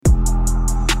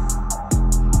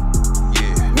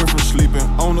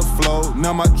flow.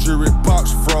 Now my jewelry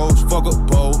box froze. Fuck a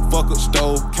bowl, fuck a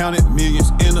stove. Counted millions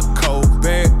in a cold.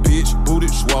 Bad bitch, booted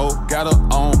swole. Got her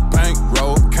on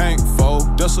bankroll. Can't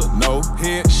fold, that's a no.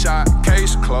 Headshot,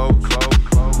 case closed.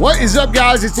 What is up,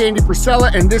 guys? It's Andy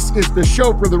Frisella, and this is the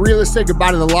show for the realists. Say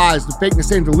goodbye to the lies, the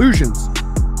fakeness, and delusions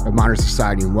of modern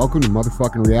society, and welcome to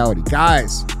motherfucking reality.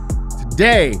 Guys,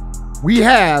 today we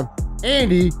have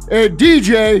Andy and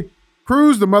DJ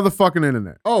Cruise the motherfucking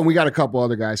internet. Oh, and we got a couple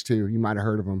other guys too. You might have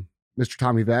heard of them. Mr.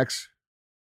 Tommy Vex.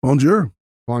 Bonjour.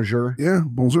 Bonjour. Yeah,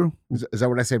 bonjour. Is that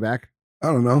what I say back? I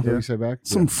don't know. What do you say back?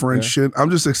 Some French shit. I'm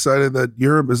just excited that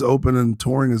Europe is open and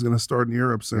touring is going to start in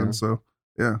Europe soon. Yeah. So,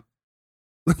 yeah.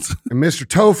 And Mr.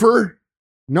 Topher,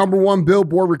 #1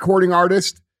 Billboard recording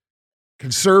artist,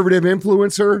 conservative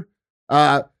influencer,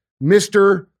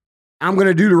 Mr. I'm going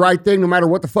to do the right thing no matter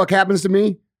what the fuck happens to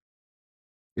me,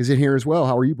 is in here as well.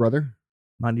 How are you, brother?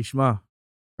 Mandi Shma.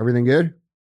 Everything good?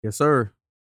 Yes, sir.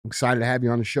 I'm excited to have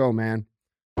you on the show, man.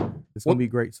 It's going to be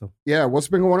great. So, yeah, what's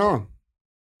been going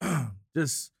on?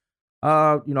 just,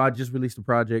 I just released a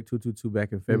project, 222,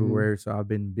 back in February. So I've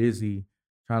been busy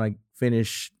trying to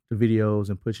finish the videos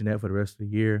and pushing that for the rest of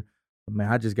the year. But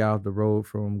man, I just got off the road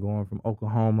going from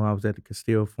Oklahoma. I was at the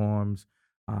Castile Farms,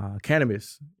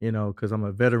 cannabis, because I'm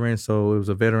a veteran. So it was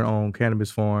a veteran-owned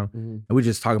cannabis farm. And we're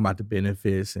just talking about the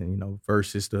benefits and,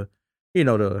 versus the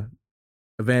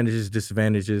advantages,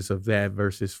 disadvantages of that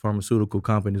versus pharmaceutical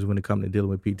companies when it comes to dealing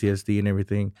with PTSD and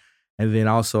everything. And then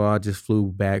also I just flew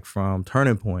back from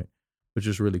Turning Point, which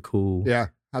was really cool. Yeah.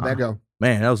 How'd that go?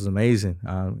 Man, that was amazing.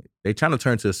 They trying to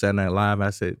turn to a Saturday Night Live.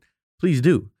 I said, please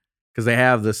do. Because they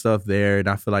have the stuff there, and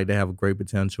I feel like they have a great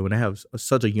potential. And they have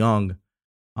such a young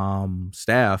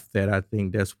staff that I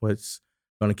think that's what's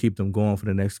going to keep them going for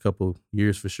the next couple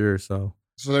years for sure. So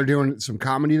they're doing some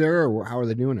comedy there, or how are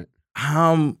they doing it?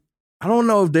 I don't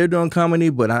know if they're doing comedy,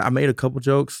 but I made a couple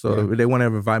jokes. So if they want to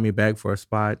invite me back for a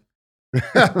spot,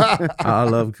 I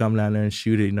love coming down there and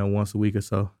shoot it, once a week or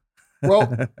so.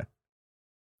 Well,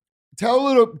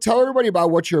 tell everybody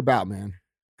about what you're about, man.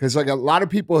 Because like a lot of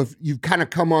people, you've kind of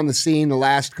come on the scene the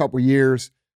last couple of years,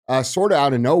 sort of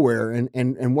out of nowhere,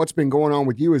 and what's been going on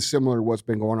with you is similar to what's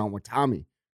been going on with Tommy,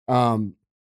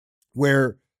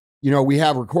 where we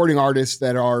have recording artists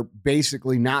that are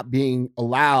basically not being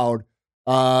allowed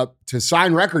to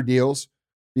sign record deals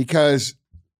because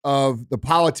of the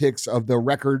politics of the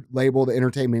record label, the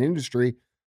entertainment industry,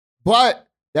 but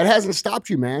that hasn't stopped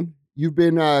you, man. You've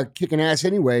been kicking ass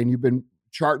anyway, and you've been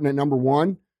charting at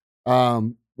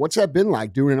 #1. What's that been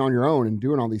like doing it on your own and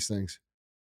doing all these things?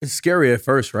 It's scary at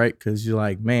first, right? Because you're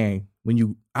like, man,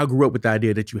 I grew up with the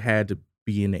idea that you had to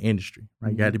be in the industry,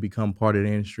 right? You had to become part of the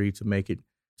industry to make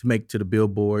to the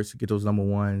billboards, to get those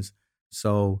 #1s.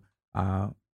 So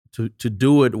to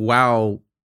do it while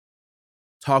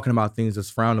talking about things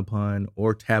that's frowned upon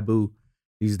or taboo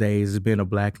these days as being a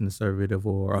black conservative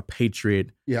or a patriot.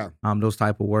 Yeah. Those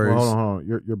type of words. Well, hold on.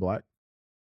 You're black?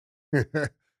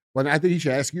 Well, I think he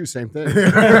should ask you the same thing. People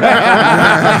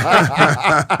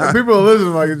are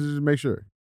listening, like, just make sure.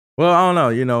 Well, I don't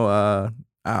know.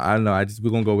 I don't know.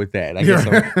 We're gonna go with that.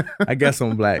 I guess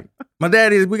I'm black. My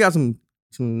dad is. We got some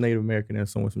Native American there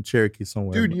somewhere, some Cherokee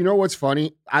somewhere. Dude, you know what's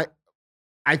funny?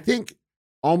 I think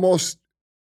almost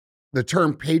the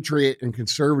term patriot and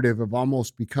conservative have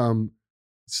almost become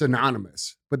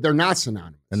synonymous, but they're not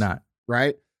synonymous. They're not.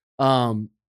 Right?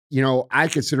 I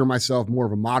consider myself more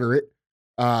of a moderate,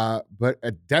 but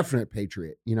a definite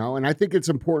patriot, and I think it's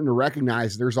important to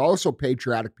recognize there's also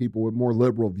patriotic people with more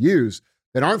liberal views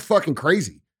that aren't fucking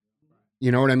crazy.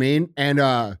 You know what I mean? And,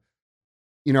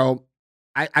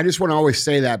 I just want to always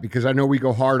say that because I know we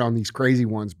go hard on these crazy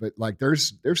ones, but like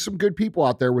there's some good people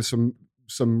out there with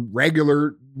some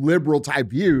regular liberal type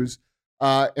views.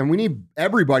 And we need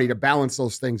everybody to balance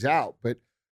those things out. But,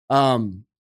 well,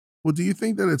 do you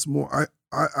think that it's more,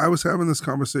 I was having this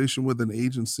conversation with an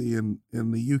agency in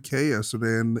the UK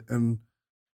yesterday, and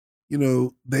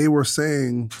they were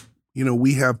saying,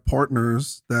 we have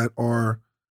partners that are,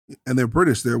 and they're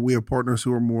British. We have partners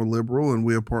who are more liberal, and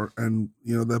we have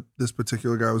that this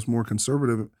particular guy was more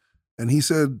conservative, and he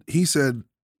said,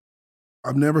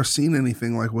 I've never seen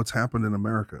anything like what's happened in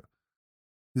America.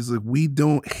 He's like, we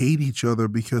don't hate each other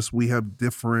because we have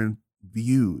different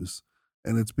views.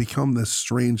 And it's become this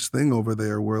strange thing over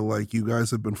there where like you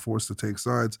guys have been forced to take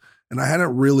sides. And I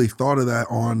hadn't really thought of that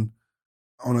on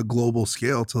a global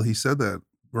scale till he said that,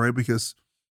 right? Because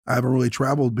I haven't really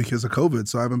traveled because of COVID.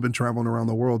 So I haven't been traveling around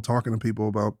the world talking to people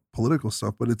about political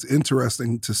stuff. But it's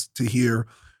interesting to hear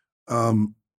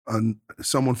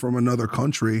someone from another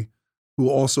country who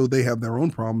also, they have their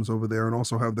own problems over there and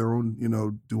also have their own,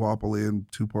 duopoly and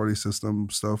two-party system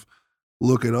stuff.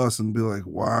 look at us and be like,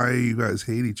 why you guys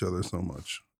hate each other so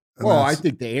much? And Well, I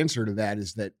think the answer to that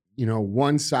is that,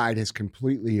 one side has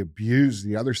completely abused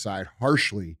the other side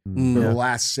harshly for the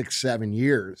last 6-7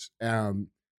 years. I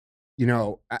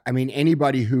mean,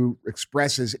 anybody who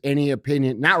expresses any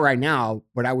opinion, not right now,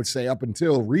 but I would say up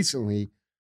until recently,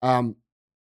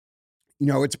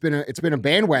 it's been a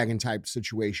bandwagon type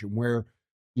situation where,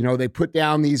 they put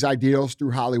down these ideals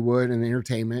through Hollywood and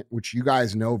entertainment, which you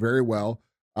guys know very well.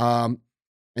 And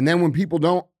then when people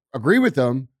don't agree with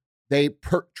them, they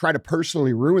try to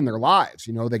personally ruin their lives.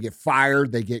 They get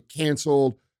fired, they get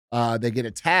canceled, they get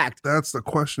attacked. That's the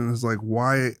question, is like,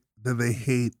 why do they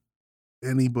hate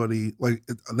anybody? Like,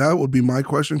 that would be my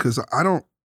question, because I don't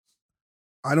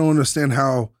understand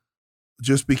how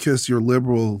just because you're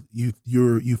liberal, you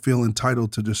feel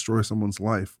entitled to destroy someone's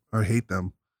life or hate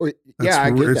them. Yeah,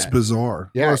 I get it's that.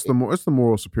 bizarre. Yeah, well, it's the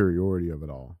moral superiority of it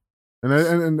all.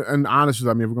 And honestly,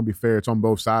 I mean, if we're gonna be fair, it's on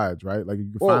both sides, right? Like, you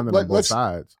can find it on both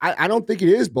sides. I don't think it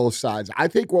is both sides. I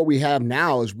think what we have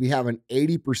now is we have an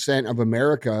 80% of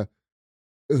America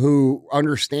who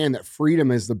understand that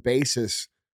freedom is the basis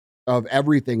of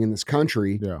everything in this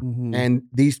country. Yeah. Mhm. And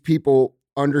these people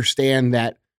understand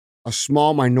that a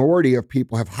small minority of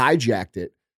people have hijacked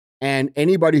it. And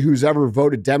anybody who's ever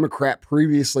voted Democrat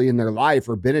previously in their life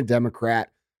or been a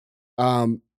Democrat,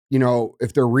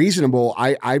 if they're reasonable,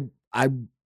 I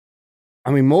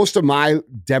mean, most of my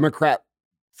Democrat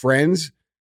friends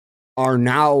are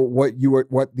now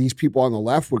what these people on the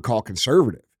left would call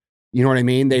conservative. You know what I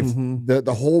mean? They've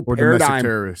the whole Or paradigm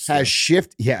terrorists, has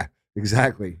shifted. Yeah,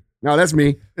 exactly. No, that's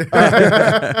me.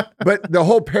 But the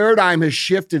whole paradigm has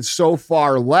shifted so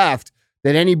far left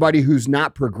that anybody who's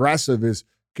not progressive is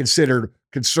considered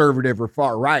conservative or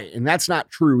far right. And that's not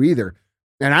true either.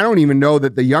 And I don't even know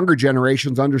that the younger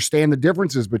generations understand the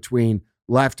differences between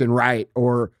left and right,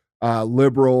 or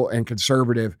liberal and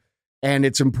conservative. And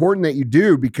it's important that you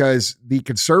do, because the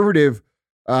conservative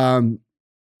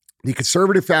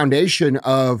foundation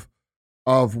of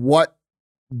what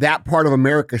that part of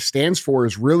America stands for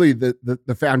is really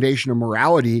the foundation of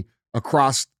morality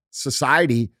across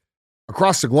society,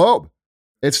 across the globe.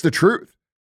 It's the truth.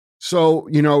 So,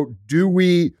 do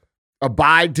we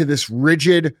abide to this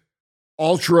rigid,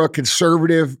 ultra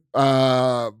conservative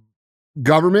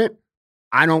government?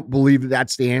 I don't believe that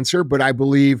that's the answer, but I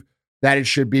believe that it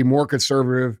should be more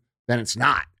conservative than it's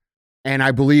not. And I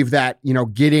believe that,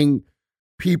 getting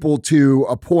people to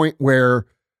a point where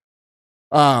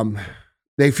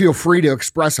they feel free to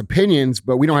express opinions,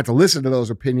 but we don't have to listen to those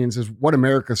opinions, is what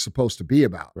America's supposed to be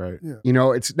about. Right. Yeah.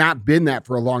 It's not been that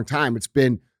for a long time. It's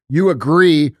been, you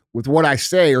agree with what I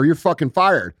say or you're fucking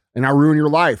fired, and I'll ruin your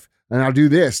life, and I'll do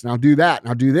this and I'll do that and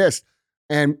I'll do this.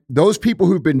 And those people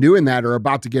who've been doing that are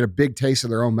about to get a big taste of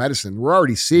their own medicine. We're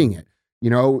already seeing it.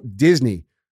 Disney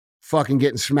fucking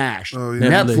getting smashed. Oh, yeah.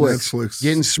 Netflix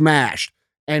getting smashed.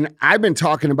 And I've been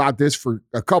talking about this for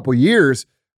a couple years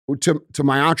to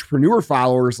my entrepreneur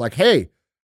followers, like, hey,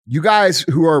 you guys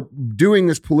who are doing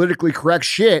this politically correct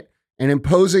shit and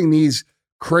imposing these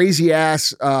crazy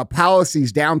ass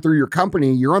policies down through your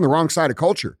company, you're on the wrong side of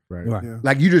culture. Right. Yeah.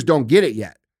 Like, you just don't get it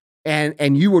yet.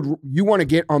 And you want to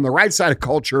get on the right side of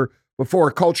culture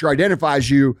before culture identifies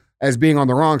you as being on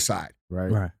the wrong side.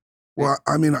 Right. Well,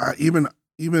 I mean, even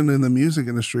in the music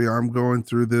industry, I'm going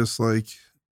through this, like,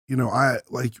 I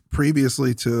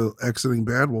previously to exiting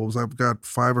Bad Wolves, I've got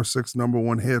 5 or 6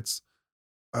 #1 hits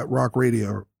at rock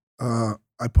radio. I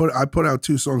put out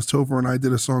 2 songs. Topher and I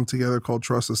did a song together called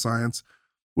Trust the Science.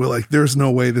 We're like, there's no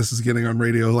way this is getting on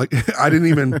radio. Like, I didn't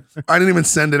even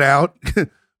send it out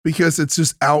because it's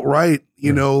just outright,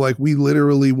 like, we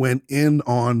literally went in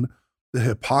on the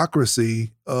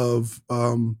hypocrisy of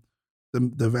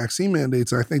the vaccine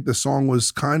mandates. I think the song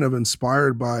was kind of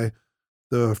inspired by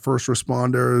the first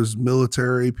responders,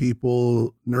 military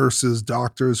people, nurses,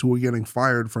 doctors who were getting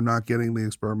fired for not getting the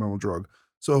experimental drug.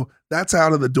 So that's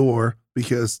out of the door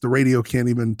because the radio can't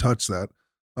even touch that.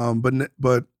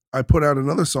 But I put out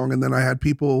another song, and then I had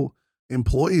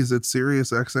employees at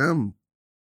Sirius XM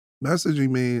messaging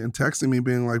me and texting me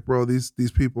being like, bro, these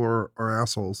people are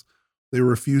assholes. They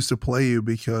refuse to play you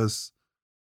because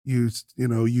you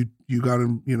got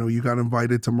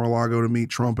invited to Mar-a-Lago to meet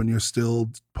Trump, and you're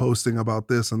still posting about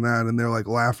this and that, and they're like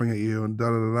laughing at you and da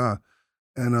da da da.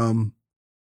 And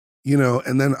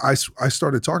and then I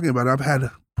started talking about it. I've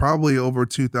had probably over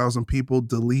 2,000 people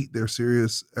delete their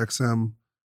Sirius XM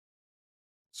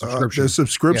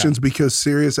subscriptions because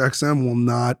Sirius XM will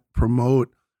not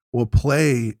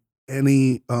play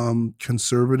any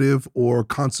conservative or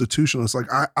constitutionalist.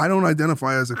 Like, I don't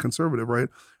identify as a conservative, right?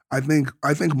 I think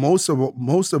most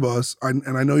of us,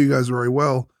 and I know you guys very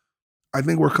well, I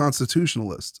think we're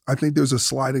constitutionalists. I think there's a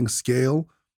sliding scale,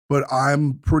 but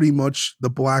I'm pretty much the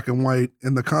black and white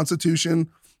in the Constitution.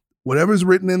 Whatever's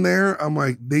written in there, I'm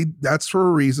like, that's for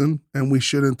a reason, and we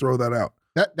shouldn't throw that out.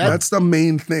 That's the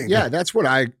main thing. Yeah, that's what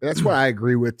I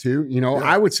agree with too. You know,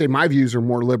 I would say my views are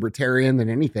more libertarian than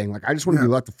anything. Like, I just want to be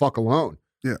let the fuck alone.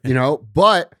 Yeah. You know,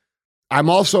 but I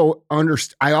also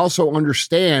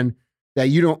understand that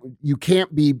you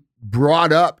can't be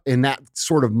brought up in that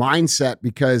sort of mindset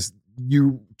because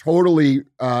you totally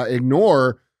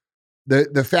ignore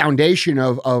the foundation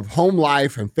of home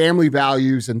life and family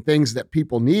values and things that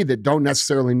people need that don't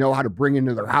necessarily know how to bring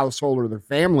into their household or their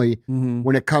family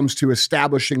when it comes to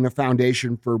establishing the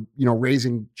foundation for, you know,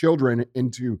 raising children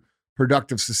into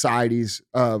productive societies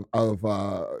or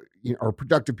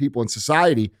productive people in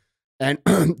society. And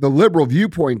the liberal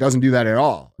viewpoint doesn't do that at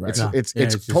all. Right.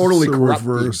 It's totally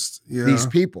corrupting these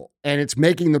people, and it's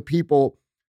making the people,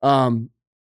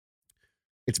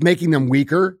 it's making them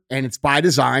weaker, and it's by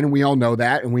design. And we all know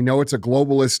that. And we know it's a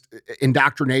globalist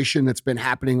indoctrination that's been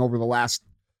happening over the last,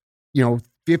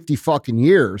 50 fucking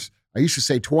years. I used to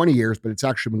say 20 years, but it's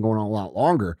actually been going on a lot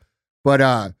longer.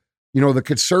 But, the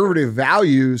conservative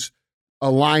values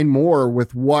align more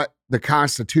with what the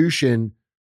Constitution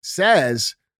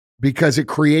says, because it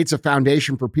creates a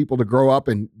foundation for people to grow up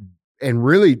and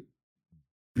really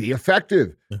be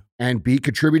effective and be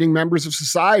contributing members of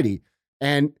society.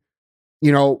 And,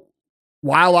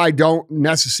 while I don't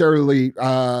necessarily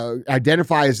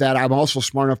identify as that, I'm also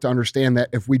smart enough to understand that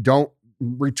if we don't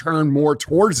return more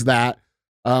towards that,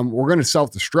 we're going to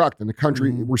self-destruct in the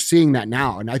country. We're seeing that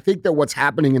now. And I think that what's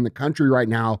happening in the country right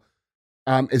now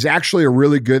is actually a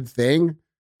really good thing,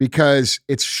 because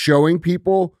it's showing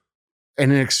people in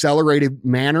an accelerated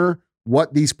manner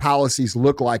what these policies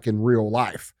look like in real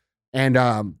life. And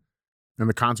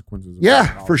the consequences.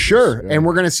 For sure. Yeah. And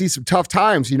we're going to see some tough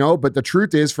times, but the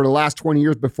truth is, for the last 20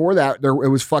 years before that, it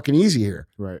was fucking easy here.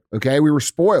 Right. Okay. We were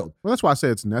spoiled. Well, that's why I say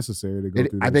it's necessary to go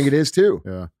through this. I think it is too.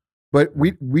 Yeah. But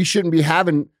we shouldn't be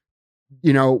having,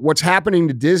 what's happening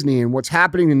to Disney and what's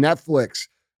happening to Netflix.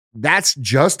 That's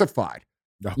justified.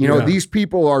 These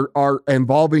people are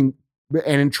involving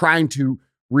and trying to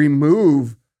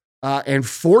remove and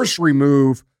force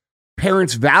remove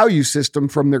parents' value system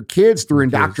from their kids through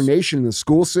indoctrination in the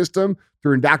school system,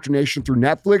 through indoctrination through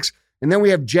Netflix. And then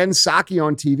we have Jen Psaki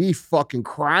on TV fucking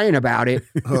crying about it,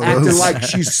 acting like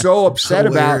she's so upset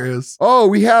about,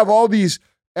 we have all these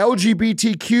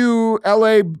LGBTQ,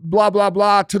 LA, blah, blah,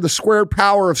 blah, to the squared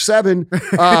power of 7,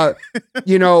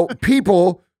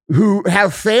 people who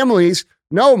have families.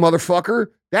 No, motherfucker.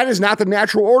 That is not the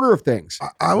natural order of things.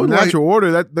 I would natural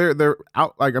order that they're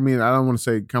out. Like, I mean, I don't want to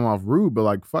say come off rude, but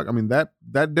like, fuck. I mean, that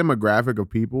demographic of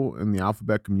people in the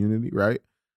alphabet community, right?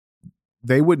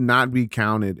 They would not be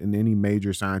counted in any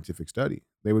major scientific study.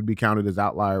 They would be counted as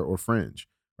outlier or fringe,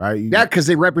 right? Because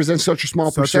they represent such a small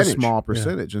percentage. Yeah.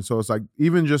 And so it's like,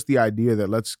 even just the idea that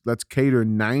let's cater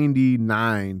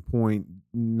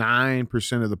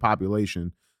 99.9% of the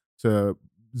population to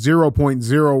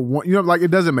 0.01, like, it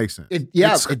doesn't make sense. It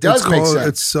does make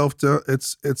sense.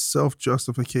 It's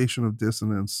self-justification of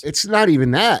dissonance. It's not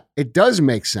even that. It does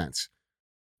make sense.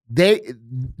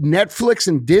 Netflix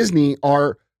and Disney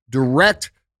are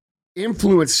direct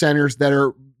influence centers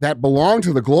that belong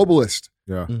to the globalist.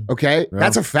 Yeah. Okay. Yeah.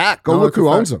 That's a fact. Go look who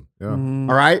owns them. Yeah.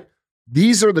 All right.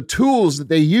 These are the tools that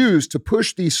they use to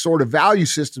push these sort of value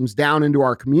systems down into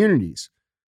our communities.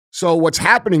 So what's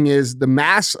happening is the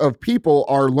mass of people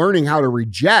are learning how to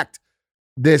reject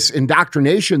this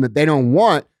indoctrination that they don't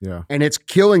want, and it's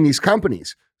killing these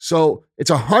companies. So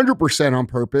it's 100% on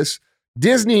purpose.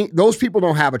 Disney, those people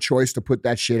don't have a choice to put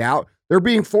that shit out. They're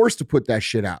being forced to put that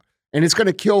shit out. And it's going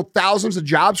to kill thousands of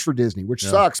jobs for Disney, which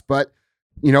sucks. But,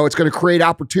 it's going to create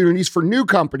opportunities for new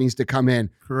companies to come in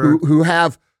who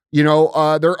have,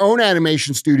 their own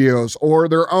animation studios or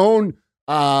their own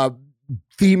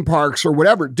theme parks or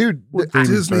whatever. Dude, I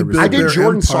did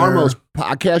Jordan Sarmo's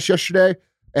podcast yesterday,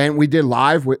 and we did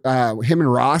live with him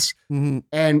and Ross. Mm-hmm.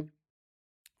 And,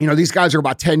 these guys are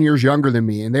about 10 years younger than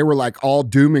me, and they were like all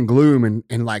doom and gloom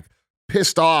and like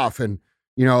pissed off and,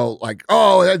 like,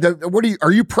 are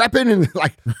you prepping? And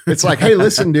like, it's like, hey,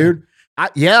 listen, dude,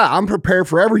 I'm prepared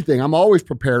for everything. I'm always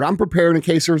prepared. I'm prepared in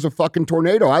case there's a fucking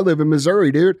tornado. I live in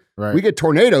Missouri, dude. Right. We get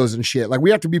tornadoes and shit. Like, we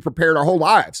have to be prepared our whole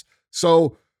lives.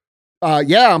 So,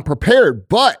 I'm prepared,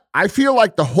 but I feel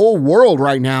like the whole world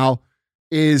right now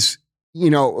is,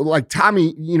 like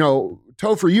Tommy,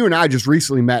 Topher, you and I just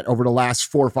recently met over the last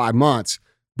 4 or 5 months,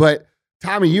 but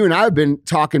Tommy, you and I have been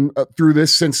talking through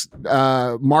this since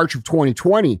March of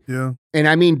 2020. Yeah. And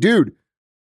I mean, dude,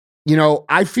 you know,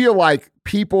 I feel like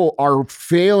people are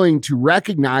failing to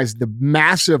recognize the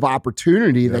massive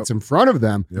opportunity that's in front of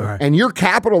them. Yep. And you're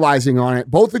capitalizing on it,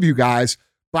 both of you guys,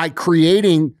 by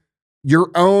creating your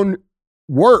own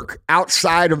work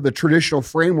outside of the traditional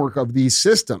framework of these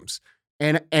systems.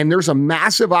 And there's a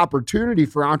massive opportunity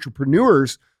for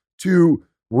entrepreneurs to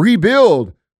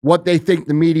rebuild what they think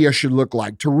the media should look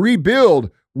like, to rebuild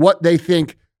what they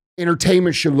think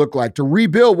entertainment should look like, to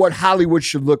rebuild what Hollywood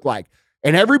should look like.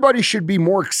 And everybody should be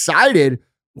more excited.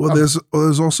 Well,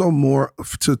 there's also more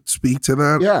to speak to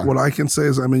that. Yeah. What I can say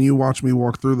is, I mean, you watch me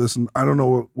walk through this, and I don't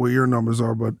know what your numbers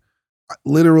are, but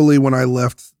literally when I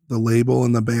left the label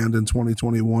and the band in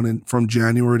 2021, and from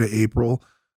January to April,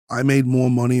 I made more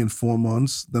money in 4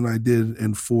 months than I did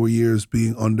in 4 years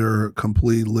being under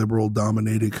complete liberal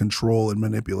dominated control and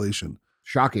manipulation.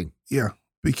 Shocking. Yeah,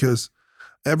 because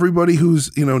everybody who's,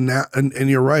 you know, now, and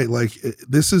you're right, like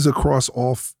this is across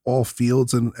all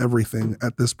fields and everything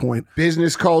at this point.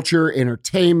 Business culture,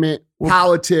 entertainment,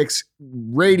 politics,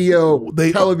 radio,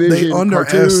 television,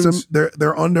 cartoons.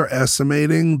 They're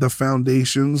underestimating the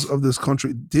foundations of this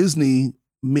country. Disney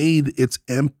made its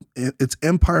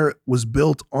empire was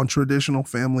built on traditional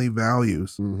family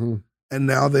values, and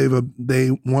now they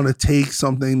want to take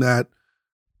something that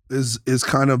is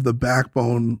kind of the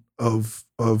backbone of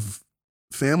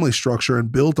family structure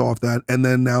and built off that, and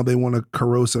then now they want to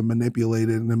corrosive and manipulate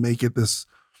it and then make it this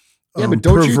but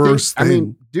don't perverse you think, thing. I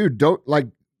mean, dude,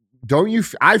 don't you?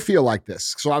 I feel like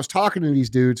this. So I was talking to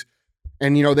these dudes,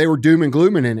 and you know they were doom and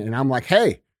glooming in it, and I'm like,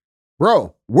 hey,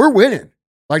 bro, we're winning.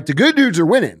 Like the good dudes are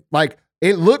winning. Like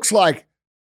it looks like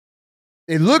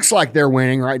they're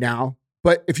winning right now.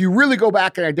 But if you really go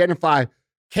back and identify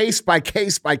case by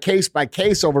case by case by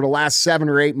case over the last 7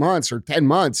 or 8 months or 10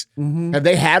 months, have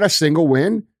they had a single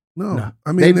win? No.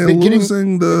 I mean, they're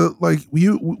losing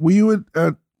were you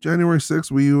at January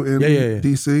 6th? Were you in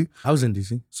DC? I was in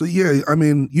DC. So yeah, I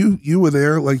mean, you were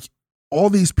there. Like all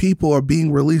these people are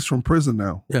being released from prison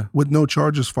now with no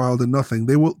charges filed and nothing.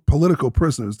 They were political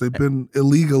prisoners. They've been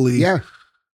illegally. Yeah.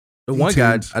 The one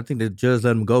guy, I think the judge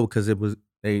let him go because it was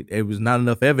not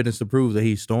enough evidence to prove that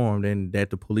he stormed and that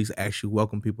the police actually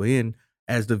welcomed people in,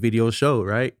 as the video showed,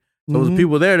 right? So it was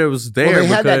people there that was there.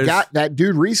 Well, they had that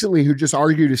dude recently who just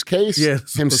argued his case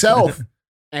himself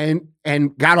and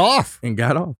got off. And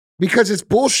got off. Because it's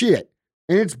bullshit.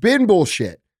 And it's been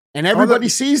bullshit. And everybody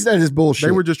sees that as bullshit.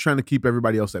 They were just trying to keep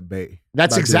everybody else at bay.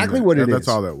 That's exactly what it is. That's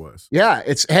all that was. Yeah.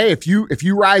 It's, hey, if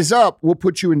you rise up, we'll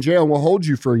put you in jail and we'll hold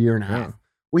you for a year and a half.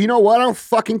 Well, you know what? I don't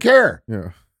fucking care.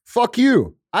 Yeah. Fuck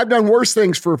you. I've done worse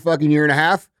things for a fucking year and a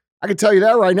half. I can tell you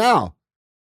that right now.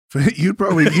 You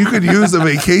could use a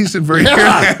vacation for a year and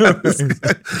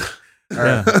a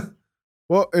half.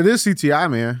 Well, it is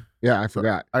CTI, man. Yeah, I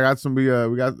forgot. I got some. I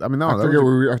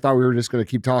thought we were just gonna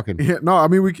keep talking. Yeah, no, I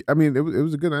mean it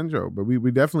was a good intro, but we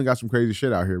definitely got some crazy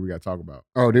shit out here we got to talk about.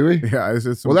 Oh, do we? Yeah,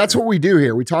 it's well, that's what we do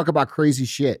here. We talk about crazy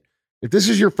shit. If this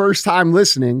is your first time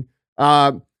listening,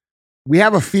 we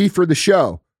have a fee for the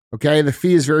show. Okay, the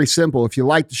fee is very simple. If you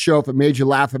like the show, if it made you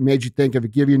laugh, if it made you think, if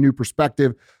it gave you a new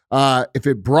perspective, if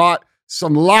it brought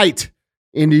some light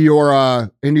into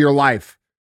your life,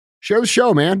 share the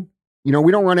show, man. You know,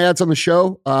 we don't run ads on the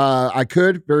show. I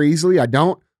could very easily. I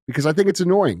don't, because I think it's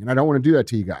annoying and I don't want to do that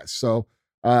to you guys. So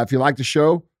if you like the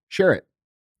show, share it.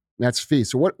 That's the fee.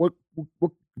 So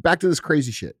what back to this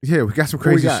crazy shit. Yeah, we got some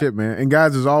crazy shit, man. And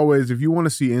guys, as always, if you want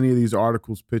to see any of these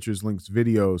articles, pictures, links,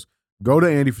 videos, go to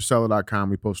andyfrisella.com.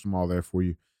 We post them all there for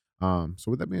you. So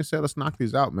with that being said, let's knock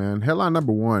these out, man. Headline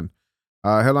number one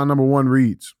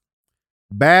reads,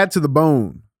 "Bad to the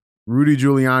bone. Rudy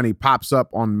Giuliani pops up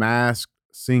on Masked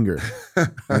Singer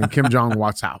and Kim Jong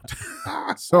walks out."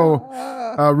 So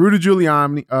Rudy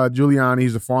Giuliani,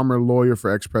 he's a former lawyer for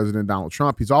ex-president Donald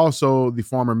Trump. He's also the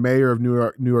former mayor of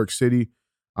New York City.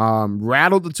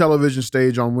 Rattled the television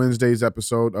stage on Wednesday's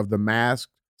episode of The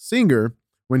Masked Singer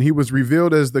when he was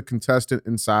revealed as the contestant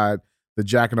inside the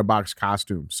Jack in the Box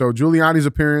costume. So Giuliani's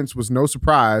appearance was no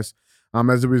surprise,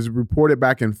 as it was reported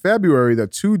back in February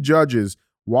that 2 judges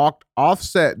walked off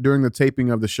set during the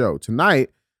taping of the show. Tonight,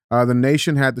 the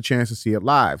nation had the chance to see it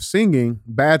live. Singing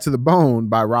 "Bad to the Bone"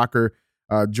 by rocker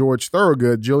George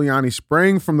Thorogood, Giuliani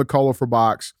sprang from the colorful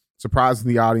box, surprising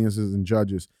the audiences and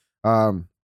judges.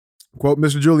 Quote,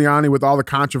 "Mr. Giuliani, with all the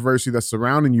controversy that's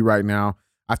surrounding you right now,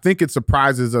 I think it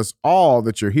surprises us all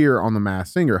that you're here on The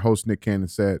Masked Singer," host Nick Cannon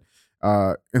said.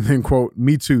 And then, quote,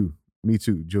 "Me too,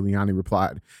 Giuliani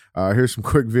replied. Here's some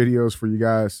quick videos for you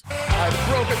guys. I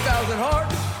broke 1,000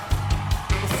 hearts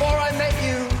before I met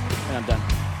you. And I'm done.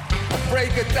 I'll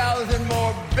break 1,000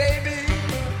 more, baby,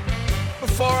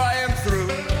 before I am through.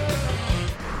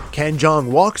 Ken Jeong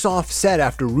walks off set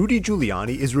after Rudy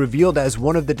Giuliani is revealed as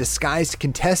one of the disguised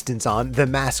contestants on The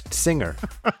Masked Singer.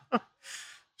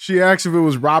 She asked if it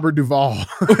was Robert Duvall.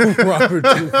 Robert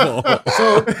Duvall.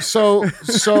 So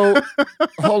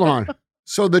hold on.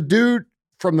 So the dude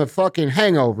from the fucking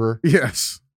Hangover,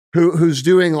 Yes. who's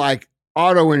doing like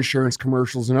auto insurance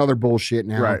commercials and other bullshit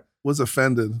now, Right. Was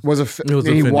offended. Was He was and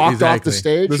he offended, walked off exactly. the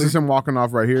stage. This is him walking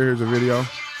off right here. Here's a video.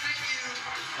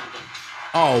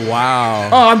 Oh, wow.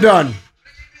 Oh, I'm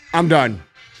done.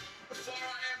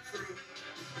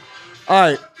 All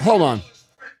right, hold on.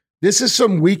 This is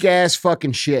some weak ass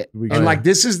fucking shit, Weak and shit. like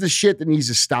this is the shit that needs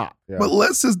to stop. Yeah. But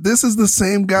this is the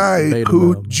same guy Debatable,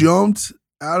 who man. jumped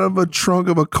out of a trunk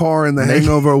of a car in The Naked.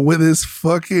 Hangover with his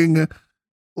fucking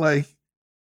like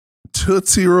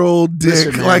Tootsie Roll dick,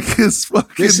 Listen, man. like his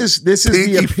fucking This is the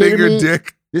pinky finger epitome.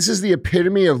 dick. This is the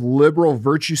epitome of liberal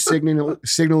virtue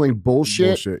signaling bullshit.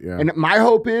 Bullshit, yeah. And my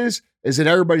hope is that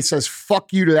everybody says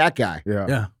fuck you to that guy. Yeah.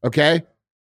 Yeah. Okay.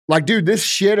 Like, dude, this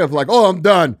shit of like, oh, I'm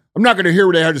done. I'm not going to hear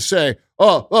what they have to say.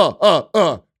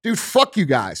 Dude, fuck you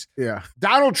guys. Yeah.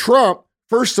 Donald Trump,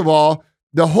 first of all,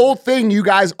 the whole thing you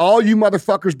guys, all you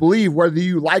motherfuckers believe, whether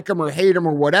you like him or hate him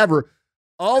or whatever,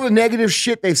 all the negative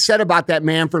shit they've said about that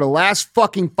man for the last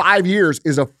fucking 5 years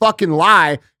is a fucking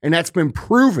lie, and that's been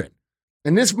proven.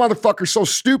 And this motherfucker's so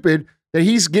stupid that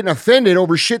he's getting offended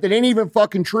over shit that ain't even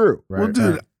fucking true. Right. Well,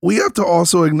 dude, we have to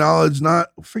also acknowledge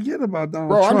forget about Donald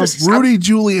Bro, I'm Trump. just- Rudy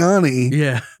Giuliani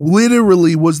Yeah.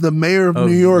 literally was the mayor of Oh,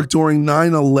 New yeah. York during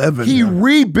 9/11. He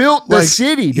rebuilt the Like,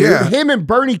 city, dude. yeah. Him and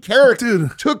Bernie Carrick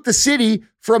Dude. took the city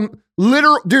from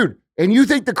literal, dude. And you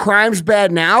think the crime's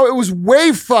bad now? It was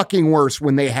way fucking worse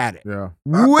when they had it. Yeah.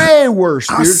 Way worse,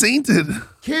 How dude. sainted.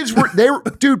 Kids were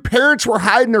dude, parents were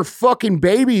hiding their fucking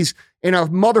babies in a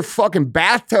motherfucking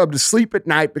bathtub to sleep at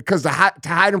night because to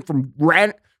hide them from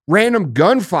random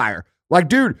gunfire. Like,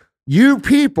 dude, you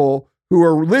people who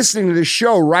are listening to this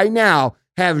show right now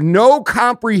have no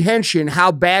comprehension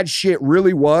how bad shit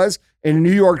really was in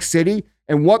New York City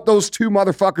and what those two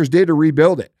motherfuckers did to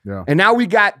rebuild it. Yeah. And now we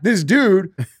got this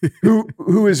dude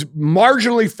who is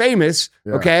marginally famous,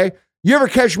 Yeah. okay? You ever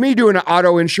catch me doing an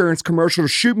auto insurance commercial to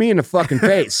shoot me in the fucking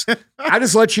face? I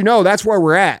just let you know that's where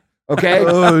we're at, okay?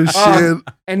 Oh shit.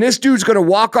 And this dude's gonna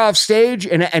walk off stage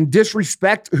and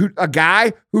disrespect a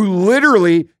guy who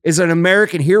literally is an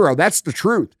American hero. That's the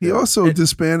truth. He also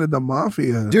disbanded the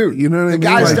mafia. Dude, You know what I the mean?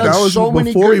 guy's Like, done that was so many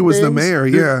before good he was the things. mayor.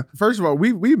 Dude, Yeah. First of all,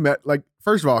 we met, like,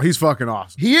 first of all, he's fucking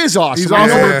awesome. He is awesome. He's I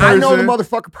know, awesome in I know the person.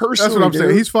 motherfucker personally. That's what I'm saying.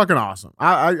 dude. He's fucking awesome.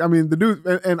 I mean, the dude,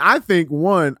 and I think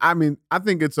I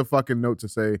think it's a fucking note to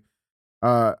say,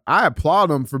 I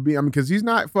applaud him for being, because he's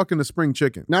not fucking a spring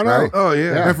chicken. No. right? Oh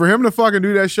yeah. And for him to fucking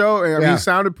do that show, and I mean, Yeah. he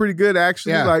sounded pretty good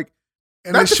actually. Yeah. Like,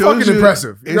 And that's it shows fucking you,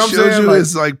 impressive. You It know what I'm shows saying? you Like-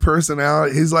 his like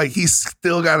personality. He's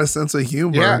still got a sense of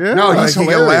humor. Yeah. Yeah. No, Like he's he can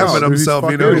hilarious. laugh at Dude, he's himself. You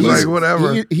fucking- know, Dude, he's he's- like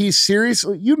whatever. He's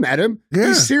seriously, you met him. Yeah.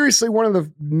 He's seriously one of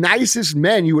the nicest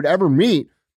men you would ever meet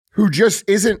who just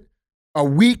isn't a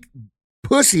weak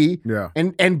pussy yeah,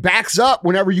 and backs up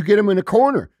whenever you get him in a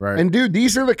corner. Right. And dude,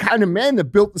 these are the kind of men that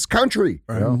built this country.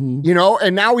 yeah. Mhm. You know,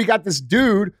 and now we got this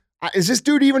dude. Is this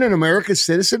dude even an American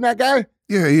citizen, that guy?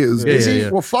 Yeah, he is. Yeah, Is he? yeah.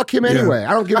 Well, fuck him Yeah. anyway.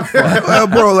 I don't give a fuck. Well,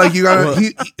 bro, like you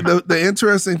gotta. Well- The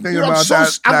interesting thing Dude, about I'm that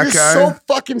just guy. so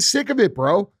fucking sick of it,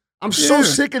 bro. I'm so Yeah.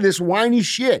 sick of this whiny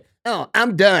shit. Oh,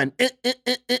 I'm done.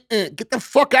 Get the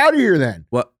fuck out of here then.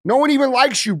 What? No one even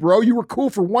likes you, bro. You were cool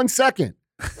for 1 second.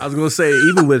 I was gonna say,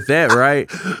 even with that, right?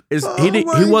 Oh He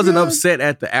my wasn't God. upset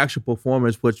at the actual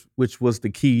performance, which was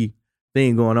the key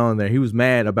thing going on there. He was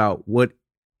mad about what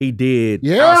he did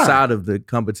Yeah. outside of the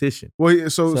competition. Well,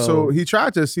 so So- he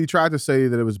tried to say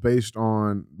that it was based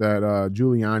on that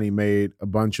Giuliani made a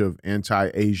bunch of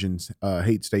anti-Asian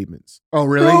hate statements. Oh,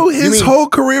 really? Bro, You his mean- whole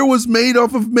career was made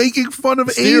off of making fun of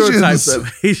Stereotypes Asians.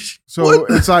 of Asian. So What?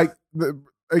 it's like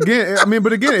again,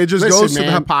 it just Listen, goes to the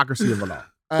man. hypocrisy of it all.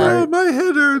 Bro, my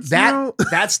head hurts. now.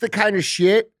 That's the kind of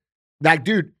shit. Like,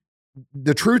 dude,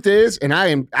 the truth is, and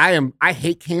I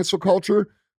hate cancel culture,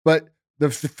 but the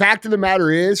fact of the matter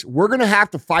is, we're gonna have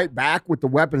to fight back with the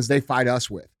weapons they fight us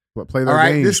with. But play their All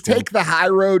right, games. just take the high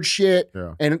road shit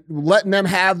Yeah. and letting them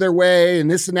have their way and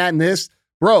this and that and this,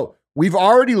 bro. We've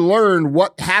already learned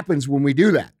what happens when we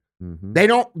do that. Mhm. They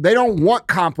don't want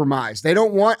compromise. They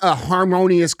don't want a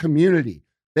harmonious community.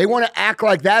 They want to act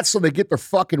like that so they get their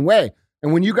fucking way.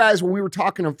 And when we were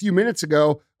talking a few minutes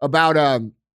ago about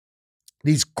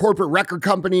these corporate record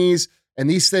companies and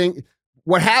these things,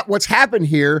 what's happened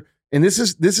here, and this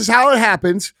is how it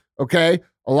happens. Okay,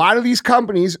 a lot of these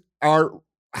companies are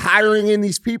hiring in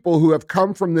these people who have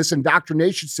come from this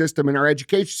indoctrination system in our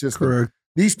education system. Correct.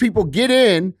 These people get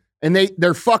in and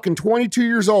they're fucking 22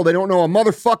 years old. They don't know a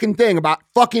motherfucking thing about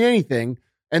fucking anything.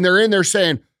 And they're in there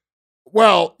saying,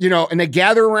 well, and they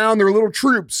gather around their little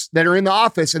troops that are in the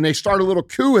office and they start a little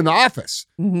coup in the office.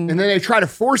 And then they try to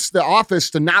force the office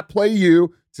to not play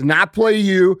you, to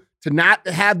not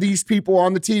have these people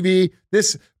on the TV.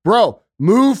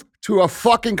 Move to a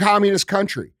fucking communist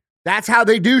country. That's how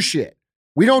they do shit.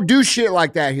 We don't do shit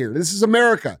like that here. This is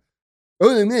America.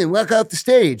 Oh, man, walk off the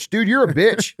stage. Dude, you're a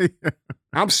bitch.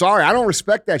 I'm sorry. I don't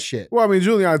respect that shit. Well, I mean,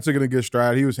 Giuliani took it in a good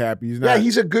stride. He was happy.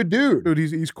 He's a good dude. Dude,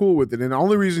 he's cool with it. And the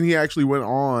only reason he actually went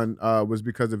on was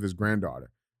because of his granddaughter.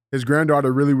 His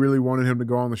granddaughter really, really wanted him to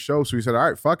go on the show. So he said, all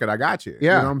right, fuck it. I got you.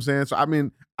 Yeah. You know what I'm saying? So, I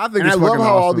mean, I think and it's I love fucking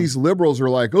how all awesome. these liberals are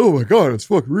like, oh my God, it's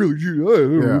fucking really.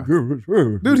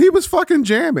 Dude, he was fucking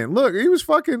jamming. Look, he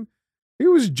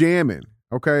was jamming,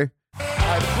 okay?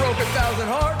 I broke 1,000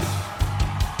 hearts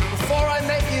before I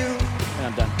met you. And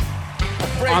I'm done.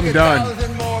 I'm done.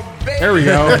 1,000 more, baby. There we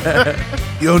go.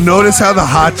 You'll notice how the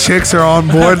hot chicks are on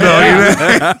board, though.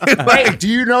 Hey, do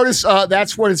you notice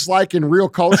that's what it's like in real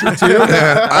culture, too?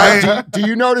 Do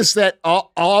you notice that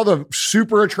all the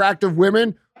super attractive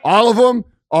women, all of them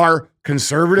are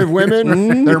conservative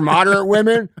women? They're moderate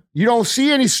women. You don't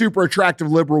see any super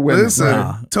attractive liberal women. Listen,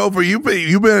 Topher, you've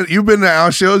been to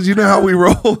our shows. You know how we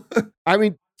roll. I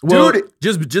mean, Well, dude,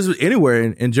 just anywhere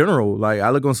in general. Like I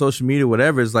look on social media,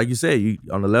 whatever. It's like you said,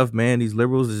 on the left, man, these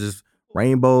liberals is just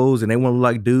rainbows, and they want to look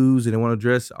like dudes, and they want to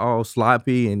dress all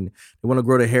sloppy, and they want to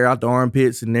grow their hair out the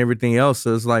armpits and everything else.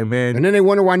 So it's like, man, and then they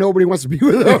wonder why nobody wants to be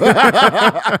with them.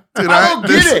 Dude, I don't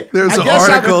get it. There's I guess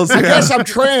articles. I guess I'm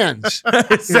trans.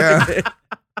 Yeah.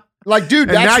 Like, dude,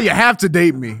 And that's now you have to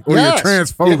date me or yes. you're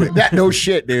transphobic. That no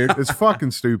shit, dude. It's fucking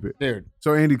stupid. Dude,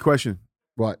 So, Andy, question.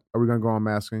 what? Are we going to go on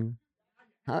masking?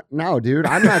 No, dude.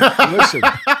 I'm not. Listen.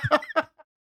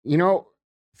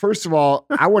 First of all,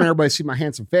 I want everybody to see my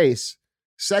handsome face.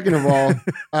 Second of all,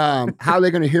 how are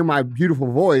they going to hear my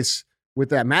beautiful voice with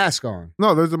that mask on?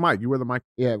 No, there's a mic. You wear the mic.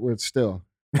 Yeah, well, it's still.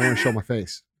 I want to show my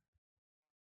face.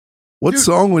 What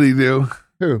song would he do?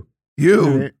 Who?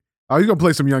 You. Oh, he's going to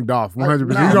play some Young Dolph. 100%. No,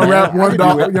 He's going to man. rap I can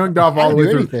do it. Young Dolph I all the can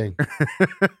way do through. anything.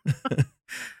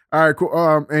 All right,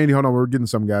 cool. Andy, hold on. We're getting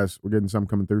some, guys. We're getting some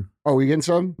coming through. Oh, we getting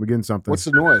some? We're getting something. What's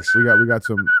the noise? We got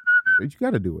some. You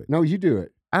got to do it. No, you do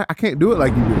it. I can't do it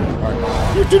like you do. All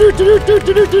right.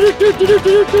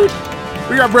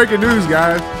 We got breaking news,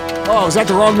 guys. Oh, is that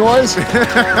the wrong noise?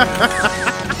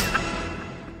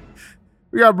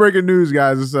 We got breaking news,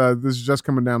 guys. This is just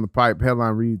coming down the pipe.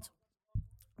 Headline reads: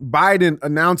 Biden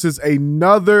announces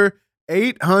another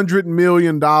 $800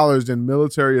 million in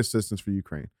military assistance for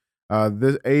Ukraine.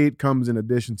 This aid comes in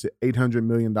addition to $800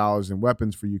 million in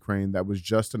weapons for Ukraine that was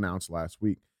just announced last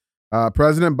week.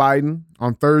 President Biden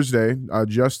on Thursday,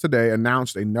 just today,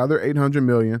 announced another $800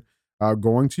 million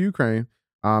going to Ukraine,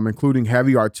 including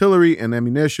heavy artillery and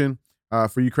ammunition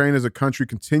for Ukraine as the country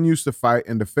continues to fight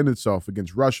and defend itself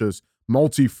against Russia's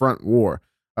multi-front war.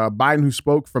 Biden, who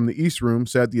spoke from the East Room,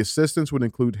 said the assistance would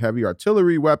include heavy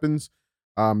artillery weapons,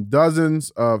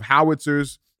 dozens of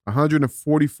howitzers,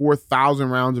 144,000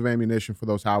 rounds of ammunition for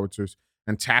those howitzers,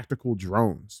 and tactical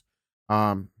drones.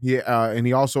 And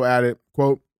he also added,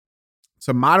 quote,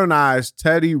 to modernize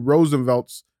Teddy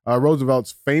Roosevelt's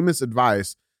famous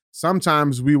advice,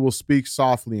 sometimes we will speak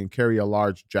softly and carry a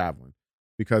large javelin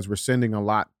because we're sending a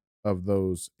lot of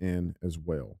those in as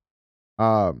well.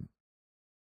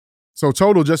 So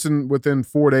total, just within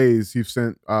 4 days, he's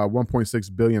sent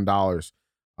 $1.6 billion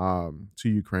to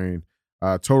Ukraine,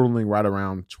 totaling right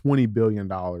around $20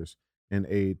 billion in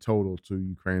aid total to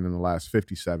Ukraine in the last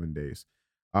 57 days.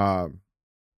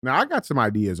 Now I got some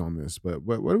ideas on this, but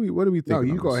what do we think? No,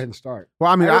 you go ahead and start.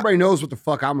 Well, I mean, everybody knows what the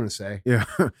fuck I'm going to say. Yeah.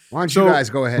 Why don't So, you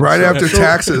guys go ahead? Right and after start?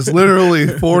 taxes, literally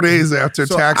 4 days after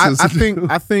So taxes. I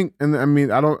think, and I mean,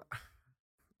 I'm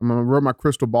gonna rub my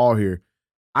crystal ball here.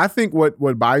 I think what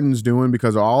Biden's doing,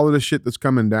 because of all of the shit that's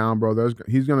coming down, bro,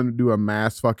 he's gonna do a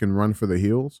mass fucking run for the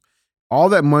hills. All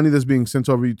that money that's being sent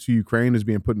over to Ukraine is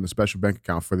being put in a special bank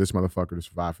account for this motherfucker to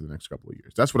survive for the next couple of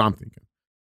years. That's what I'm thinking.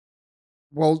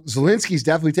 Well, Zelensky's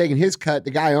definitely taking his cut.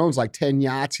 The guy owns like 10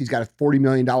 yachts. He's got a $40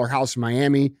 million house in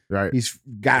Miami. Right. He's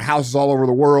got houses all over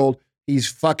the world. He's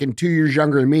fucking 2 years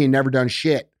younger than me and never done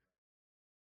shit.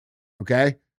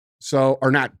 Okay? So, or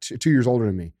not 2 years older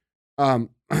than me.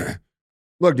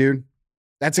 Look, dude,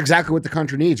 that's exactly what the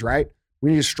country needs, right?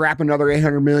 We need to strap another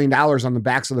 $800 million on the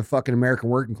backs of the fucking American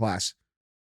working class.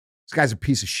 This guy's a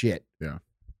piece of shit. Yeah.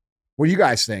 What do you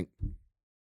guys think?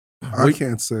 I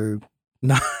can't say.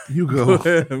 Nah. You go.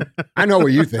 I know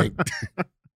what you think.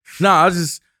 No, I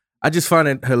just find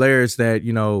it hilarious that,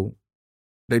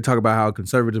 they talk about how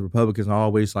conservative Republicans are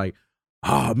always like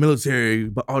military,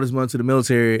 but all this money to the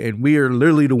military, and we are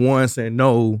literally the ones saying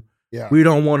no. Yeah. We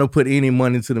don't want to put any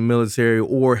money to the military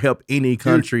or help any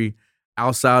country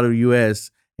outside of the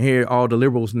U.S. And here all the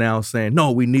liberals now saying,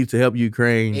 no, we need to help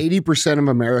Ukraine. 80% of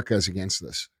America is against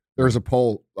this. There was a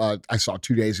poll I saw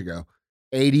 2 days ago.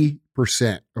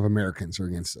 80% of Americans are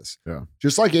against this. Yeah.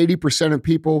 Just like 80% of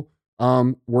people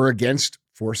were against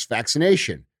forced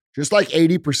vaccination. Just like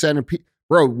 80% of people.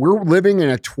 Bro, we're living in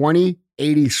a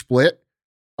 20-80 split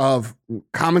of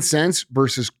common sense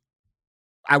versus,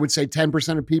 I would say,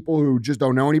 10% of people who just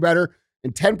don't know any better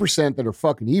and 10% that are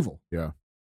fucking evil. Yeah.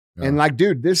 And like,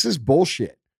 dude, this is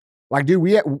bullshit. Like, dude,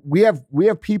 we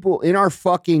have people in our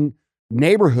fucking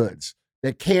neighborhoods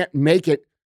that can't make it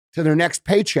to their next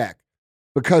paycheck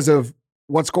because of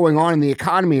what's going on in the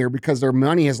economy or because their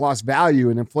money has lost value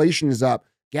and inflation is up,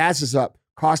 gas is up,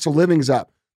 cost of living is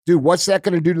up. Dude, what's that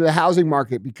going to do to the housing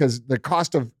market? Because the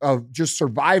cost of just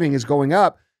surviving is going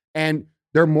up, and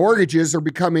their mortgages are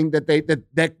becoming that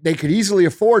they could easily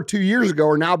afford 2 years ago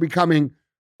are now becoming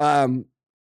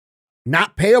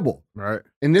not payable. Right.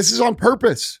 And this is on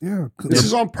purpose. Yeah. This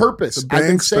is on purpose. The I've been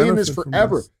banks saying this benefit from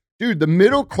forever. this. Dude, the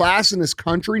middle class in this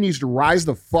country needs to rise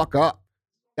the fuck up.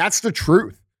 That's the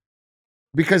truth.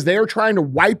 Because they are trying to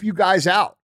wipe you guys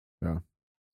out. Yeah.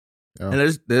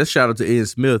 And there's shout out to Ian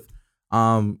Smith.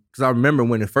 Because I remember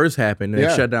when it first happened, they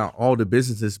shut down all the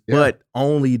businesses, but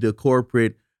only the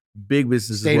corporate big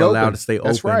businesses were allowed to stay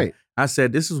open. That's right. I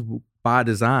said, this is by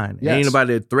design. Yes. Ain't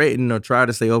nobody that threatened or try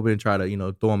to stay open and try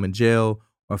to, throw them in jail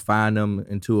or fine them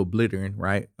into oblivion,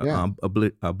 right? Yeah.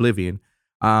 Oblivion.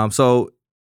 So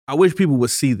I wish people would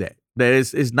see that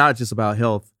it's not just about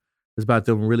health. It's about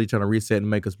them really trying to reset and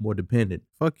make us more dependent.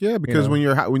 Fuck yeah, because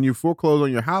when you foreclose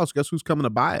on your house, guess who's coming to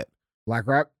buy it?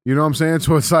 BlackRock. You know what I'm saying?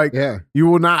 So it's like, you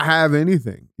will not have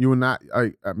anything. You will not.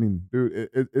 I mean, dude,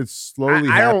 it's slowly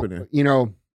happening.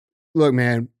 Look,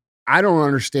 man, I don't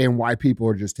understand why people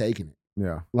are just taking it.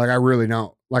 Yeah, like I really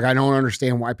don't. Like I don't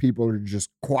understand why people are just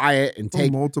quiet and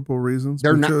take multiple reasons.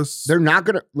 They're not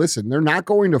going to listen. They're not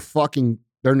going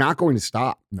to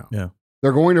stop. No. Yeah.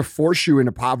 They're going to force you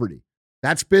into poverty.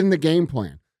 That's been the game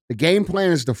plan. The game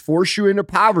plan is to force you into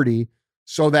poverty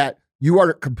so that you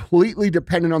are completely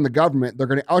dependent on the government. They're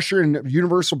going to usher in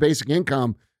universal basic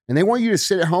income, and they want you to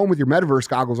sit at home with your metaverse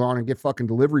goggles on and get fucking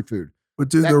delivery food. But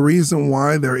dude, the reason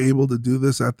why they're able to do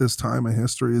this at this time in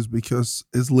history is because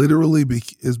of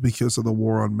the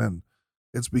war on men.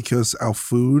 It's because our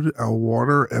food, our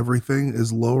water, everything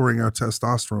is lowering our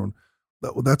testosterone.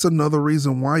 That's another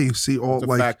reason why you see all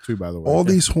a fact too, by the way. all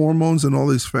these hormones and all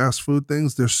these fast food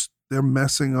things. They're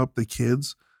messing up the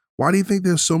kids. Why do you think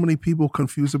there's so many people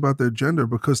confused about their gender?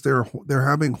 Because they're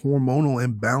having hormonal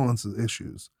imbalance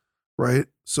issues, right?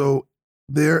 So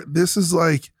this is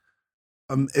like,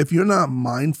 if you're not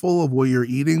mindful of what you're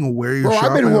eating or where you're shopping,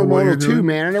 I've been hormonal too,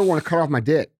 man. I never want to cut off my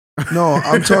dick. No,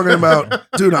 I'm talking about,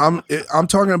 dude. I'm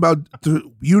talking about,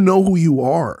 you know who you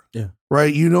are. Yeah.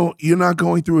 Right. You're not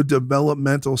going through a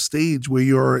developmental stage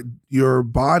where your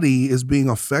body is being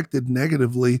affected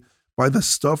negatively by the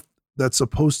stuff that's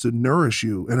supposed to nourish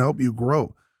you and help you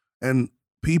grow. And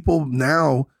people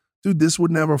now, dude, this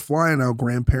would never fly in our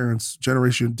grandparents'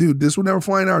 generation. Dude, this would never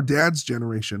fly in our dad's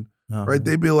generation. Right?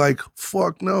 They'd be like,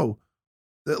 fuck no.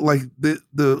 Like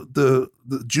the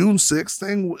June 6th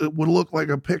thing, it would look like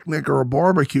a picnic or a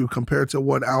barbecue compared to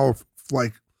what our,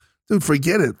 like, dude,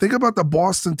 forget it. Think about the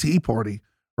Boston Tea Party,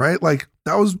 right? Like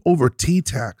that was over tea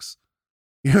tax.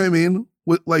 You know what I mean?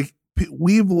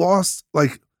 We've lost,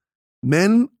 like,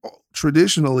 men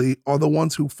traditionally are the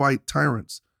ones who fight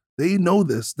tyrants. They know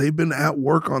this. They've been at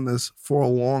work on this for a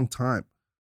long time.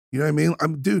 You know what I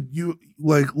mean? Dude, you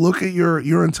look at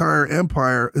your entire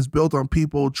empire is built on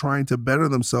people trying to better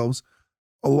themselves.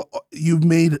 You've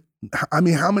made,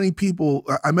 how many people?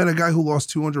 I met a guy who lost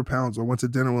 200 pounds. I went to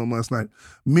dinner with him last night.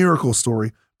 Miracle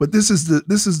story. But this is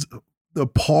the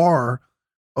par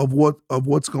of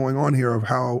what's going on here, of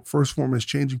how First Form is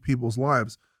changing people's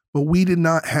lives. But we did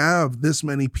not have this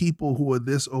many people who were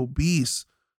this obese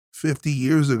 50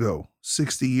 years ago,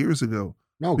 60 years ago.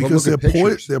 No, because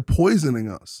they're poisoning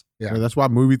us. Yeah, that's why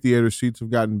movie theater seats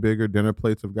have gotten bigger, dinner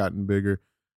plates have gotten bigger.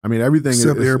 I mean, everything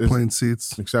except airplane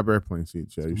seats. Except airplane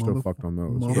seats. Yeah, you're still fucked on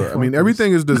those. But, I mean,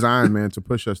 everything is designed, man, to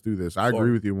push us through this. I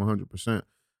agree with you 100%.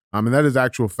 I mean, that is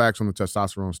actual facts on the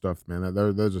testosterone stuff, man.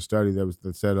 There's a study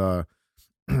that said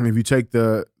if you take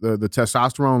the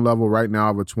testosterone level right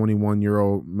now of a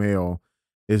 21-year-old male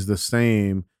is the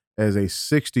same as a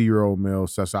 60-year-old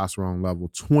male's testosterone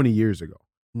level 20 years ago.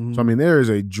 Mm-hmm. So, I mean, there is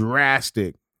a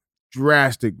drastic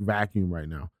vacuum right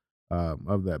now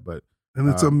of that. But and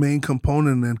it's a main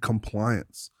component in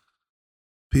compliance.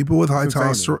 People with high It's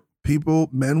insane,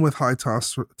 men with high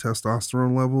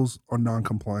testosterone levels are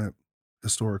non-compliant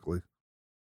historically.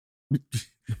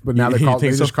 But now You they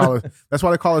think just so? call it. That's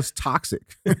why they call us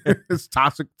toxic. It's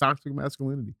toxic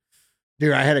masculinity.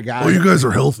 Dude, I had a guy. Oh, you guys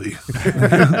are healthy.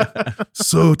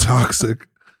 So toxic.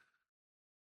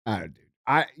 Dude,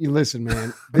 you listen,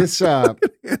 man. This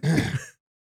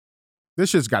This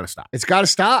shit's got to stop. it's got to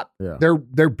stop. Yeah.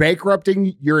 They're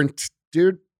bankrupting your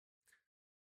dude.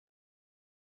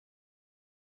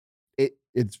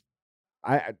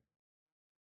 I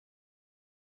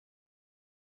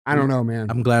don't know, man.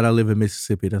 I'm glad I live in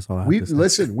Mississippi. That's all I have We to say.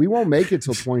 listen. We won't make it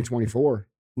till 2024.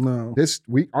 No.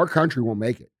 Our country won't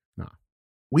make it.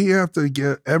 We have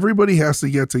to everybody has to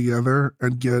get together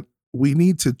and we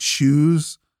need to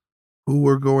choose who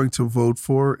we're going to vote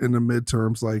for in the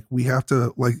midterms. Like we have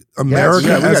to, like America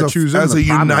yeah, we as gotta choose them as in a the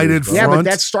primaries, united bro. Yeah, front.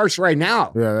 but that starts right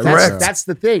now. Yeah, Correct. That's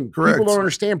the thing. Correct. People don't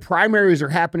understand primaries are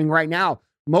happening right now.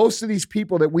 Most of these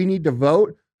people that we need to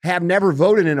vote have never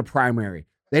voted in a primary.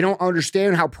 They don't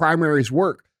understand how primaries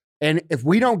work. And if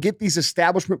we don't get these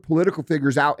establishment political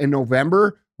figures out in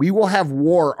November, we will have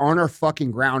war on our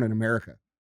fucking ground in America.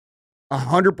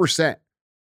 100%.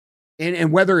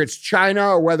 And whether it's China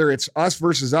or whether it's us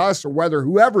versus us or whether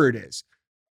whoever it is,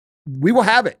 we will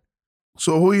have it.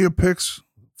 So who are your picks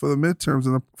for the midterms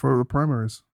and for the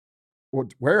primaries?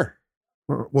 Where?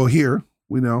 Well, here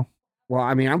we know. Well,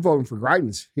 I mean, I'm voting for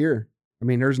Greitens here. I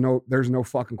mean, there's no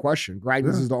fucking question.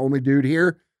 Greitens is the only dude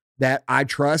here that I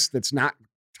trust that's not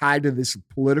tied to this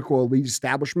political elite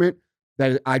establishment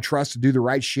that I trust to do the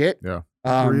right shit. Yeah.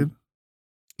 Agreed.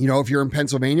 You know, if you're in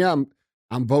Pennsylvania,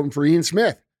 I'm voting for Ian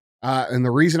Smith. And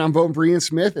the reason I'm voting for Ian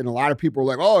Smith, and a lot of people are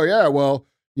like, oh yeah, well,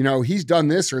 you know, he's done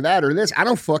this or that or this. I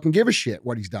don't fucking give a shit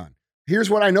what he's done. Here's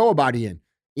what I know about Ian.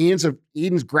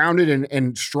 Ian's grounded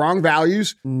in strong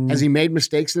values. Has he made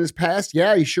mistakes in his past?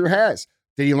 Yeah, he sure has.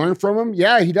 Did he learn from them?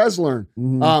 Yeah, he does learn.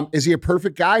 Is he a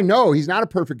perfect guy? No, he's not a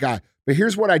perfect guy. But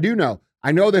here's what I do know.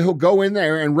 I know that he'll go in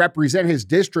there and represent his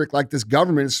district like this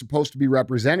government is supposed to be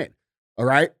represented. All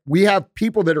right. We have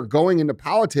people that are going into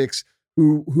politics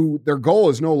who their goal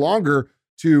is no longer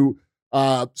to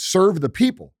serve the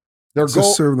people. Their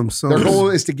goal, serve themselves. Their goal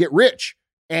is to get rich.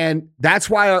 And that's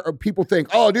why people think,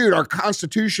 oh, dude, our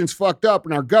constitution's fucked up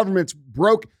and our government's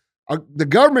broke. The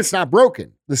government's not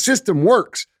broken. The system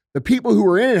works. The people who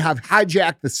are in it have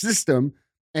hijacked the system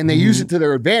and they use it to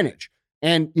their advantage.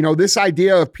 And, you know, this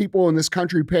idea of people in this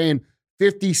country paying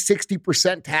 50,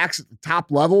 60% tax at the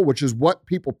top level, which is what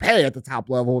people pay at the top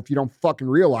level if you don't fucking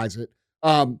realize it.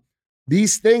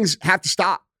 These things have to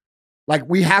stop. Like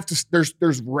we have to,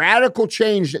 there's radical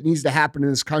change that needs to happen in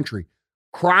this country.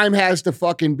 Crime has to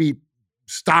fucking be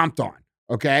stomped on.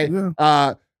 Okay.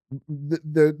 Yeah.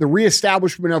 The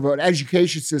reestablishment of an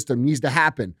education system needs to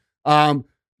happen.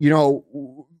 You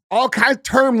know, all kinds of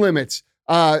term limits,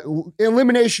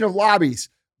 elimination of lobbies,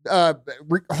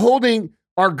 holding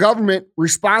our government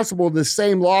responsible to the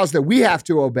same laws that we have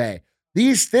to obey.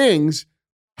 These things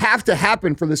have to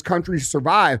happen for this country to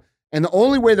survive. And the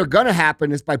only way they're going to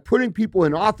happen is by putting people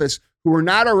in office who are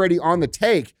not already on the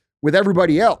take with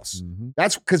everybody else.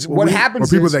 That's because what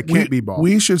happens Or people is that can't be bought.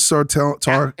 We should start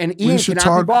talking. and Ian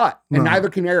cannot be bought, and neither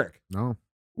can Eric. No.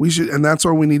 We should, and that's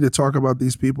why we need to talk about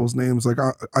these people's names. Like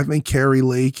I think Carrie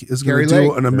Lake is going to Carrie do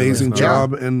Lake. an amazing Yeah.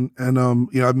 job, and you know,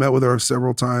 I've met with her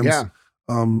several times. Yeah.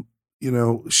 You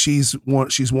know, she's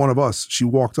one of us. She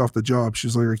walked off the job.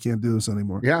 She's like, I can't do this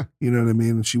anymore. Yeah. You know what I mean?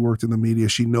 And she worked in the media.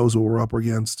 She knows what we're up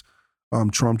against.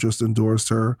 Trump just endorsed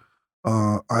her.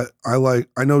 I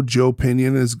know Joe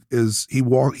Pinion is he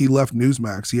left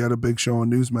Newsmax. He had a big show on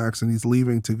Newsmax, and he's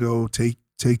leaving to go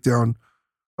take down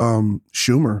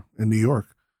Schumer in New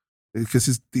York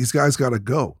because these guys got to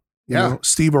go. You know,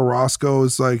 Steve Orozco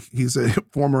is like, he's a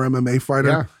former MMA fighter.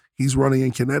 Yeah. He's running in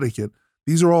Connecticut.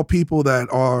 These are all people that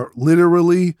are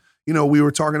literally, you know, we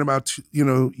were talking about, you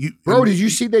know, Bro, did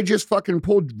you see they just fucking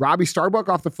pulled Robbie Starbuck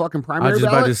off the fucking I primary was just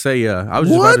ballot? about to say, I was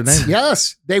just about to name it.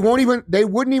 Yes. They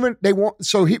won't.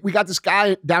 So we got this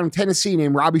guy down in Tennessee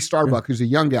named Robbie Starbuck, who's a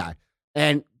young guy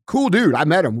and cool dude. I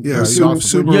met him. Yeah, He's he's super- awesome.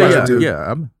 super Yeah, nice yeah, dude.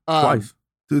 Yeah, twice.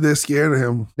 Dude, they're scared of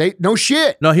him. No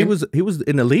shit. No, he was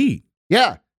in the lead.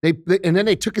 Yeah. And then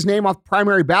they took his name off the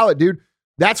primary ballot, dude.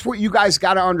 That's what you guys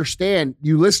got to understand,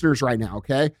 you listeners right now,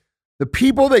 okay? The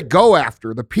people they go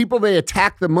after, the people they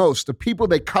attack the most, the people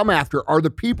they come after are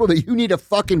the people that you need to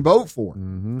fucking vote for.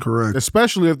 Correct.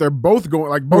 Especially if they're both going,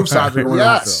 like both sides are going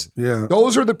after Yes. them. Yeah.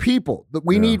 Those are the people that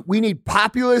we need. We need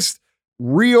populist,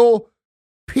 real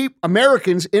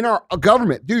Americans in our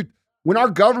government. Dude, when our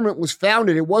government was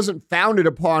founded, it wasn't founded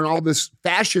upon all this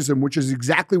fascism, which is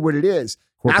exactly what it is.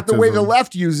 Not the way the Corporatism.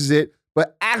 left uses it,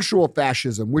 but actual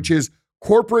fascism, which is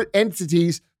corporate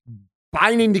entities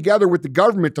binding together with the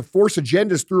government to force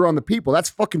agendas through on the people. That's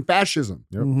fucking fascism.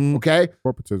 Yep. Okay?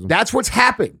 Corporatism. That's what's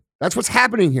happening. That's what's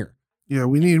happening here. Yeah,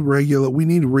 we need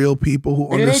real people who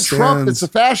And it ain't Trump that's a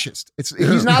fascist.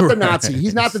 He's not the Nazi.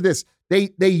 He's not the this. They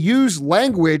use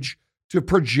language to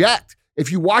project.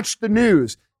 If you watch the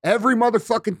news, every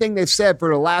motherfucking thing they've said for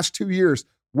the last 2 years,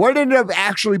 what ended up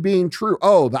actually being true?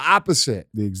 Oh, the opposite.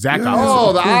 The exact Yeah. opposite.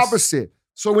 Oh, the opposite.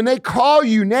 So when they call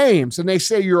you names and they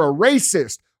say you're a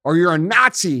racist or you're a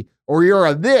Nazi or you're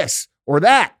a this or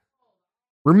that,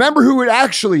 remember who it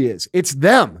actually is. It's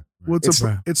them. Well,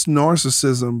 it's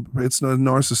narcissism. It's a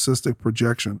narcissistic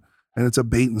projection, and it's a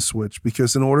bait and switch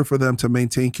because in order for them to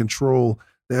maintain control,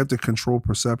 they have to control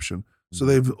perception. So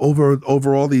they've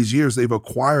over all these years, they've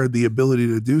acquired the ability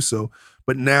to do so.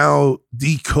 But now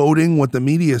decoding what the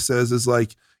media says is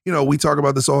like, we talk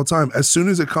about this all the time. As soon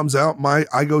as it comes out,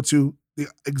 I go to the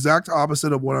exact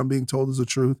opposite of what I'm being told is the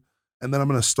truth, and then I'm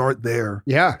going to start there.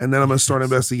 Yeah. And then I'm going to start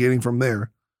investigating from there.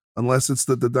 Unless it's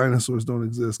that the dinosaurs don't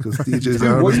exist because DJ's Dude,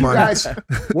 out of what his do you mind.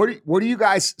 guys? What do you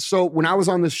guys? So when I was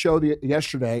on this show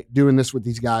yesterday doing this with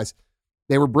these guys,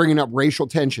 they were bringing up racial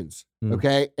tensions.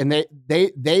 Okay, and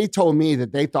they told me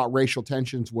that they thought racial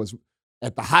tensions was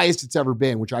at the highest it's ever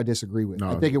been, which I disagree with.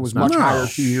 No, I think it was it's not. much higher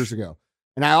 2 years ago.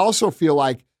 And I also feel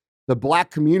like the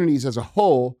Black communities as a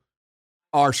whole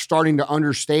are starting to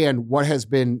understand what has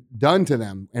been done to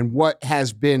them and what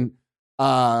has been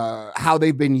how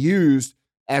they've been used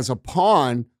as a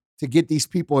pawn to get these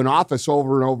people in office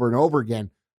over and over and over again.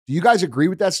 Do you guys agree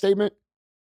with that statement?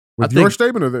 With I your think-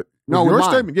 statement or that? No, with with your mine.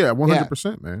 statement. Yeah,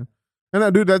 100%, man. And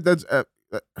that dude, that's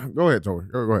go ahead, Tori.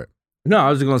 Go ahead. No, I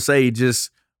was just gonna say, just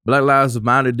Black Lives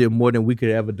Matter did more than we could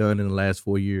have ever done in the last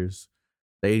 4 years.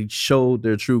 They showed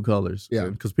their true colors. Yeah.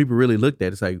 Because people really looked at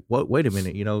it. It's like, what? Wait a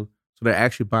minute, So they're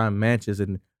actually buying matches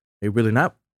and they're really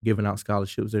not giving out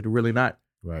scholarships. They're really not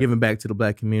giving back to the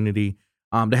Black community.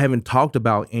 They haven't talked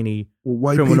about any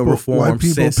criminal reform white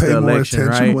people since pay the more election,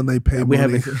 attention right? when they pay We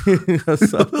money. haven't.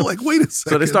 so, Like, wait a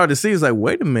second. so they started to see, it's like,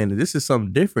 wait a minute, this is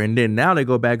something different. And then now they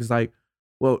go back, it's like,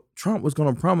 well, Trump was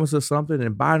going to promise us something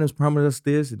and Biden's promised us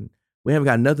this, and we haven't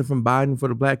got nothing from Biden for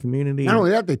the Black community. Not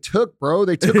only that, they took all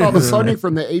the funding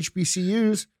from the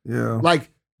HBCUs. Yeah.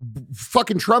 Like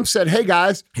fucking Trump said, hey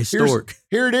guys, Historic.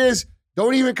 here it is.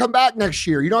 Don't even come back next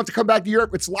year. You don't have to come back to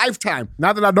Europe. It's lifetime.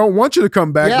 Not that I don't want you to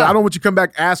come back, Yeah. but I don't want you to come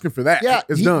back asking for that. Yeah,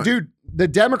 It's done. dude. The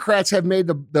Democrats have made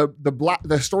the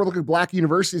historically Black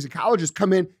universities and colleges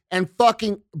come in and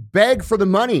fucking beg for the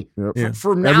money Yep. Yeah.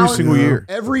 for now Every single year.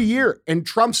 Every year. And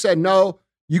Trump said, no,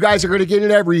 you guys are going to get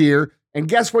it every year. And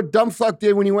guess what dumb fuck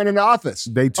did when he went into office?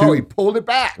 Day 2. Oh, he pulled it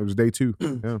back. It was day 2.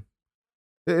 Yeah.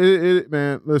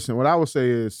 Man, listen, what I would say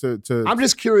is to I'm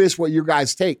just curious what you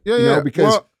guys take. Yeah, you know, yeah.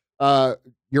 because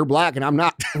you're Black and I'm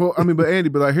not. well, I mean, but Andy,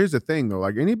 but like, here's the thing though.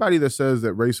 Like anybody that says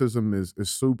that racism is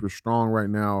super strong right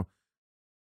now,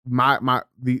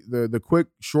 the quick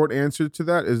short answer to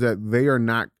that is that they're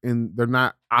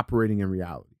not operating in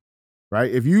reality,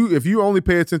 right? If you only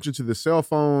pay attention to the cell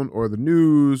phone or the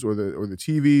news or the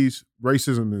TVs,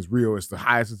 racism is real. It's the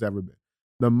highest it's ever been.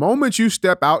 The moment you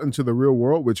step out into the real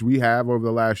world, which we have over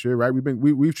the last year, right?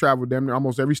 We've traveled damn near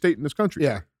almost every state in this country,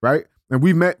 Yeah. right? And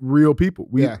we've met real people.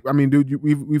 Yeah. I mean, dude,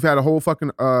 we've had a whole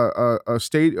fucking a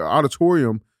state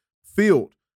auditorium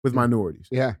filled with minorities,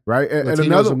 Yeah. right? And Latinos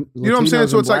another, and- you know what I'm saying? Latinos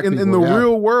So and it's like Black in the people, yeah.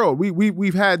 real world,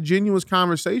 we've had genuine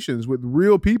conversations with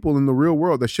real people in the real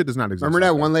world. That shit does not exist. Remember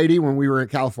that like one lady when we were in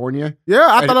California? Yeah,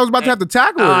 I And- thought I was about to have to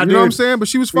tackle her. Ah, You know what I'm dude. saying? But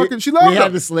she was fucking. She We loved had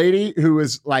it. this lady who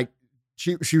was like,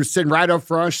 she was sitting right up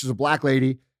front. She's a Black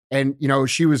lady, and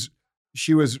she was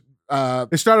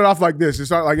It started off like this. It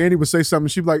started like Andy would say something.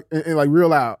 She'd be like, and like real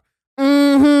loud,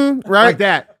 right? like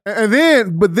that. And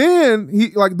then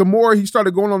he like the more he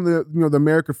started going on the the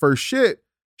America First shit,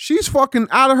 she's fucking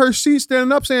out of her seat,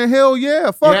 standing up, saying hell yeah,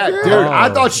 fuck yeah, Dude,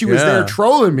 I thought she was there yeah.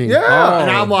 trolling me. Yeah.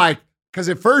 And I'm like, because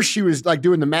at first she was like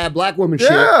doing the mad Black woman shit,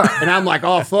 Yeah. and I'm like,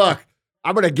 oh fuck,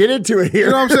 I'm gonna get into it here.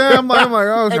 You know what I'm saying? I'm like,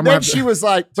 oh, and then she was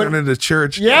like, but Turn into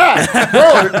church. yeah,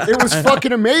 bro, it was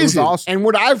fucking amazing. awesome. And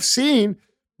what I've seen,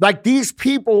 like these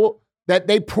people that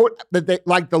they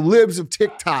like the libs of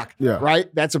TikTok, Yeah.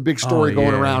 right? That's a big story Oh, going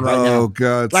yeah. around right Oh now.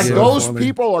 God. Like so those funny.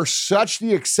 people are such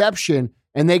the exception,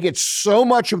 and they get so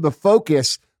much of the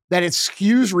focus that it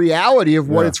skews reality of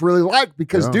what Yeah. it's really like.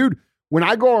 Because, Yeah. dude, when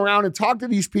I go around and talk to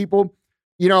these people,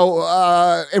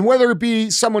 and whether it be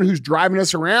someone who's driving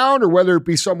us around or whether it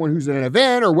be someone who's at an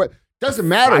event or what, doesn't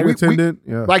matter. flight attendant.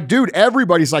 Yeah. Like, dude,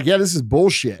 everybody's like, yeah, this is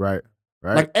bullshit. Right.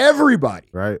 Like everybody.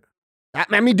 Right.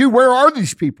 I mean, dude, where are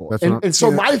these people? That's And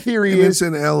so my theory is, it's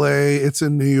in LA, it's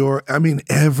in New York. I mean,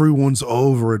 everyone's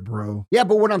over it, bro. yeah,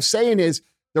 but what I'm saying is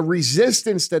the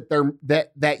resistance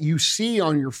that you see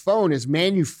on your phone is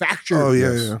manufactured. Oh,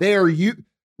 yeah. They are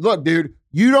look, dude,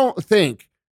 you don't think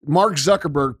Mark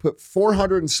Zuckerberg put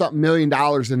 $400 and something million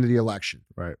into the election.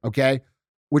 Right. Okay.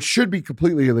 Which should be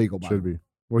completely illegal. By Should the way. be.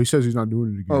 Well, he says he's not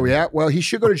doing it again. Oh, yeah. Well, he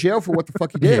should go to jail for what the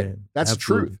fuck he did. Yeah, That's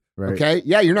absolutely. the truth. Right. Okay.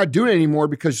 Yeah. You're not doing it anymore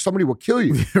because somebody will kill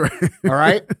you. Right. All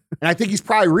right. And I think he's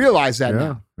probably realized that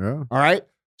now. Yeah. All right.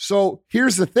 So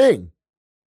here's the thing.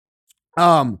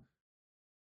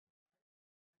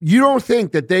 You don't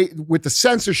think that they, with the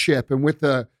censorship and with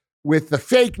the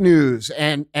fake news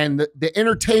and the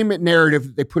entertainment narrative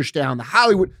that they push down, the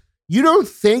Hollywood, you don't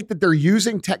think that they're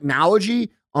using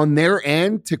technology on their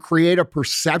end to create a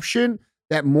perception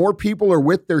that more people are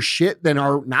with their shit than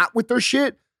are not with their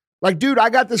shit? Like, dude, I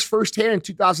got this firsthand in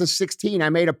 2016. I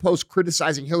made a post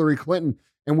criticizing Hillary Clinton,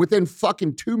 and within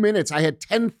fucking 2 minutes, I had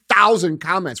 10,000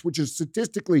 comments, which is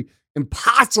statistically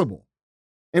impossible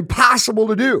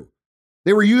to do.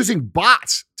 They were using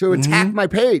bots to attack my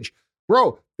page.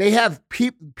 Bro, they have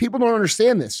people don't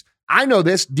understand this. I know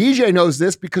this. DJ knows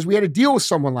this because we had to deal with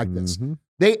someone like this. Mhm.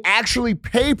 They actually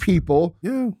pay people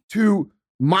to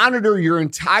monitor your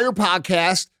entire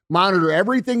podcast, monitor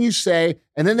everything you say,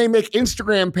 and then they make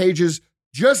Instagram pages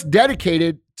just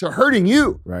dedicated to hurting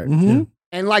you. Right. Mm-hmm.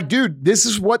 And like, dude, this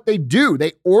is what they do.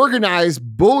 They organize,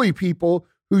 bully people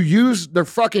who use their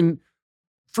fucking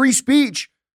free speech,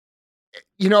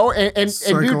 you know, and dude,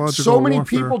 so Psychological many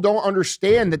warfare. people don't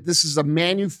understand that this is a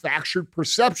manufactured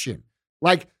perception.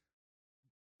 Like,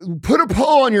 put a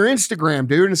poll on your Instagram,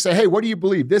 dude, and say, hey, what do you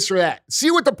believe? This or that.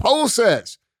 See what the poll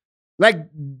says. Like,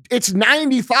 it's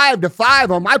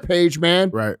 95-5 on my page, man.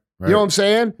 Right. You know what I'm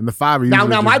saying? And the 5 are Now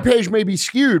usually my just- page may be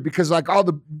skewed because like all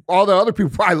the other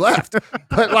people probably left,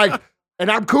 but like,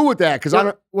 and I'm cool with that because I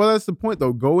don't. Well, that's the point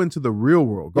though. Go into the real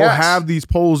world. Go Yes. have these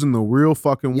polls in the real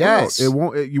fucking Yes.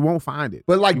 world. You won't find it.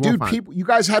 But like, You won't dude, find it. people, you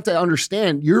guys have to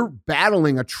understand. You're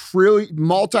battling a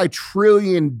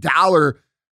multi-trillion-dollar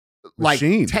like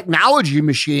Machine. technology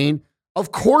machine.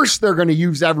 Of course, they're going to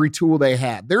use every tool they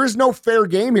have. There is no fair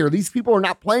game here. These people are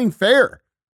not playing fair.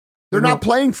 They're not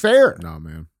playing fair. No,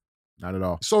 man, not at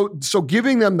all. So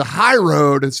giving them the high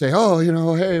road and say, oh, you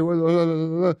know, hey,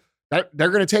 that they're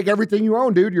going to take everything you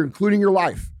own, dude. You're including your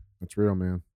life. That's real,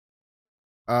 man.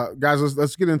 Guys,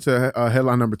 let's get into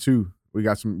headline number 2. We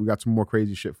got some more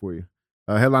crazy shit for you.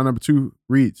 Headline number 2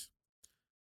 reads,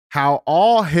 "How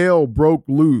all hell broke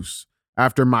loose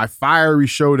after my fiery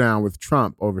showdown with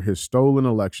Trump over his stolen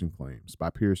election claims," by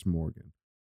Piers Morgan.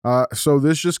 So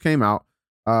this just came out.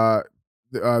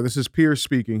 This is Piers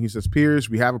speaking. He says, "Piers,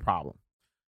 we have a problem."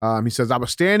 He says, "I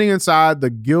was standing inside the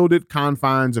gilded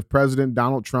confines of President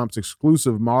Donald Trump's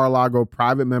exclusive Mar-a-Lago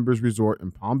private members resort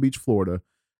in Palm Beach, Florida,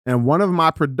 and one of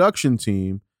my production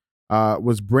team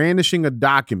was brandishing a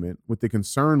document with a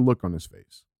concerned look on his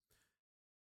face."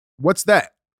 "What's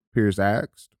that?" Piers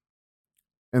asked.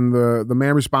 And the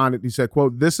man responded, he said,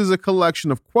 quote, "This is a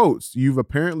collection of quotes you've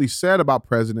apparently said about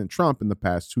President Trump in the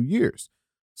past 2 years.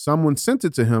 Someone sent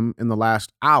it to him in the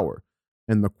last hour,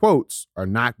 and the quotes are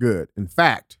not good. In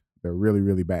fact, they're really,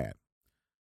 really bad."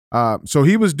 So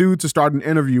he was due to start an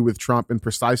interview with Trump in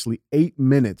precisely 8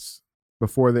 minutes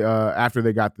before after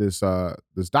they got this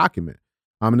document.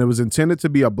 And it was intended to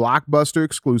be a blockbuster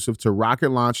exclusive to rocket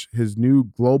launch his new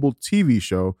global TV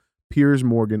show, Piers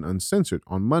Morgan Uncensored,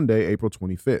 on Monday, April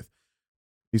 25th.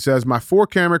 He says, "My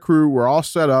 4-camera crew were all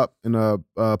set up in a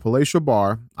palatial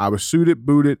bar. I was suited,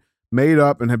 booted, made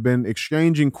up, and have been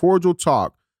exchanging cordial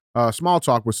talk, small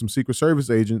talk with some Secret Service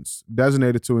agents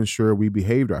designated to ensure we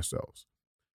behaved ourselves."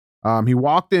 He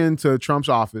walked into Trump's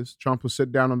office. Trump was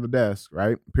sitting down on the desk,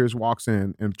 right? Piers walks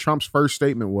in, and Trump's first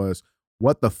statement was,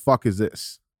 "What the fuck is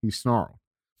this?" He snarled.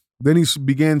 Then he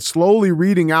began slowly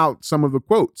reading out some of the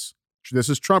quotes. This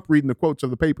is Trump reading the quotes of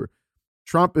the paper.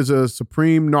 "Trump is a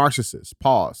supreme narcissist."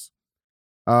 Pause.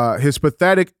 "His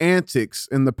pathetic antics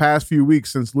in the past few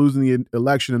weeks since losing the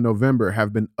election in November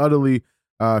have been utterly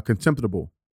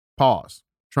contemptible." Pause.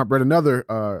 Trump read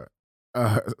another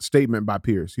statement by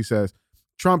Piers. He says,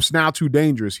 "Trump's now too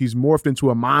dangerous. He's morphed into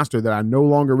a monster that I no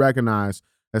longer recognize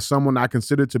as someone I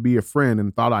considered to be a friend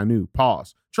and thought I knew."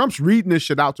 Pause. Trump's reading this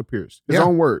shit out to Piers. His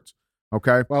own words.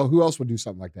 Okay. Well, who else would do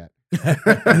something like that?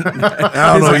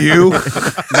 I don't know you.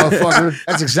 Motherfucker.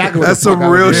 That's exactly what That's the fuck some I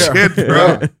would real do. shit, bro.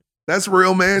 Yeah. That's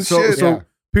real man shit. So Yeah.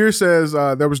 Piers says,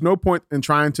 "There was no point in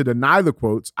trying to deny the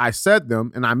quotes. I said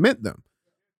them and I meant them."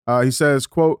 He says,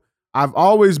 quote, "I've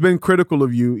always been critical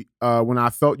of you when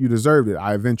I felt you deserved it,"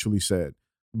 I eventually said.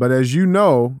 But as you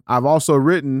know, I've also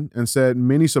written and said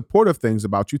many supportive things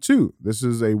about you too. This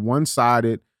is a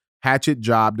one-sided hatchet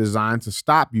job designed to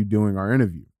stop you doing our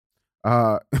interview.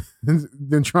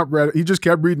 Then Trump he just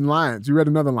kept reading lines. He read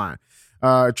another line.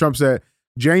 Trump said,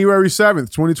 January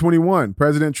 7th, 2021,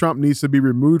 President Trump needs to be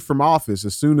removed from office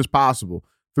as soon as possible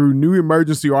through new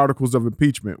emergency articles of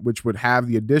impeachment, which would have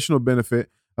the additional benefit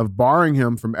of barring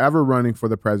him from ever running for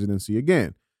the presidency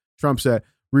again. Trump said,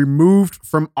 removed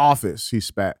from office, he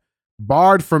spat,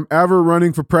 barred from ever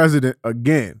running for president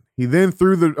again. He then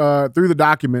threw the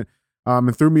document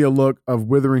and threw me a look of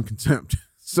withering contempt.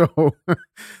 So,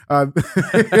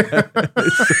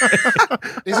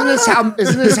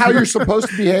 isn't this how you're supposed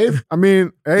to behave? I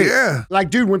mean, hey, Yeah. Like,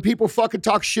 dude, when people fucking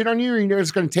talk shit on you, you know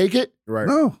it's going to take it. right,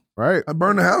 No. right, I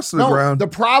burned the house to the ground. The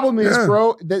problem is, Yeah.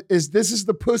 bro, this is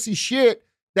the pussy shit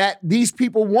that these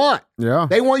people want. yeah,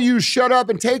 They want you to shut up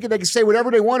and take it. They can say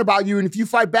whatever they want about you, and if you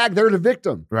fight back, they're the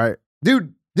victim. right,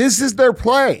 Dude, this is their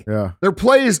play. yeah, Their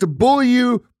play is to bully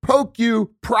you, poke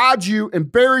you, prod you,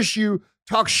 embarrass you,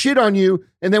 talk shit on you,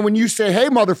 and then when you say, hey,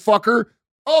 motherfucker,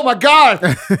 oh my God,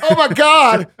 oh my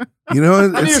God, You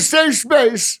know, I need a safe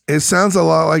space. it sounds a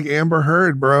lot like Amber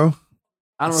Heard, bro.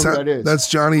 I don't know who that is. That's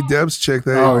Johnny Depp's chick.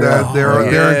 They're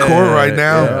yeah. in court right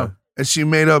now. Yeah. And she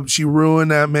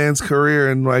ruined that man's career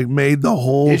and like made the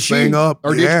whole Did she? thing up.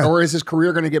 Or, yeah. or is his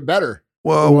career going to get better?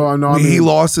 Well, no, I he mean,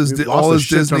 lost his he all lost his a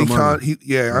shit ton Disney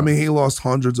of money. I mean, he lost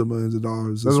hundreds of millions of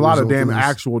dollars. There's as a lot of result this.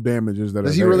 actual damages that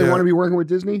Does are he there. really Yeah. want to be working with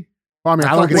Disney? Well, I mean, I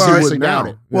I don't fucking think he seriously would doubt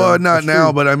now. it. Well, Yeah, not that's now,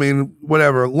 true. but I mean,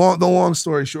 whatever. The long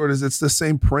story short is it's the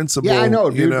same principle. Yeah, I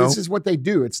know, dude. You know? This is what they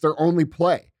do. It's their only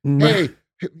play. Mhm. Hey,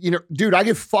 you know, dude, I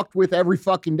get fucked with every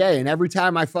fucking day. And every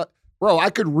time bro, I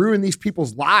could ruin these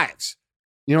people's lives.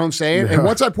 You know what I'm saying? Yeah. And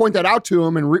once I point that out to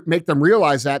them and make them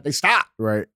realize that, they stop.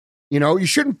 Right. You know, you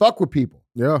shouldn't fuck with people.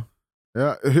 Yeah.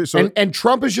 Yeah. So, And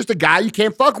Trump is just a guy you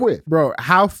can't fuck with. bro,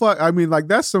 I mean, like,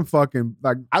 that's some fucking,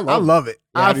 like, I I love love it.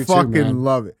 Yeah, I I do too, fucking man.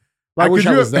 love it. I Like, wish could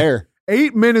I you- was there.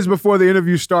 8 minutes before the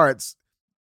interview starts,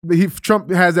 Trump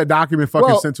has that document fucking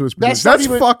Well, sent to his that's producer. not That's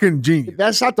even- fucking genius.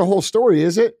 That's not the whole story,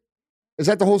 is it? Is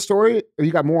that the whole story? Or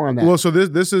you got more on that? Well, so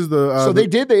this is the. so they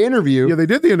did the interview. Yeah, they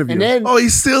did the interview. and then Oh, he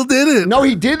still did it. no,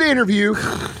 he did the interview,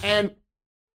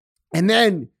 and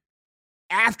then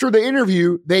after the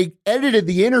interview, they edited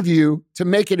the interview to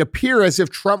make it appear as if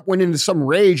Trump went into some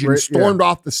rage and Right, stormed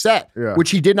off the set, Yeah.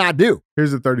 which he did not do.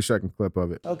 Here's a 30-second clip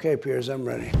of it. Okay, Piers, I'm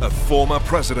ready. A former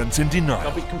president in denial.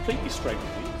 I'll be completely straight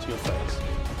with you to your face.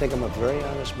 I think I'm a very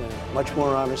honest man. Much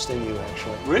more honest than you,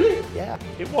 actually. Really? Yeah.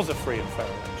 It was a free and fair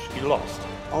election. You lost.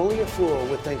 Only a fool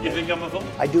would think You that. think I'm a fool?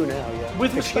 I do now, yeah.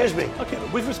 With Excuse respect. me. Okay,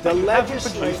 but with The respect, you haven't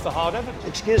legislature. produced the hard evidence.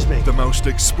 Excuse me. The most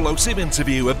explosive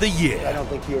interview of the I year. don't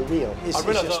think you're real. This is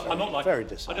realize just I'm not like- very I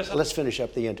dishonest. just- Let's finish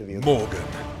up the interview. Morgan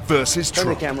versus Turn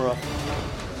the Trump. camera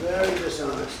off. Very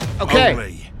dishonest. Okay,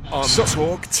 Only on So-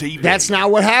 Talk TV. that's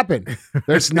not what happened.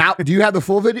 There's not. Do you have the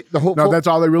full video? The whole. No, full- that's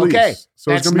all they released. Okay,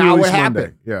 So it's that's gonna be not what released Monday.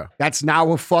 happened. Yeah. That's not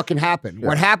what fucking happened.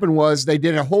 What happened was they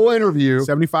did a whole interview.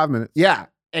 75 minutes. Yeah.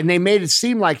 And they made it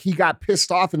seem like he got pissed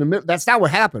off in the middle. That's not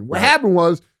what happened. What happened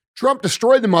was Trump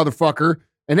destroyed the motherfucker.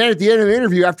 And then at the end of the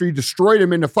interview, after he destroyed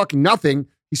him into fucking nothing,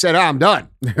 he said, I'm done.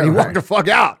 And he walked the fuck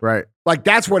out. Right. Like,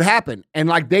 that's what happened. And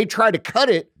like, they tried to cut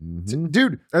it. Mhm.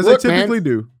 Dude, As look, they typically man,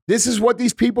 do. this is what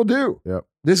these people do. Yep.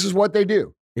 This is what they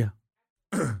do.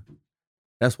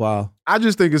 That's wild. I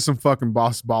just think it's some fucking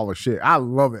boss baller shit. I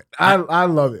love it. I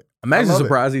love it. I'm I actually love it.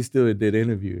 surprised he still did the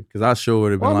interview because I sure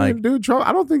would have been Well, I like, mean, dude, Trump.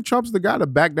 I don't think Trump's the guy to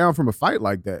back down from a fight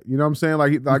like that. You know what I'm saying?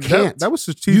 Like can't. that was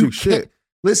strategic You shit. can't-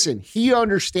 Listen, he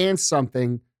understands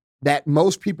something that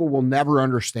most people will never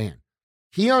understand.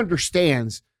 He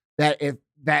understands that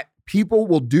that people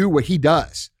will do what he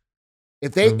does.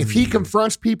 If he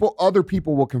confronts people, other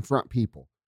people will confront people.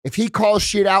 If he calls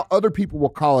shit out, other people will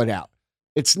call it out.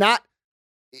 It's not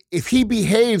if he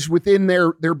behaves within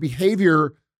their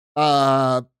behavior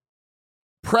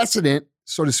precedent,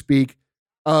 so to speak,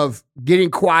 of getting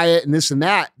quiet and this and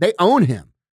that, they own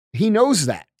him. He knows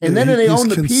that. And then they own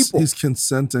the people. He's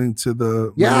consenting to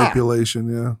the Yeah. manipulation.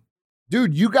 Yeah.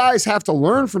 Dude, you guys have to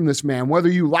learn from this man, whether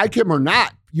you like him or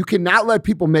not. You cannot let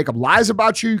people make up lies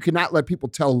about you. You cannot let people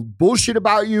tell bullshit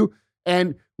about you.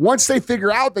 And once they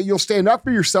figure out that you'll stand up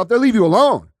for yourself, they'll leave you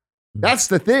alone. That's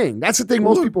the thing. That's the thing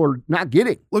most Look. people are not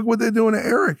getting. Look what they're doing to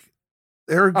Eric.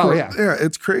 Oh, yeah.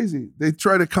 It's crazy. They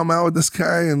try to come out with this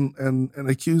guy and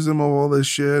accuse him of all this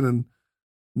shit, and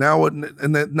now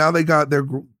now they got their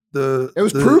It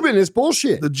was proven it's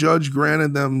bullshit. The judge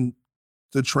granted them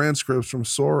the transcripts from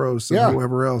Soros and Yeah.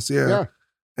 whoever else. Yeah. Yeah.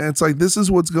 And it's like this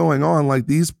is what's going on. Like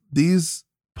these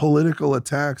political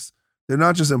attacks They're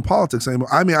not just in politics anymore.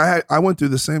 I mean, I went through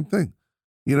the same thing.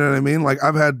 You know what I mean? Like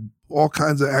I've had all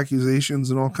kinds of accusations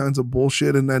and all kinds of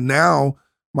bullshit. And then now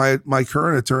my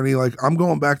current attorney, like I'm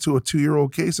going back to a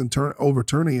 2-year-old case and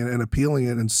overturning it and appealing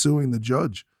it and suing the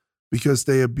judge because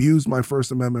they abused my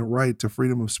First Amendment right to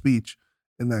freedom of speech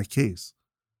in that case.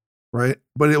 Right.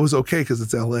 But it was okay because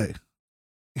it's LA.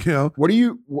 You know,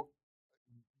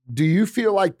 do you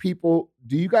feel like do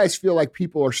you guys feel like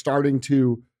people are starting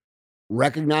to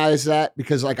recognize that?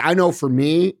 Because like, I know for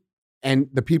me and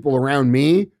the people around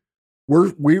me,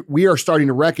 we are starting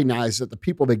to recognize that the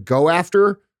people that go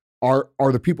after are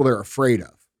the people they're afraid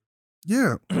of.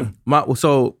 Yeah.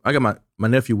 So I got my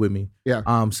nephew with me.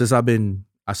 Yeah. Since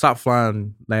I stopped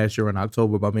flying last year in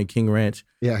October, but I'm in King Ranch.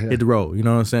 Yeah. Hit the road. You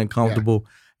know what I'm saying? Comfortable.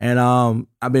 And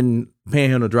I've been paying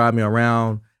him to drive me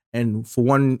around. And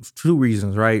for two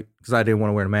reasons, right? Because I didn't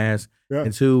want to wear the mask. Yeah.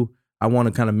 And two, I want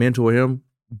to kind of mentor him,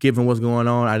 give him what's going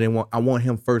on. I want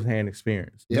him firsthand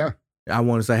experience. Yeah. I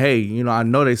want to say, hey, you know, I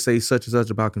know they say such and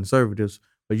such about conservatives,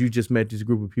 but you just met this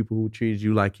group of people who treated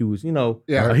you like you was, you know,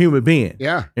 a human being.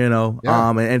 Yeah. You know,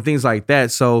 and things like that.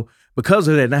 So because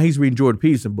of that, now he's reading Jordan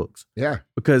Peterson books. Yeah.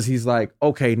 Because he's like,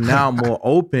 okay, now I'm more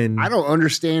open. I don't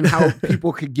understand how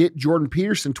people could get Jordan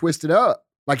Peterson twisted up.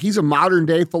 Like he's a modern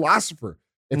day philosopher.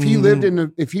 If he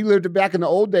lived back in the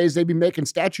old days, they'd be making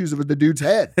statues of the dude's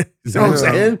head. You know what I'm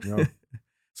saying?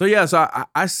 Yeah. So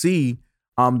I see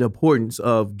the importance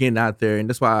of getting out there, and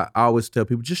that's why I always tell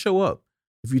people just show up.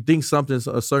 If you think something's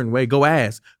a certain way, go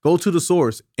ask. Go to the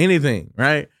source. Anything,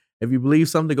 right? If you believe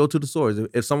something, go to the source.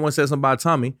 If someone says something about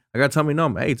Tommy, I got Tommy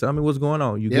number. Hey, tell me what's going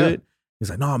on. You good? He's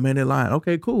like, no, man, they're lying.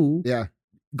 Okay, cool. Yeah.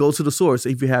 Go to the source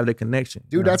if you have that connection.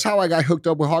 Dude, that's how I got hooked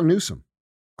up with Hog Newsom.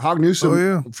 Hog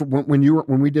Newsom,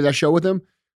 when we did that show with him,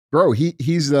 bro,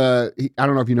 he's I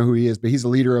don't know if you know who he is, but he's the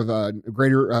leader of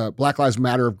Greater Black Lives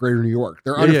Matter of Greater New York.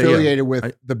 They're unaffiliated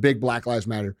with the big Black Lives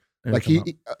Matter. Like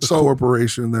the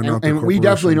corporation, they're not the corporation. And we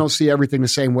definitely don't see everything the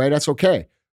same way. That's okay.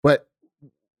 But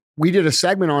we did a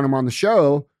segment on him on the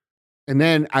show, and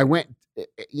then I went,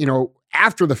 you know,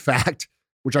 after the fact,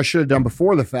 which I should have done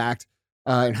before the fact.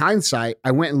 In hindsight, I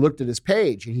went and looked at his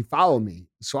page, and he followed me.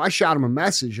 So I shot him a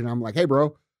message, and I'm like, "Hey,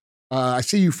 bro, I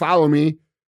see you follow me.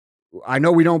 I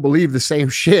know we don't believe the same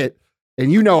shit,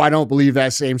 and you know I don't believe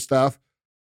that same stuff,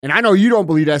 and I know you don't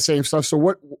believe that same stuff.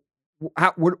 So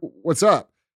what's up?"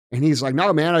 And he's like,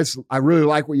 "No, man, I really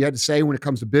like what you had to say when it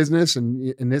comes to business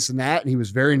and this and that." And he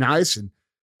was very nice. And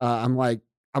I'm like,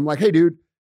 "Hey, dude,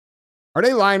 are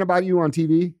they lying about you on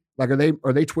TV? Like,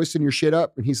 are they twisting your shit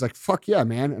up?" And he's like, "Fuck yeah,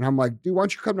 man." And I'm like, "Dude, why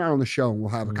don't you come down on the show and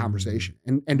we'll have a conversation?"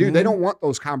 And dude, they don't want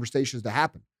those conversations to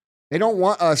happen. They don't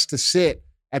want us to sit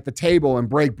at the table and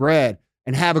break bread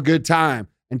and have a good time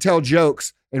and tell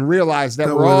jokes and realize that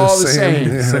we're all the same.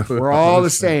 Yeah. We're all the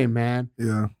same, man.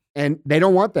 Yeah. And they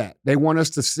don't want that. They want us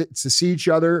to see each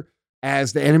other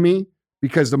as the enemy,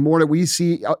 because the more that we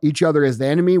see each other as the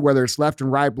enemy, whether it's left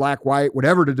and right, black, white,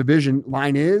 whatever the division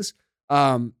line is,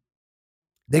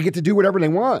 they get to do whatever they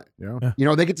want. Yeah. You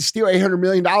know, they get to steal $800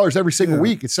 million every single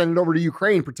week and send it over to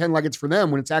Ukraine, pretend like it's for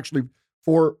them when it's actually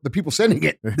for the people sending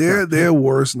it. Their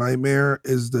worst nightmare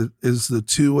is the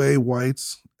two-way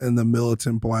whites and the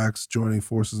militant blacks joining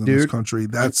forces in this country.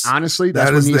 That's honestly,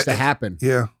 that's what needs to happen.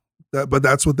 Yeah. But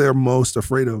that's what they're most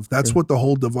afraid of. That's what the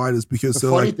whole divide is, because the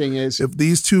funny thing is, if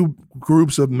these two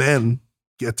groups of men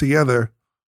get together,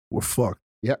 we're fucked.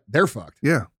 Yeah, they're fucked.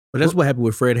 Yeah. But that's what happened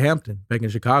with Fred Hampton back in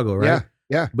Chicago, right?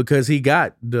 Yeah. Because he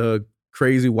got the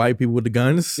crazy white people with the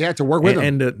guns. Yeah, to work with him.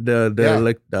 And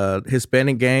the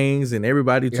Hispanic gangs and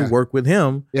everybody to work with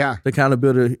him. Yeah. To kind of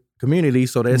build a community,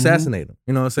 so they assassinate him.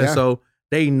 You know what I'm saying? Yeah. So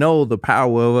they know the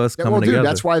power of us coming together.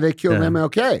 That's why they killed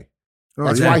MLK.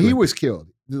 That's why he was killed.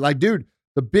 Like, dude,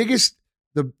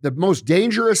 the most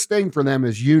dangerous thing for them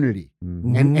is unity.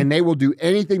 Mm-hmm. And they will do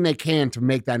anything they can to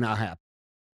make that not happen.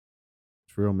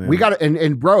 It's real, man. We got to,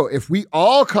 and bro, if we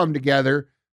all come together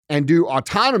and do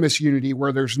autonomous unity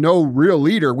where there's no real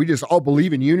leader, we just all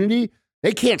believe in unity,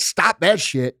 they can't stop that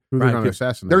shit. Who they're gonna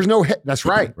assassinate? There's no head. That's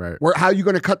right. Right. How are you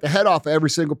going to cut the head off of every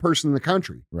single person in the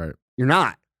country? Right. You're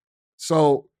not.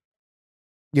 So,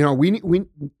 you know, we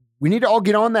need to all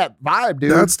get on that vibe,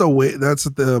 dude. That's the way. That's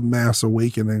the mass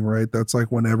awakening, right? That's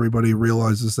like when everybody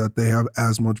realizes that they have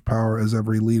as much power as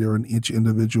every leader and each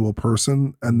individual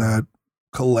person, and that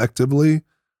collectively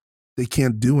they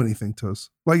can't do anything to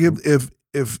us. Like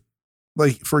if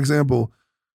like, for example,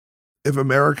 if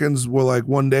Americans were like,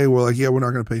 one day we're like, yeah, we're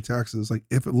not going to pay taxes. Like,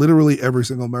 if literally every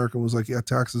single American was like, yeah,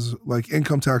 taxes, like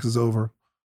income tax is over.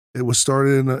 It was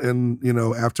started in you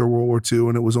know, after World War II,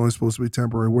 and it was only supposed to be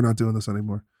temporary. We're not doing this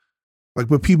anymore. Like,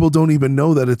 but people don't even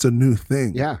know that it's a new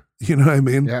thing. Yeah. You know what I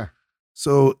mean? Yeah.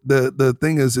 So the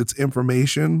thing is, it's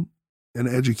information and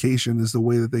education is the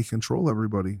way that they control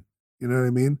everybody. You know what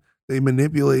I mean? They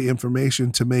manipulate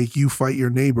information to make you fight your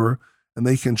neighbor, and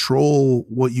they control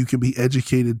what you can be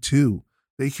educated to.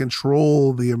 They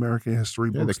control the American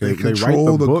history books. They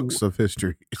control write the books of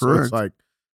history. Correct. So it's like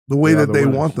the way that they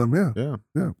winners. want them.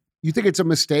 Yeah. You think it's a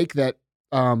mistake that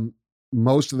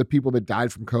most of the people that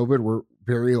died from COVID were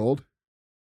very old?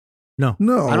 No.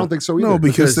 I don't think so either. No,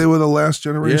 because they were the last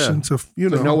generation to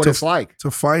know what it's like.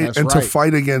 to fight That's and to right.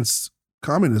 fight against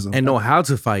communism And know how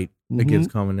to fight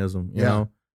against communism. You know,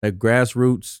 that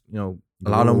grassroots, a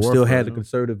lot of them still had the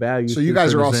conservative values. So you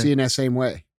guys are all seeing that same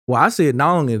way. Well, I said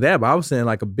not only that, but I was saying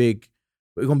like it's going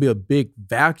to be a big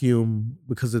vacuum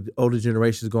because of the older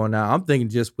generations going out. I'm thinking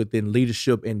just within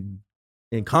leadership and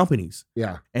in companies.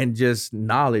 Yeah. And just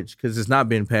knowledge, because it's not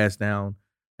been passed down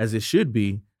as it should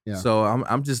be. Yeah. So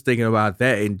I'm just thinking about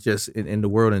that and just in the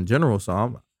world in general. So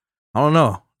I don't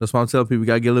know. That's why I'm telling people we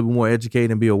got to get a little bit more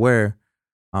educated and be aware,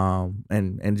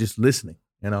 and just listening,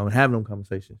 and having them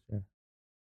conversations. Yeah.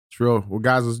 It's real. Well,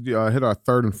 guys, let's hit our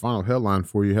third and final headline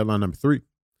for you. Headline number 3.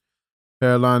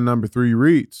 Headline number 3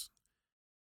 reads,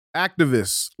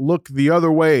 activists look the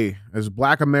other way as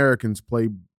Black Americans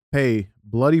pay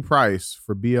bloody price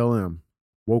for BLM,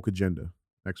 woke agenda,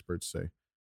 experts say.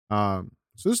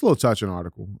 So this is a little touching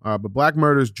article. But Black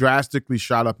murders drastically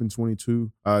shot up in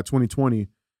 2020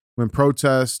 when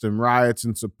protests and riots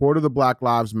in support of the Black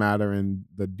Lives Matter and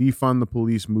the defund the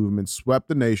police movement swept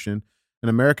the nation, and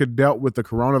America dealt with the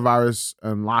coronavirus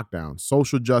and lockdown.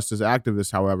 Social justice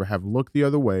activists, however, have looked the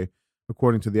other way,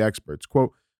 according to the experts.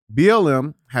 Quote,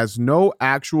 BLM has no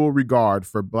actual regard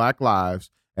for Black lives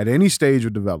at any stage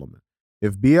of development.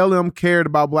 If BLM cared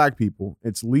about Black people,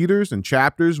 its leaders and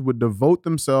chapters would devote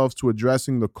themselves to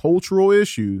addressing the cultural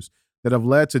issues that have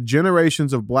led to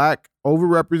generations of Black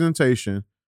overrepresentation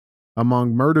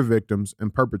among murder victims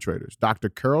and perpetrators. Dr.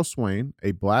 Carol Swain,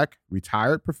 a Black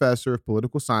retired professor of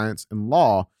political science and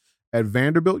law at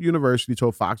Vanderbilt University,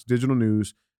 told Fox Digital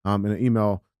News in an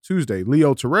email Tuesday.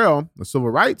 Leo Terrell, a civil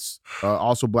rights,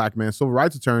 also Black man, civil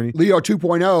rights attorney. Leo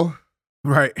 2.0.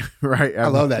 Right. I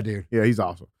love that dude. Yeah, he's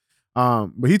awesome.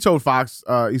 But he told Fox,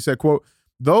 he said, quote,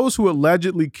 those who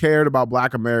allegedly cared about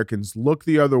Black Americans looked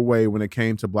the other way when it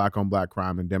came to Black on Black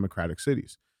crime in Democratic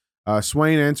cities.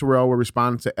 Swain and Terrell were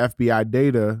responding to FBI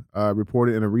data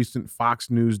reported in a recent Fox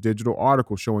News digital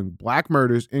article showing Black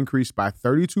murders increased by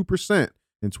 32%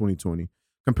 in 2020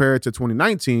 compared to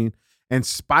 2019 and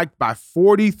spiked by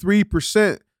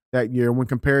 43% that year when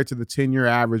compared to the 10-year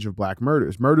average of Black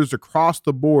murders. Murders across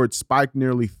the board spiked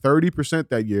nearly 30%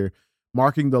 that year,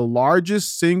 marking the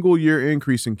largest single-year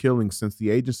increase in killings since the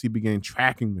agency began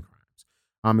tracking the crimes.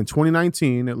 In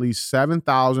 2019, at least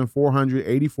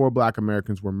 7,484 Black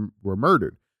Americans were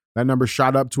murdered. That number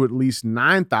shot up to at least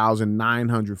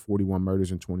 9,941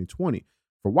 murders in 2020.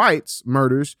 For whites,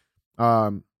 murders,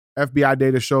 FBI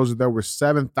data shows that there were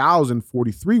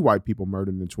 7,043 white people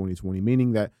murdered in 2020,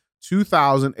 meaning that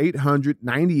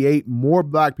 2,898 more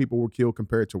Black people were killed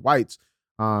compared to whites.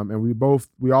 And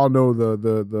we all know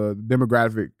the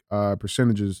demographic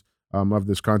percentages of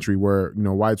this country, where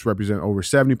whites represent over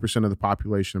 70% of the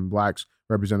population and Blacks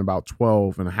represent about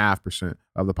 12.5%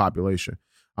 of the population.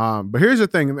 But here's the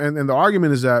thing, and the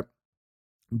argument is that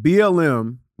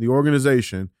BLM, the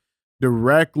organization,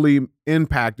 directly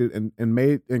impacted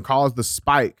and caused the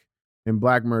spike in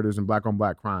Black murders and Black on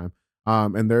Black crime.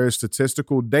 And there is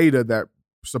statistical data that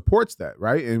supports that,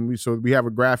 right? And we have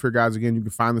a graph here, guys. Again, you can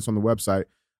find this on the website.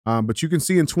 But you can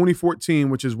see in 2014,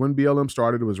 which is when BLM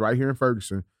started, it was right here in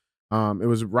Ferguson. It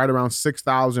was right around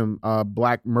 6,000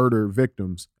 Black murder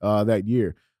victims that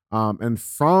year. And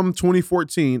from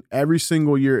 2014, every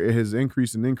single year it has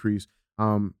increased and increased.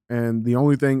 And the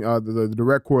only thing, the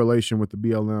direct correlation with the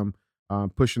BLM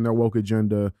pushing their woke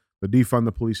agenda, the defund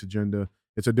the police agenda,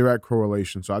 it's a direct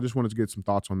correlation. So I just wanted to get some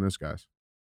thoughts on this, guys.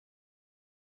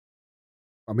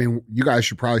 I mean, you guys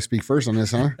should probably speak first on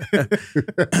this, huh?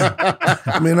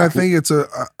 I mean, I think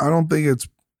I don't think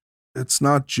it's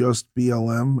not just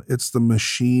BLM. It's the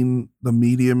machine, the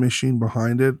media machine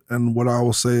behind it. And what I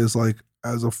will say is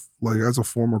as a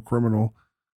former criminal,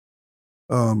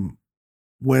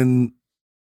 when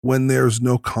there's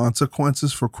no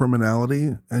consequences for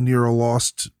criminality and you're a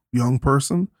lost young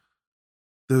person,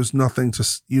 there's nothing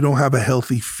you don't have a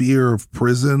healthy fear of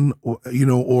prison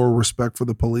or respect for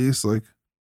the police.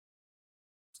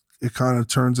 It kind of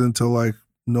turns into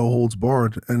no holds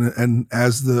barred. And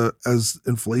as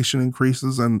inflation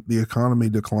increases and the economy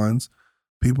declines,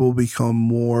 people become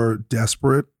more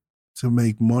desperate to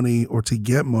make money or to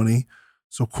get money.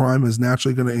 So crime is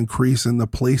naturally going to increase in the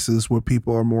places where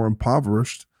people are more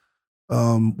impoverished.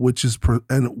 which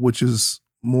is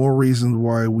more reasons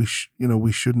why we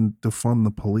shouldn't defund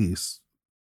the police.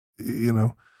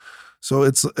 So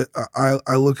it's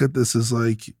I look at this as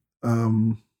like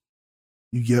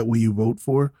you get what you vote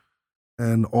for,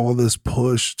 and all this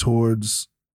push towards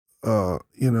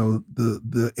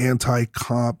the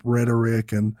anti-cop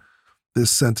rhetoric and this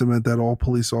sentiment that all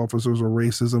police officers are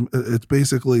racism. It's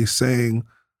basically saying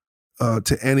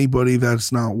to anybody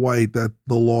that's not white that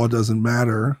the law doesn't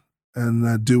matter and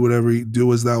that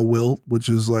do as thou wilt, which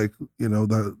is like,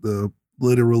 the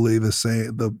literally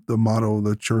the motto of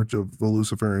the church of the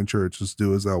Luciferian Church is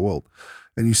do as thou wilt.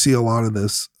 And you see a lot of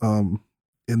this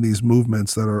in these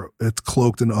movements it's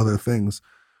cloaked in other things.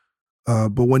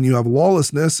 But when you have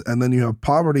lawlessness and then you have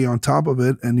poverty on top of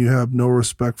it and you have no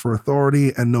respect for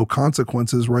authority and no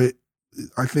consequences, right?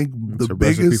 I think It's a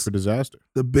recipe for disaster.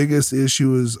 The biggest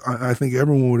issue is, I think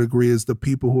everyone would agree, is the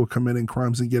people who are committing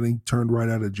crimes and getting turned right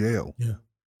out of jail. Yeah.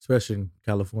 Especially in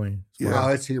California. Yeah. Oh,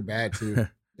 it's here bad too.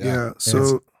 Yeah.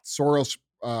 So Soros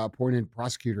appointed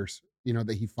prosecutors,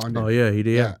 that he funded. Oh yeah, he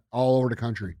did. Yeah, all over the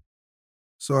country.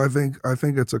 So I think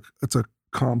it's a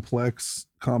complex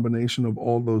combination of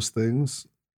all those things,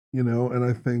 and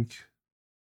I think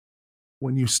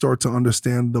when you start to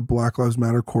understand the Black Lives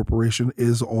Matter Corporation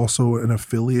is also an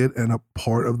affiliate and a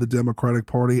part of the Democratic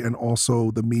Party, and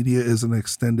also the media is an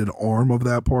extended arm of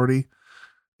that party,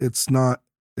 it's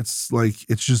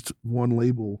just one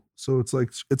label. So it's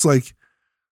like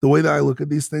the way that I look at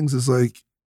these things is like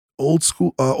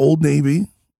Old Navy,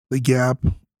 The Gap,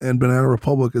 and Banana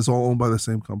Republic is all owned by the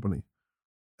same company.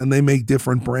 And they make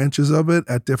different branches of it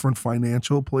at different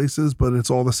financial places, but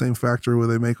it's all the same factory where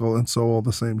they make all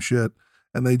the same shit.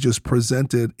 And they just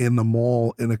present it in the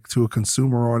mall to a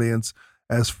consumer audience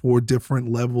as 4 different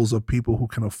levels of people who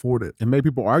can afford it. And make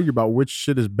people argue about which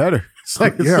shit is better. It's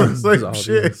like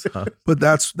shit. But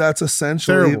that's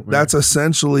essentially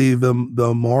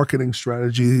the marketing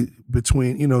strategy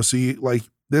between, so you, like,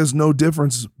 there's no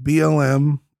difference.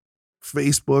 BLM,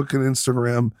 Facebook and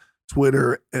Instagram,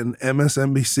 Twitter and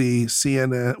MSNBC,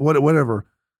 CNN, whatever,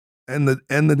 and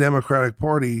the Democratic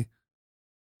Party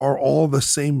are all the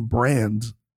same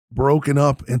brand, broken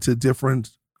up into different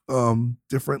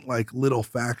like little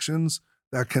factions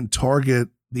that can target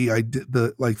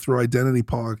through identity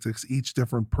politics each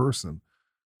different person.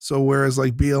 So whereas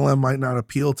like BLM might not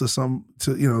appeal to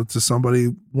somebody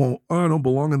I don't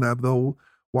belong in that, they'll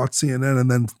watch CNN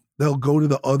and then they'll go to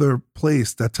the other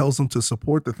place that tells them to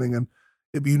support the thing. And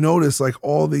if you notice, like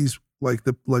all these like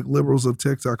liberals of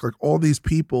TikTok, like all these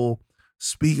people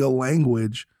speak a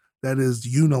language that is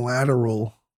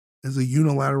unilateral, is a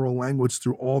unilateral language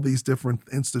through all these different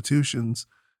institutions,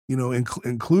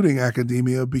 including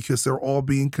academia, because they're all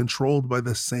being controlled by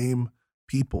the same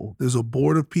people. There's a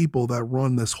board of people that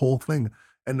run this whole thing,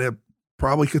 and they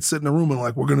probably could sit in a room and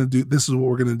like, this is what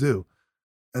we're going to do.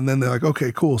 And then they're like,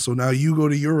 okay, cool. So now you go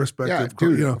to your respective, of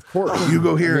course. You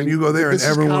go here and you go there, this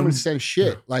and everyone. Is common sense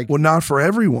shit. Like, well, not for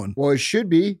everyone. Well, it should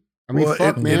be. I mean,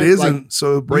 man. It isn't.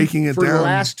 So breaking it down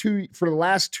for the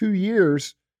last 2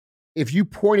 years, if you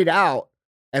point it out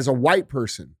as a white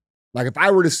person, like if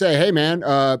I were to say, hey, man,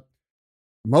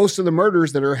 most of the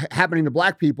murders that are happening to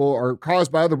black people are caused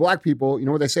by other black people. You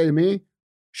know what they say to me?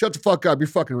 Shut the fuck up. You're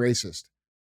fucking racist.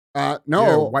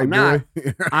 No, I'm not.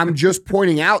 I'm just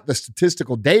pointing out the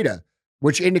statistical data,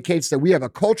 which indicates that we have a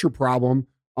culture problem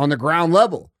on the ground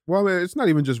level. Well, it's not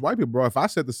even just white people, bro. If I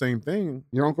said the same thing,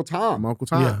 you're Uncle Tom. I'm Uncle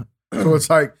Tom. Yeah. So it's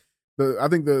like I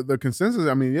think the consensus.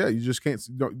 I mean, yeah, you just can't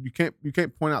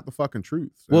point out the fucking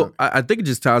truth. Well, I think it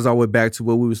just ties all the way back to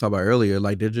what we was talking about earlier.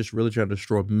 Like they're just really trying to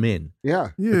destroy men.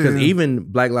 Yeah. Because even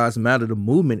Black Lives Matter, the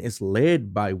movement is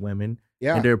led by women.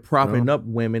 Yeah. And they're propping up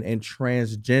women and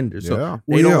transgender. So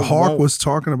Hawk was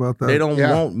talking about that. They don't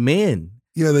want men.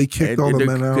 Yeah, they kicked all the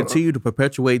men out. Continue to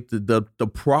perpetuate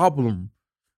the problem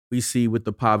we see with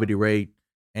the poverty rate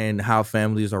and how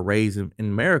families are raised in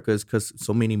America is because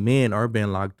so many men are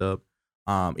being locked up.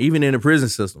 Even in the prison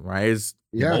system, right? It's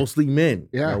mostly men.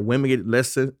 Yeah. Women get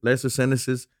lesser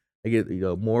sentences. They get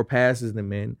more passes than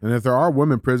men. And if there are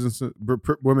women prisons,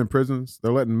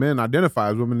 they're letting men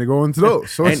identify as women. They go into those,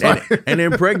 so and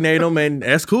impregnate them, and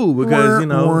that's cool because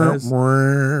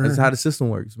that's how the system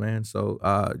works, man. So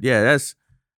that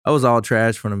was all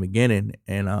trash from the beginning.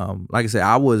 And like I said,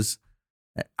 I was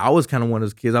kind of one of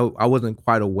those kids. I wasn't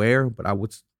quite aware, but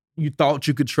you thought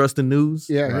you could trust the news,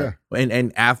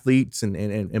 and athletes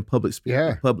and public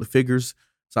public figures.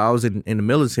 So I was in the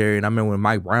military, and I remember when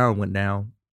Mike Brown went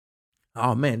down.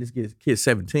 Oh man, this kid's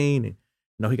 17,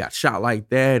 and he got shot like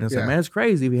that. And it's like, man, it's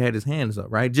crazy if he had his hands up,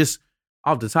 right? Just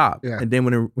off the top. Yeah. And then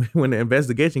when the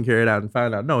investigation carried out and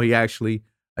found out, no, he actually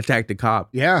attacked the cop.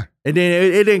 Yeah. And then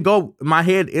it didn't go. My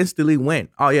head instantly went,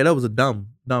 oh yeah, that was a dumb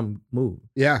move.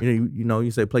 Yeah.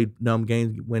 You say play dumb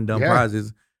games, win dumb Yeah.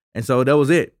 prizes, and so that was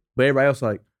it. But everybody else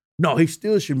like, no, he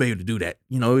still shouldn't be able to do that.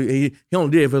 He only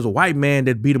did it if it was a white man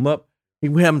that beat him up. He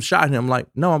haven't shot him. I'm like,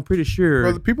 no, I'm pretty sure.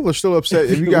 Well, the people are still upset.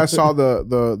 If you guys saw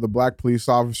the black police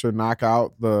officer knock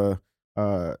out the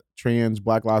trans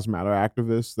Black Lives Matter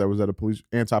activist that was at a police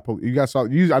anti-police. You guys saw?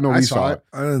 I know we saw it.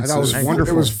 I didn't That was see it.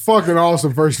 wonderful. It was fucking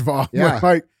awesome. First of all, Yeah.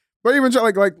 but even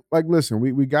like listen,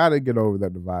 we got to get over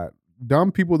that divide.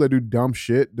 Dumb people that do dumb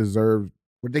shit deserve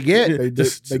What they get. they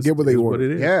get what they is order. what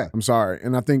it is. Yeah. I'm sorry,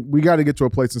 and I think we got to get to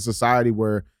a place in society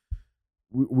where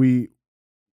we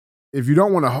if you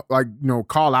don't want to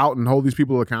call out and hold these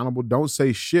people accountable, don't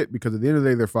say shit, because at the end of the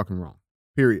day they're fucking wrong.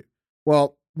 Period.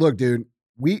 Well, look, dude,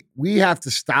 we have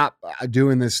to stop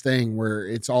doing this thing where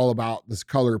it's all about this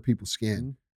color of people's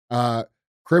skin.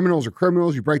 Criminals are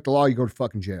criminals. You break the law, you go to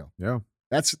fucking jail. Yeah.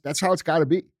 That's how it's got to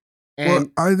be. Well,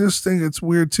 And I just think it's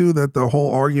weird too that the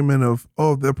whole argument of,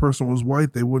 oh, if that person was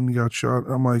white, they wouldn't got shot.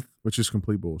 I'm like, Which is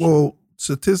complete bullshit. well,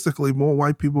 statistically, more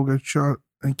white people get shot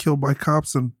and killed by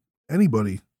cops than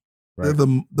anybody. Right.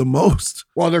 They're the most.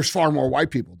 well, there's far more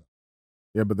white people.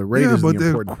 Yeah, but the rate Yeah, is but the they're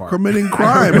important part. committing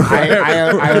crime.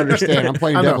 I understand. I'm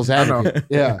playing I know, devil's I know. advocate.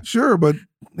 Yeah. Sure, but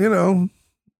I don't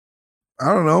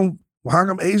know. How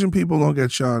come Asian people don't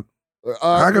get shot?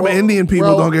 How come Indian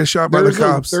people don't get shot by the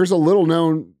cops? There's a little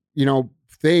known,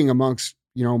 thing amongst,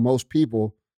 most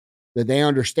people that they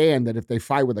understand that if they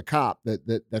fight with a cop,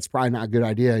 that's probably not a good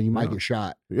idea. And you might get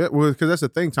shot. Yeah, well, because that's the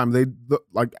thing, Tom.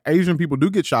 Like Asian people do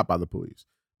get shot by the police.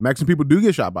 Mexican people do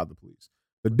get shot by the police.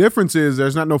 The difference is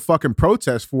there's not no fucking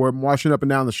protest for it, marching up and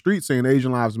down the street saying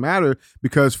Asian lives matter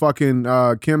because fucking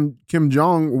Kim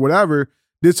Jong whatever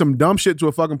did some dumb shit to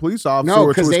a fucking police officer. No,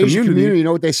 or to because his the Asian community, you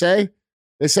know what they say?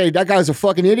 They say that guy's a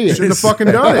fucking idiot. Shouldn't have fucking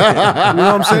done it. You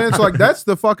know what I'm saying? So like that's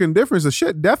the fucking difference. The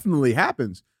shit definitely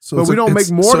happens, but we don't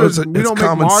make martyrs. We don't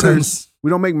make martyrs.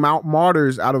 We don't make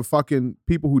martyrs out of fucking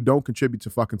people who don't contribute to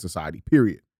fucking society.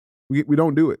 Period. We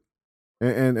don't do it.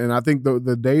 And I think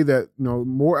the day that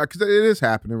more, because it is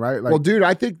happening, right? Like, well, dude,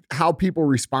 I think how people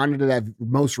responded to that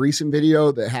most recent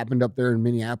video that happened up there in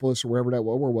Minneapolis or wherever that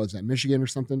was, where was that, Michigan or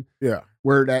something? Yeah.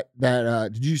 Where that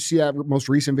did you see that most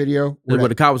recent video? Where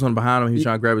the cop was on behind him, he was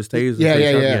trying to grab his taser.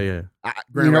 Yeah.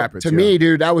 Grand Rapids, to me,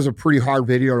 dude, that was a pretty hard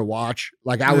video to watch.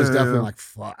 Like I was definitely like,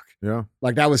 fuck. Yeah.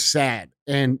 Like that was sad.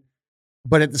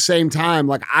 But at the same time,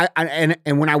 like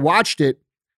and when I watched it,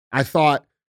 I thought,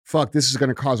 fuck, this is going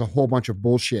to cause a whole bunch of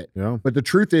bullshit. Yeah. But the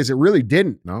truth is, it really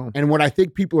didn't. No. And what I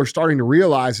think people are starting to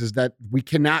realize is that we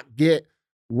cannot get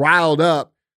riled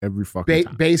up every fucking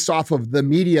time based off of the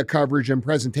media coverage and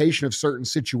presentation of certain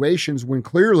situations when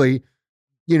clearly,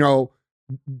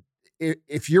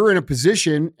 if you're in a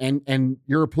position and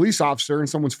you're a police officer and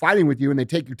someone's fighting with you and they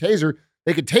take your taser,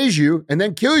 they could tase you and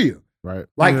then kill you. Right.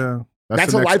 Like, yeah.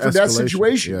 That's a life or death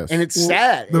situation. Yes. And it's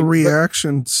sad. The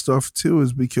reaction stuff too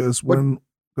is because when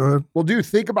go ahead. Well, dude,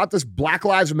 think about this Black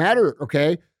Lives Matter,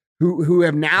 okay? Who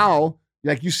have now,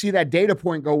 like, you see that data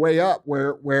point go way up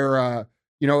where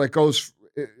it goes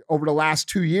over the last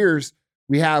 2 years,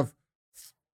 we have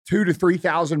 2,000 to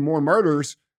 3,000 more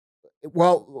murders.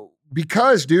 Well,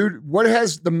 because, dude, what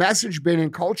has the message been in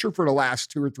culture for the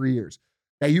last 2 or 3 years?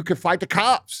 That you can fight the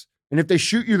cops. And if they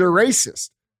shoot you, they're racist.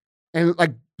 And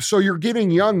like, so you're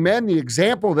giving young men the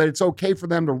example that it's okay for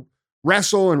them to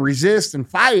wrestle and resist and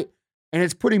fight. And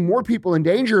it's putting more people in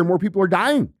danger and more people are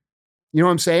dying. You know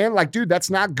what I'm saying? Like, dude, that's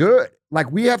not good.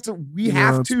 Like we have to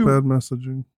Bad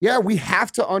messaging. Yeah, we have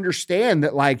to understand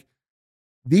that like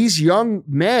these young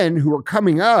men who are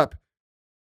coming up,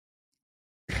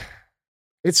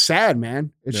 it's sad,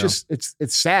 man. It's just,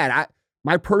 it's sad.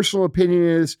 My personal opinion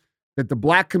is that the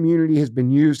black community has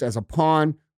been used as a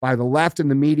pawn by the left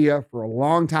and the media for a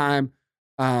long time.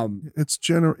 It's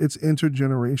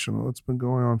intergenerational. It's been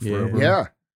going on forever. Yeah.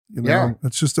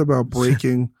 It's just about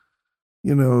breaking,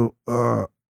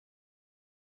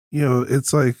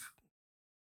 it's like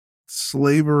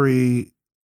slavery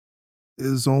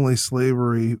is only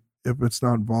slavery if it's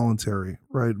not voluntary,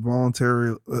 right?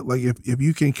 Voluntary, like if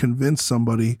you can convince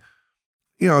somebody,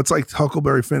 it's like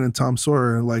Huckleberry Finn and Tom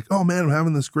Sawyer, and like, oh man, I'm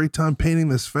having this great time painting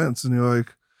this fence. And you're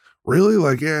like, really?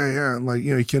 Like, yeah. And like,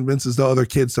 he convinces the other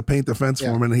kids to paint the fence for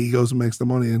him, and he goes and makes the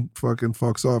money and fucking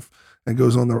fucks off and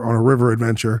goes on a river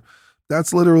adventure.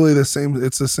 That's literally the same.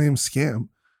 It's the same scam.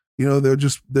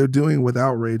 They're doing it with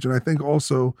outrage. And I think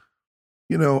also,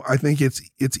 I think it's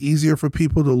easier for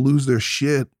people to lose their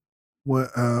shit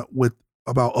with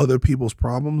about other people's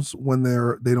problems when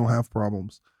they don't have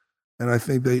problems. And I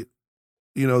think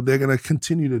they're going to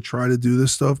continue to try to do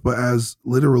this stuff, but as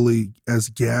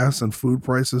gas and food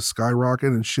prices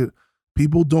skyrocket and shit,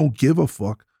 people don't give a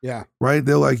fuck. Yeah. Right?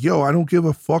 They're like, yo, I don't give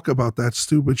a fuck about that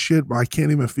stupid shit, but I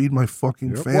can't even feed my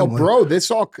fucking family. Well, bro, this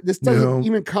doesn't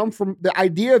even come from, the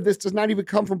idea of this does not even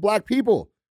come from black people.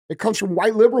 It comes from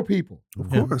white liberal people. Of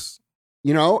course.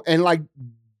 And like,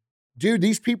 dude,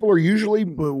 these people are usually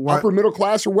upper middle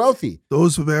class or wealthy.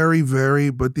 Those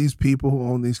vary, but these people who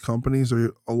own these companies,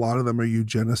 a lot of them are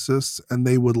eugenicists, and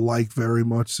they would like very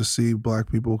much to see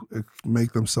black people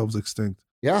make themselves extinct.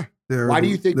 Yeah. Why do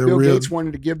you think Bill Gates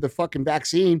wanted to give the fucking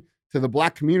vaccine to the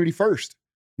black community first?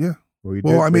 Yeah.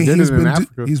 Well, I mean,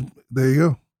 there you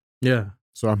go. Yeah.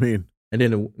 So I mean, and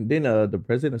then the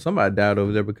president, somebody died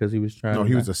over there because he was trying. No,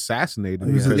 he was assassinated.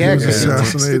 He was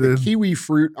assassinated. The kiwi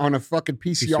fruit on a fucking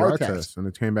PCR test, and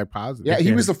it came back positive. Yeah,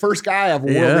 he was the first guy of a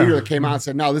world leader that came out and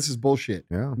said, "No, this is bullshit."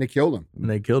 Yeah, and they killed him.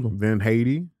 Then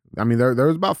Haiti. I mean, there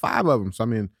was about 5 of them. So I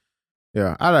mean,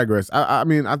 yeah, I digress.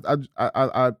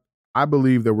 I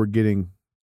believe that we're getting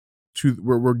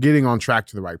on track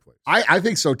to the right place. I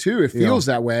think so too. It feels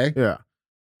that way. Yeah.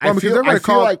 I feel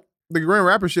like the Grand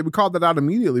Rapids shit, we called that out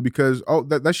immediately because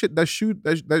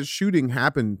that shooting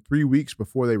happened 3 weeks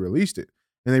before they released it,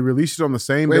 and they released it on the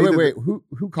same day. Wait.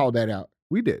 Who called that out?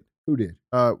 We did. Who did?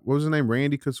 What was his name?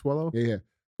 Randy Consuelo. Yeah.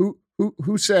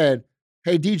 Who said,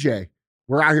 "Hey DJ,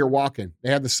 we're out here walking.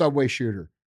 They had the subway shooter.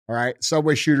 All right,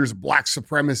 subway shooter's a black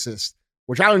supremacist,"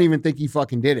 which I don't even think he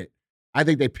fucking did it. I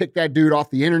think they picked that dude off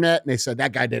the internet and they said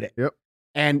that guy did it. Yep.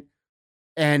 And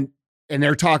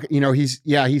they're talking,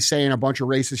 he's saying a bunch of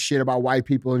racist shit about white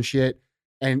people and shit.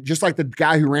 And just like the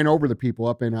guy who ran over the people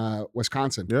up in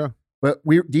Wisconsin. Yeah. But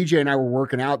DJ and I were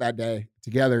working out that day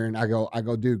together, and I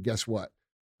go, dude, guess what?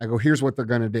 I go, here's what they're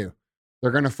gonna do.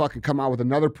 They're gonna fucking come out with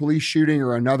another police shooting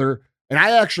or another. And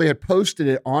I actually had posted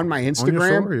it on my Instagram. On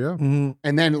your story, yeah. Mm-hmm.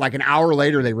 And then like an hour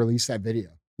later, they released that video.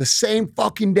 The same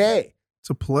fucking day.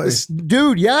 To play.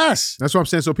 Dude, yes. That's what I'm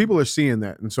saying. So people are seeing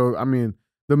that. And so, I mean,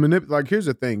 here's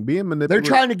the thing. Being manipulated. They're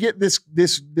trying to get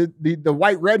the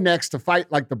white rednecks to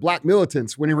fight like the black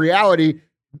militants, when in reality,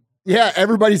 yeah,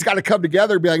 everybody's got to come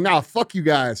together and be like, nah, fuck you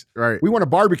guys. Right. We want a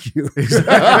barbecue.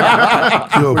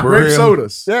 Yo, grape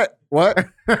sodas. Yeah. What?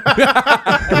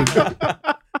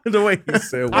 The way he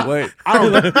said, "What?" I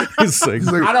don't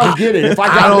get it. If I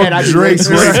got that, I'd drink.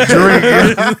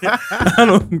 I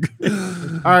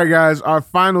don't. All right, guys. Our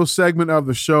final segment of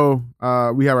the show.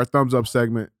 We have our thumbs up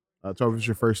segment. So if it's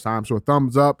your first time, so a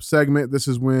thumbs up segment. This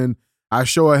is when I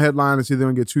show a headline. It's either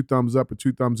gonna get 2 thumbs up or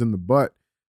 2 thumbs in the butt.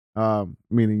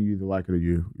 Meaning you either like it or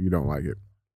you don't like it.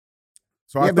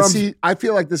 So yeah, but see, I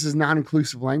feel like this is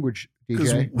non-inclusive language.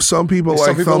 Because some people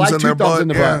like thumbs in their butt.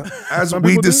 Yeah. As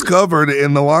we discovered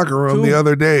in the locker room the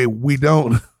other day, we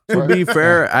don't. To be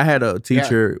fair, I had a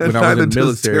teacher when I was in the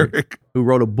military who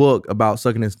wrote a book about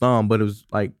sucking his thumb, but it was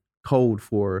like code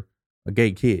for a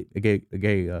gay kid, a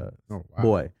gay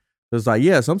boy. It was like,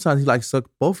 yeah, sometimes he like suck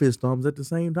both his thumbs at the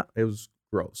same time. It was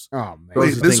gross. Oh man!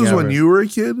 Wait, this was when you were a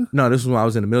kid? No, this was when I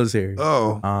was in the military.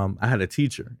 Oh, I had a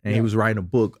teacher, and he was writing a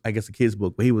book, I guess a kid's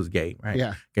book, but he was gay, right?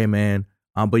 Yeah, gay man.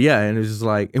 But yeah, and it was just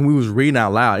like, and we was reading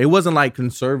out loud. It wasn't like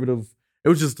conservative. It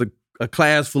was just a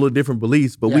class full of different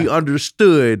beliefs, but we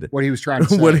understood what he was trying to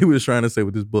say. What he was trying to say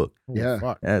with this book.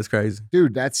 Yeah, that's crazy,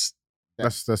 dude. That's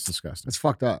disgusting. That's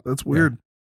fucked up. That's weird. Yeah.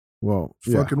 Well,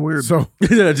 fucking weird. So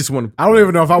I just want to. I don't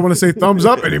even know if I want to say thumbs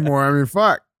up anymore. I mean,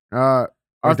 fuck. Our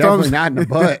definitely thumbs, not in the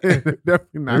butt.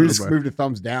 Definitely not in the butt. Move the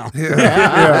thumbs down.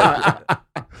 Yeah.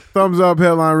 Thumbs up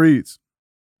headline reads: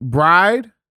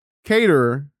 Bride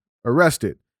caterer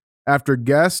arrested after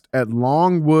guests at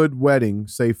Longwood wedding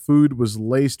say food was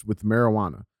laced with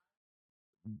marijuana.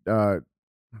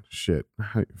 Shit.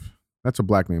 That's a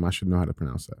black name. I should know how to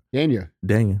pronounce that. Dania.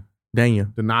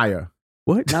 Denaya.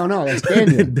 What? No, that's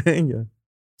Dania. Dania.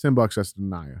 $10, that's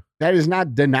Denaya. That is not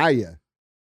Denaya.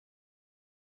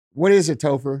 What is it,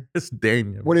 Topher? It's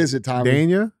Dania. What is it, Tommy?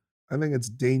 Dania? I think it's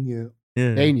Dania.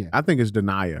 Yeah. Dania. I think it's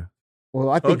Denaya. Well,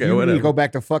 I think you need to go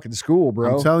back to fucking school,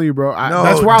 bro. I'm telling you, bro. No,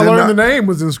 that's why I learned the name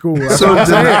was in school. So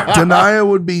Denaya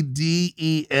would be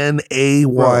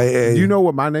Denaya. Bro, do you know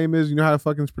what my name is? You know how to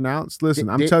fucking pronounce? Listen,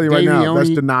 I'm telling you right now,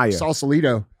 that's Denaya.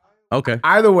 Sausalito. Okay.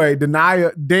 Either way,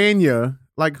 Dania.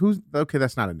 Like who's okay?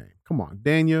 That's not a name. Come on,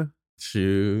 Dania.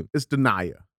 Shoot, it's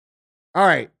Denaya. All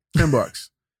right, $10.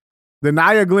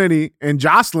 Denaya Glenny and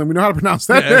Jocelyn. We know how to pronounce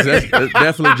that. That's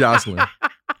definitely Jocelyn.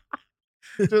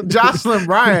 Jocelyn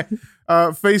Bryant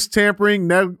faced tampering,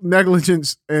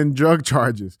 negligence, and drug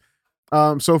charges.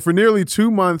 So for nearly 2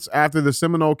 months after the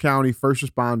Seminole County first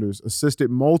responders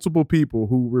assisted multiple people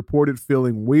who reported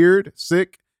feeling weird,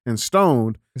 sick, and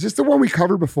stoned. Is this the one we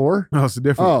covered before? No, it's a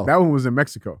different. Oh. That one was in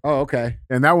Mexico. Oh, okay.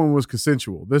 And that one was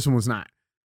consensual. This one was not.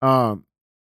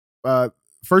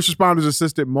 First responders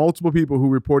assisted multiple people who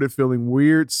reported feeling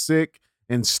weird, sick,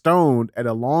 and stoned at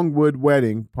a Longwood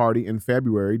wedding party in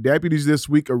February. Deputies this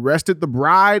week arrested the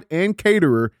bride and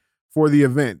caterer for the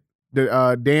event.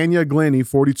 Dania Glennie,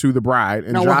 42, the bride.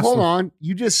 And Now, hold on.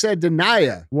 You just said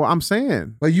Denia. Well, I'm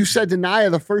saying. But you said Denia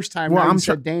the first time. Well, Now I'm you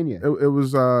said Dania. It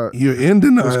was. You're in It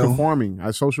was denial.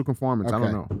 conforming. Social conformance. I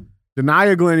Okay. don't know.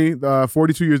 Denia Glennie,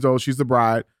 42 years old, she's the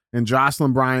bride, and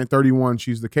Jocelyn Bryant, 31,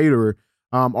 she's the caterer,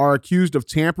 are accused of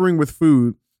tampering with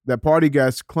food that party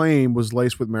guests claim was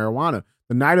laced with marijuana.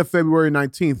 The night of February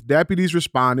 19th, deputies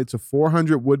responded to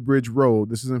 400 Woodbridge Road.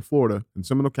 This is in Florida, in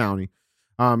Seminole County.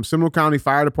 Seminole County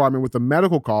Fire Department with a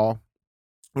medical call,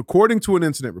 according to an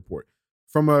incident report.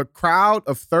 From a crowd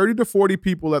of 30 to 40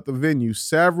 people at the venue,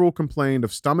 several complained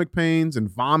of stomach pains and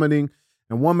vomiting,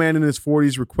 and one man in his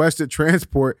 40s requested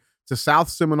transport to South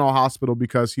Seminole Hospital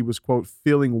because he was, quote,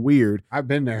 feeling weird. I've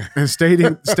been there. And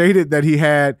stated that he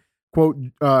had, quote,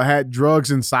 had drugs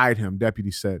inside him,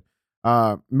 deputies said.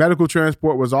 Medical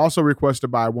transport was also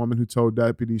requested by a woman who told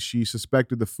deputies she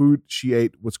suspected the food she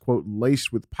ate was, quote,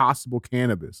 laced with possible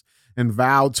cannabis and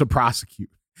vowed to prosecute.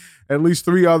 At least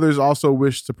 3 others also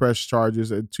wished to press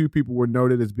charges, and 2 people were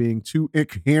noted as being too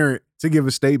incoherent to give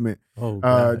a statement,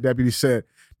 deputies said.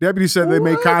 Deputies said they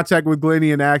made contact with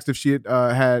Glennie and asked if she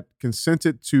had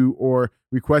consented to or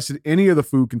requested any of the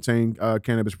food contained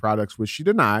cannabis products, which she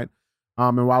denied.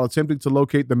 And while attempting to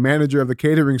locate the manager of the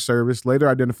catering service, later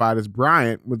identified as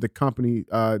Bryant with the company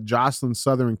Jocelyn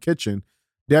Southern Kitchen,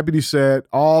 deputies said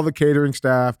all the catering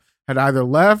staff had either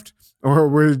left or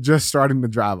were just starting to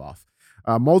drive off.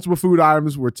 Multiple food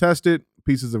items were tested.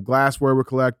 Pieces of glassware were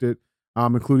collected,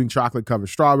 including chocolate-covered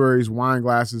strawberries, wine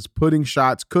glasses, pudding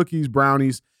shots, cookies,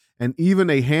 brownies, and even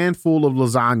a handful of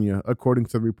lasagna, according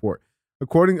to the report.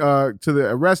 According to the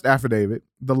arrest affidavit,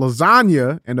 the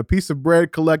lasagna and a piece of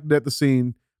bread collected at the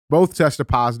scene both tested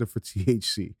positive for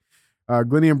THC.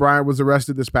 Glennie and Bryant was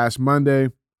arrested this past Monday.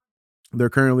 They're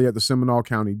currently at the Seminole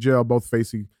County Jail, both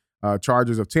facing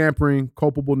charges of tampering,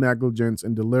 culpable negligence,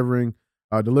 and delivery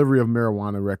of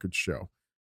marijuana, records show.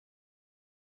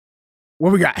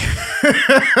 What we got?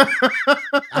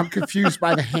 I'm confused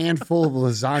by the handful of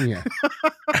lasagna.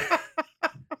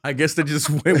 I guess they just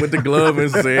went with the glove and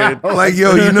said, Like,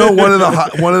 yo, you know, one of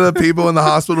the people in the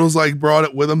hospitals like brought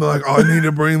it with them. They're like, oh, I need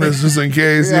to bring this just in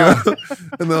case, Yeah. you know?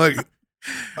 And they're like,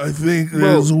 I think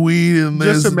there's weed in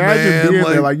this. Just imagine man. being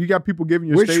like, there, like you got people giving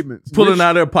your statements. pulling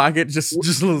out of their pocket, just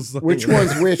lasagna. Which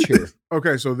one's which here?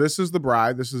 Okay, so this is the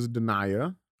bride. This is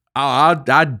Denia. I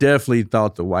definitely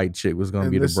thought the white chick was going to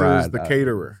And be the this bride. is the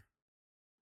caterer.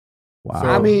 Wow. So-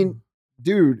 I mean,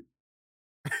 dude.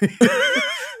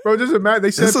 Bro, just imagine.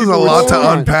 They said this is people a would- lot to Hold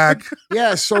on. unpack.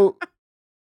 Yeah, so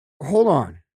hold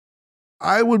on.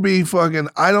 I would be fucking,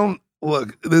 I'm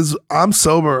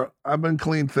sober. I've been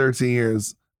clean 13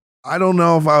 years. I don't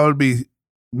know if I would be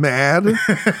mad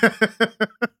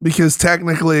because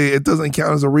technically it doesn't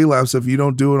count as a relapse if you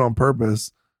don't do it on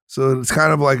purpose. So it's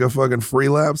kind of like a fucking free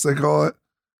lapse, they call it.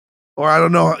 Or I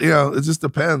don't know, it just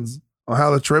depends on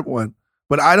how the trip went.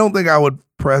 But I don't think I would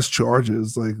press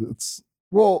charges. Like, it's,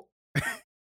 Well,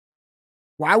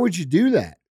 why would you do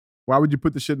that? Why would you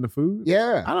put the shit in the food?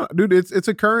 Yeah. I don't, dude. It's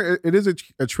a current. It is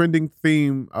a trending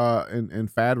theme and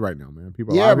fad right now, man.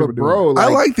 People. a lot Yeah, of people but doing bro, it. I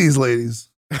like, like these ladies.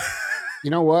 you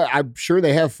know what? I'm sure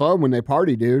they have fun when they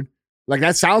party, dude. Like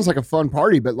that sounds like a fun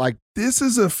party, but like, This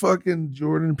is a fucking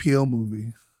Jordan Peele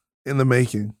movie in the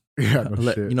making. yeah, no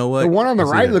Let- shit. you know what? the one on the I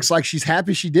see right that. looks like she's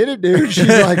happy she did it, dude. She's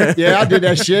like, yeah, I did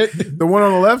that shit. The one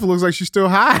on the left looks like she's still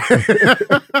high.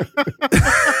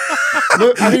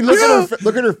 Look, I mean,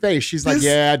 look at her face. She's like, This-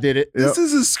 yeah, I did it. This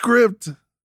is a script.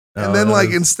 And then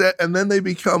and then they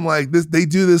become like this. They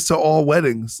do this to all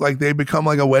weddings. Like they become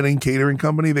like a wedding catering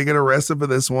company. They get arrested for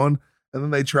this one, and then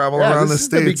they travel Yeah, around this the is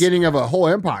the states. beginning of a whole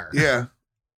empire. Yeah,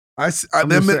 I'm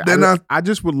they're just saying, not. I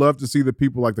just would love to see the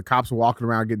people, like the cops are walking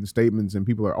around getting statements, and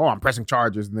people are, oh, I'm pressing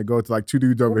charges, and they go to like 2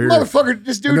 dudes over here. Motherfucker,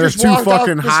 this dude And they're just too walked off.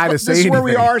 fucking high to This say is where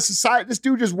we anything. are in society. This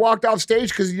dude just walked off stage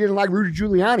because he didn't like Rudy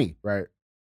Giuliani. Right.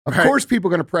 Of Right. course, people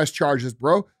are gonna press charges,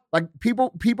 bro. Like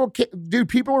people can't, dude.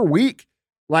 People are weak.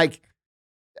 Like,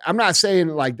 I'm not saying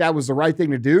like that was the right thing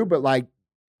to do, but like,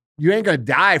 you ain't gonna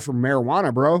die from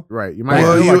marijuana, bro. Right. You might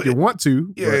Well, feel you- like you want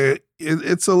to. Yeah,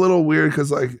 it's a little weird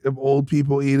because like if old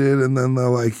people eat it and then they're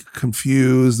like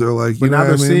confused, they're like, But you know now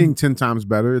what they're I mean? seeing 10 times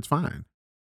better. It's fine.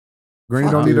 Granny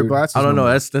Fuck, don't need her dude. glasses. I don't no know.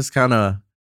 more. That's kind of.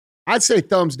 I'd say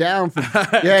thumbs down for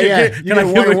Yeah, yeah. You get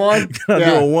 1-1. Can I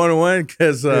do a 1-1?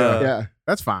 Because yeah.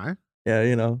 That's fine. Yeah,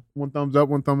 you know. One thumbs up,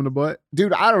 one thumb in the butt.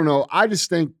 Dude, I don't know. I just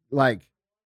think like,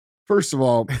 first of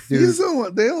all, dude, These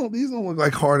don't look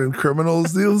like hardened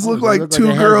criminals. These look like look like two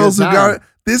they had a girls good who got time. it.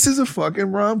 This is a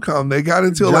fucking rom-com. They got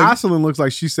into like Jocelyn looks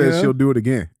like she says Yeah. she'll do it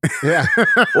again. yeah.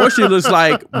 Or she looks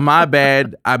like, my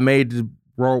bad, I made the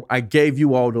wrong, I gave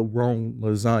you all the wrong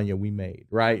lasagna we made,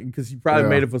 right? Because you probably Yeah.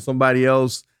 made it for somebody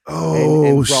else. oh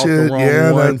and brought shit, the wrong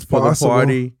yeah, one that's for possible. the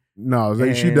party.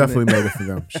 No, she And- definitely made it for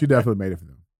them. She definitely made it for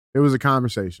them. It was a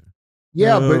conversation.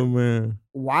 Yeah, Oh, but man.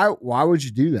 why would you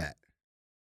do that?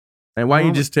 And why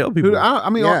you just tell people? Dude, I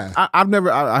mean, Yeah. I've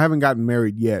never, I haven't gotten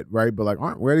married yet, right? But like,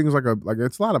 aren't weddings like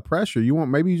it's a lot of pressure.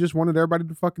 Maybe you just wanted everybody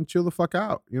to fucking chill the fuck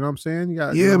out. You know what I'm saying? You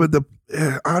got, Yeah, but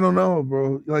I don't know,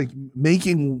 bro. Like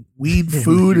making weed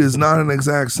food is not an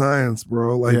exact science,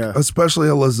 bro. Like Yeah. especially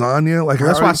a lasagna. Like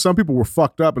that's how why some people were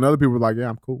fucked up and other people were like, yeah,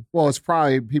 I'm cool. Well, it's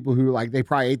probably people who like they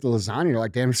probably ate the lasagna. They're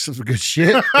like, damn, this is some good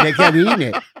shit. And they kept eating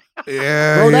it.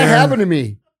 yeah, Bro, that yeah. happened to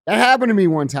me. That happened to me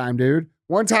one time, dude.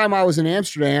 One time I was in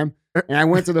Amsterdam and I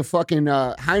went to the fucking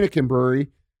Heineken brewery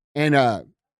and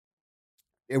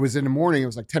it was in the morning. It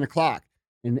was like 10 o'clock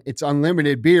and it's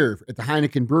unlimited beer at the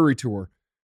Heineken brewery tour.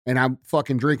 And I'm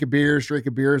fucking drinking beers and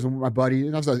with my buddy.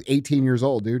 And I was 18 years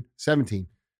old, dude, 17.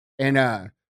 And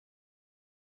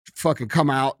fucking come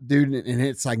out, dude, and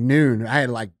it's like noon. I had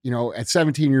like, at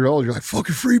 17 years old, you're like,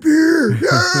 fucking free beer.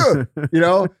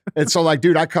 Yeah. And so like,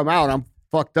 dude, I come out, I'm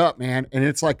fucked up, man. And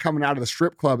it's like coming out of the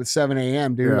strip club at 7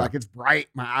 a.m., dude. Yeah. Like it's bright.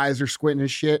 My eyes are squinting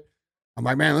and shit. I'm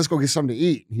like, man, let's go get something to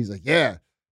eat. And he's like, yeah.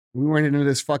 We went into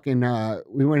this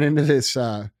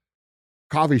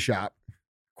coffee shop,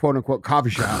 quote unquote coffee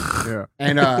shop. Yeah.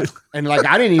 And like,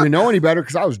 I didn't even know any better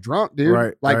because I was drunk, dude.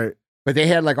 Right. Like, right. but they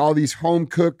had like all these home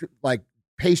cooked like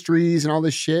pastries and all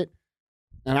this shit.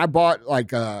 And I bought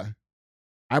like a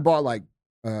bunch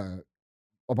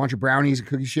of brownies and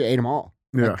cookies shit, ate them all.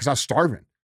 Yeah. Because I was starving.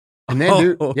 And then,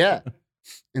 dude, yeah.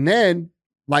 And then,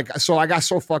 like, so I got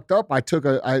so fucked up, I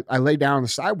laid down on the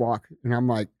sidewalk and I'm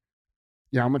like,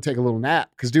 I'm going to take a little nap.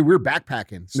 Because, dude, we were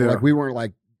backpacking. So, Yeah. like, we weren't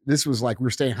like, this was like, we were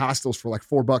staying hostels for like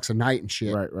 $4 a night and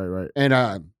shit. Right.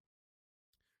 And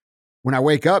when I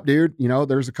wake up, dude,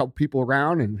 there's a couple people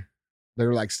around and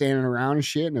they're like standing around and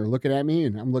shit and they're looking at me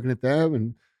and I'm looking at them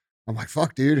and I'm like,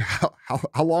 fuck, dude, how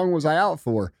long was I out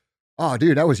for? Oh,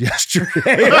 dude, that was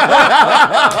yesterday.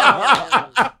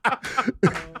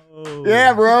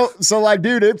 Yeah, bro. So like,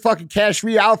 dude, it fucking cashed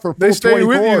me out for full They stay with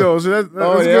 24. you though, so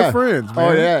that's yeah. good friends,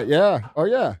 man. Oh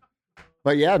yeah.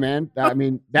 But yeah, man. I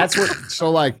mean, that's what.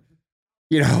 So like,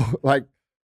 like,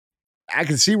 I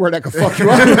can see where that could fuck you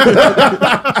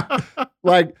up.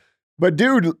 Like, but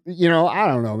dude, I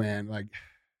don't know, man. Like,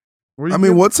 I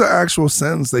mean, what's the actual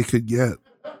sentence they could get?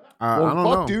 I well, don't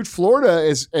fuck, know. dude. Florida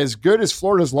is as good as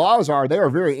Florida's laws are. They are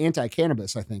very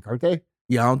anti-cannabis, I think, aren't they?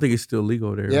 Yeah, I don't think it's still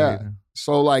legal there. Yeah. either.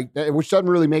 So like, which doesn't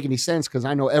really make any sense because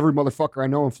I know every motherfucker I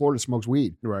know in Florida smokes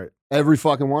weed. Right. Every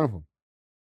fucking one of them.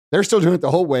 They're still doing it the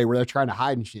whole way where they're trying to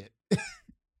hide and shit.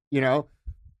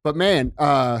 But man,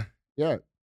 yeah.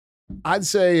 I'd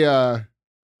say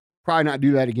probably not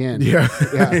do that again. Yeah.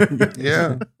 Yeah.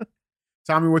 Yeah.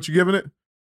 Tommy, what you giving it?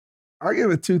 I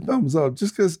give it 2 thumbs up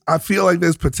just because I feel like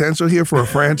there's potential here for a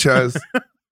franchise.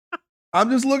 I'm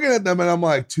just looking at them and I'm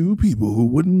like, 2 people who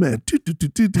wouldn't met.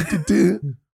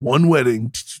 1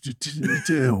 wedding.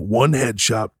 1 head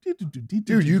shop.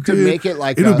 Dude, you could make it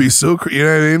like It'll be so crazy. You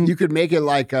know what I mean? you could make it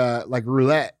like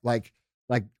roulette, like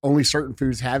only certain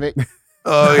foods have it.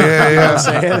 Oh, You know yeah, what yeah. I'm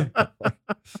saying?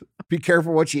 Be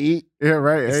careful what you eat. Yeah,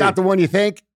 right. It's Hey. not the one you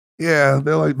think. Yeah,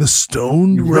 they're like the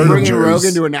stoned We're bringing Rangers.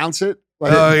 Rogan to announce it.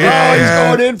 Like, Oh, yeah, he's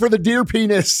yeah. going in for the deer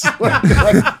penis. But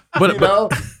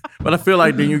I feel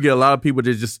like then you get a lot of people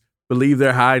that just believe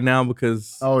they're high now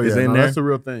because Oh yeah, it's in no, there. that's a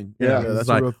real thing. Yeah, that's It's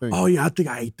a like, real thing. oh yeah, I think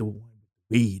I ate the one with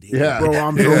weed. in it." Yeah. Bro,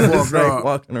 I'm so Yeah. It's fucked like up.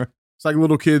 walking around. It's like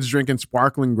little kids drinking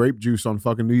sparkling grape juice on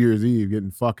fucking New Year's Eve, getting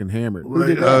fucking hammered. Who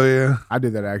did that? Oh, yeah. I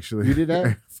did that actually. You did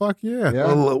that? Fuck yeah. Yeah.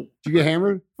 Well, Did you get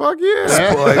hammered? Fuck yeah.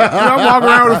 Yeah. like, Dude, I'm walking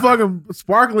around with a fucking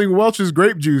sparkling Welch's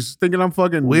grape juice, thinking I'm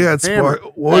fucking. we had hammered.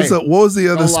 what was the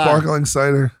other don't lie. sparkling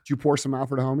cider? Did you pour some out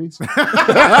for the homies?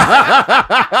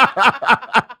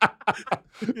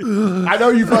 I know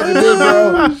you fucking did,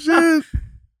 bro. Oh, shit.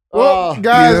 Well,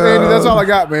 guys, Yeah. Andy, that's all I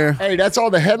got, man. Hey, that's all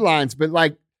the headlines. But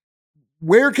like,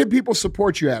 where can people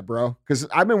support you at, bro? Because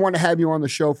I've been wanting to have you on the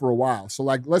show for a while. So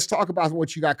like, let's talk about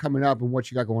what you got coming up and what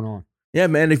you got going on. Yeah,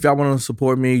 man, if y'all want to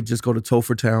support me, just go to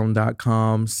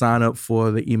tophertown.com, sign up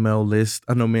for the email list.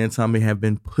 I know me and Tommy have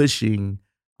been pushing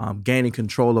gaining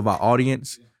control of our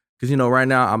audience. Because, right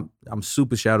now I'm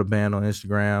super shadow banned on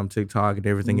Instagram, TikTok, and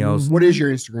everything else. What is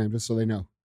your Instagram, just so they know?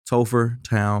 Topher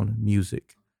Town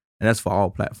Music. and that's for all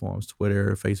platforms: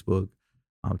 Twitter, Facebook,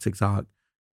 TikTok,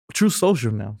 True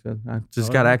Social now. I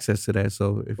just got access to that.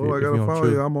 So if I you gotta on follow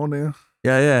True, you. I'm on there.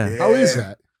 yeah. How is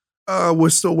that? We're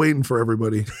still waiting for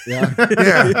everybody. Yeah.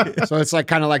 Yeah. So it's like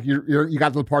kind of like you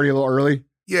got to the party a little early.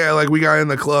 Yeah, like we got in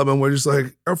the club and we're just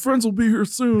like, our friends will be here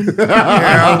soon.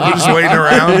 Yeah, we're just waiting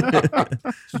around,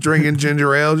 just drinking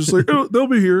ginger ale, just like, oh, they'll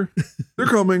be here. They're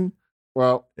coming.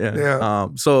 Well, Yeah.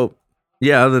 So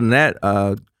yeah, other than that,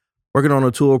 working on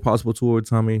a tour, possible tour with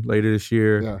Tommy later this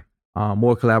year. Yeah.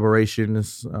 More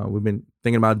collaborations. We've been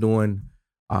thinking about doing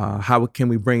how can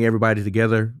we bring everybody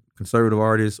together, conservative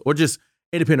artists or just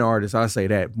independent artists. I say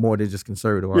that more than just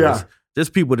conservative artists.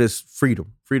 Just people that's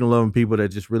freedom loving people that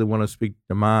just really want to speak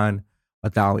their mind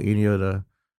without any of the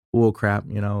bull crap,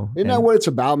 you know. Isn't that what it's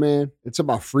about, man? It's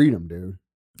about freedom, dude.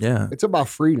 Yeah. It's about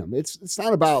freedom. It's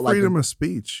not about freedom of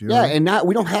speech. You yeah, know? and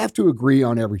we don't have to agree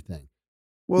on everything.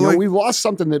 Well, you know, like, we've lost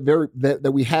something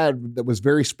that we had that was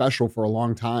very special for a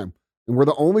long time. And we're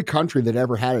the only country that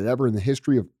ever had it ever in the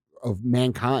history of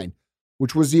mankind,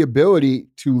 which was the ability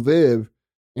to live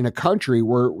in a country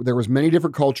where there was many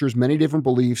different cultures, many different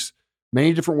beliefs,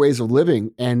 many different ways of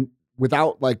living, and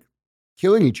without like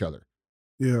killing each other.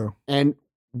 yeah. And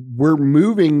we're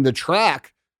moving the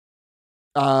track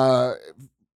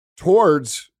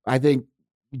towards, I think,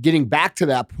 getting back to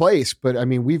that place. But I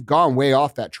mean, we've gone way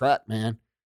off that track, man.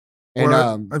 And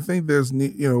Well, I think there's,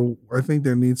 I think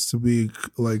there needs to be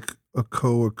like a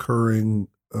co-occurring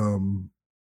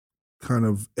kind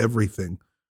of everything,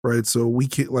 right? So we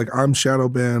can't, like, I'm shadow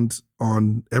banned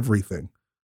on everything.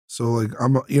 So like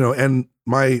I'm, and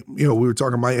my, we were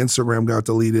talking, my Instagram got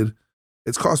deleted.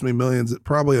 It's cost me millions,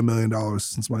 probably $1 million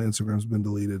since my Instagram's been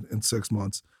deleted in 6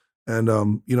 months. And,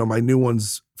 my new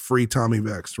one's free Tommy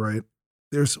Vex, right?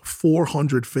 There's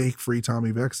 400 fake free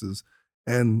Tommy Vexes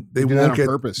and they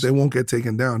won't get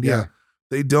taken down. Yeah.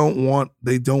 They don't want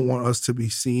us to be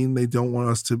seen. They don't want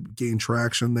us to gain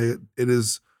traction. It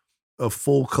is a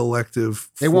full collective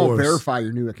they force. won't verify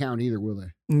your new account either, will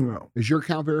they? No. Is your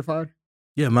account verified?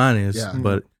 Yeah, mine is. Yeah.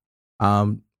 But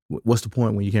what's the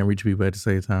point when you can't reach people at the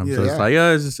same time? Yeah. So it's like,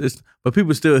 it's but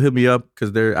people still hit me up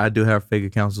because I do have fake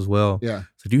accounts as well. Yeah.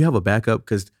 So do you have a backup?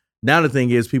 Because now the thing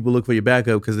is, people look for your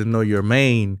backup because they know you're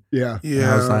main. Yeah. Yeah.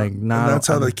 And I was like, nah. And that's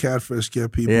how the catfish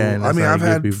get people. Yeah, and I that's mean, how I've they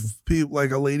get had people. people,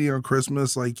 like a lady on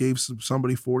Christmas, like gave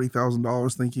somebody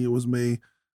 $40,000 thinking it was me.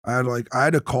 I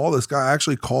had to call this guy. I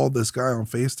actually called this guy on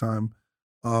FaceTime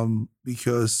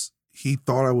because he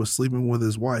thought I was sleeping with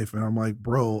his wife. And I'm like,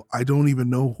 bro, I don't even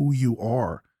know who you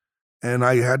are. And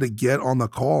I had to get on the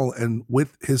call and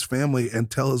with his family and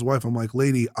tell his wife, I'm like,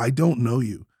 lady, I don't know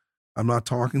you. I'm not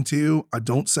talking to you.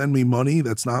 Don't send me money.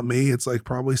 That's not me. It's like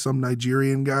probably some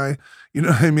Nigerian guy. You know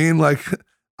what I mean? Like,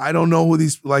 I don't know who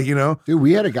these, like, Dude,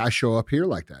 we had a guy show up here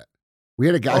like that. We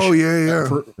had a guy. Oh, yeah.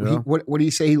 What did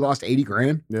he say? He lost 80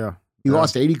 grand? Yeah. He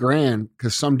lost 80 grand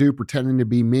because some dude pretending to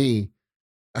be me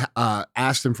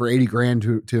asked him for 80 grand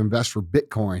to invest for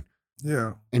Bitcoin.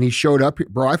 Yeah. And he showed up here.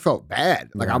 Bro, I felt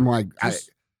bad. Like, I'm like,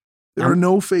 there are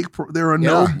no fake, there are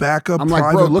no backup. I'm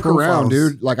like, bro, look profiles. around,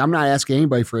 dude. Like, I'm not asking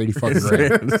anybody for 80 fucking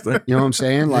grand. You know what I'm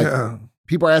saying? Like,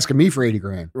 people are asking me for 80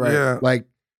 grand. Right. Yeah. Like,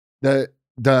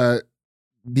 the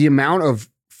amount of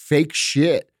fake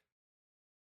shit.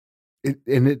 Yeah.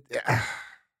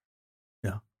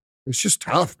 It's just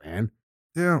tough, man.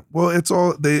 Yeah. Well, it's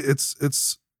all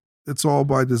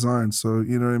by design. So,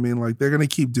 you know what I mean? Like, they're going to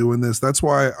keep doing this. That's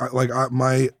why I have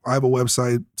a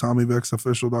website,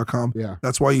 TommyVexOfficial.com. Yeah.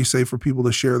 That's why you say for people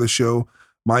to share the show.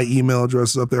 My email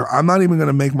address is up there. I'm not even going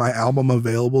to make my album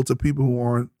available to people who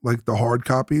aren't like the hard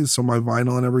copies. So my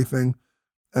vinyl and everything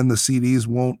and the CDs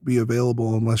won't be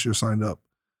available unless you're signed up.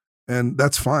 And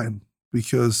that's fine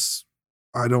because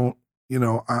I don't,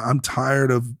 I'm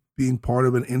tired of being part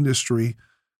of an industry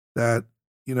that,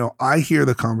 I hear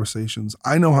the conversations.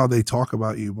 I know how they talk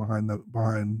about you behind,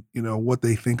 what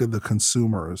they think of the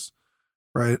consumers,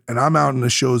 right? And I'm out in the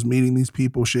shows meeting these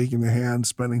people, shaking their hands,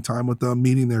 spending time with them,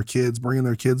 meeting their kids, bringing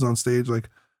their kids on stage. Like,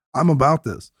 I'm about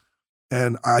this.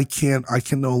 And I can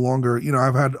no longer,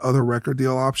 I've had other record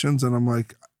deal options and I'm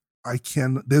like,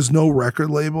 there's no record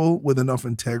label with enough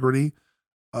integrity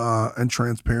and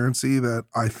transparency that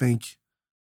I think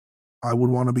I would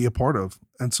want to be a part of.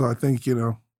 And so I think,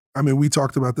 we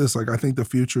talked about this. Like, I think the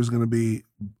future is going to be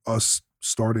us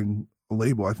starting a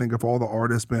label. I think if all the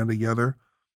artists band together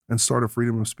and start a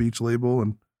freedom of speech label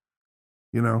and,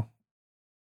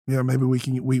 maybe we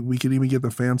could even get the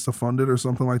fans to fund it or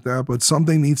something like that, but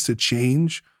something needs to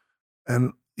change.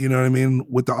 And you know what I mean?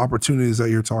 With the opportunities that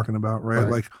you're talking about, right?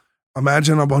 Like,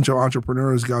 imagine a bunch of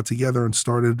entrepreneurs got together and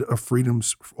started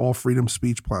all freedom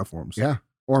speech platforms. Yeah.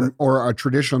 or a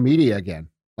traditional media again,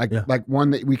 like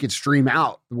one that we could stream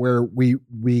out where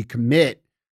we commit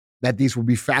that these will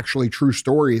be factually true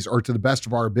stories or to the best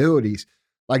of our abilities.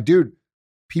 Like, dude,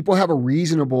 people have a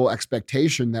reasonable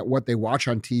expectation that what they watch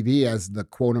on TV as the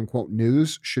quote unquote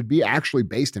news should be actually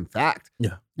based in fact.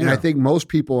 Yeah. And I think most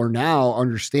people are now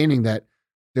understanding that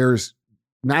there's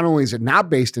not only is it not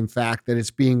based in fact, that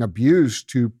it's being abused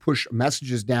to push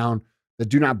messages down that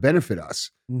do not benefit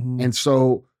us. Mhm. And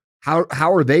so how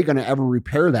are they going to ever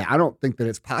repair that? I don't think that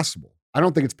it's possible. I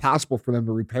don't think it's possible for them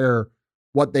to repair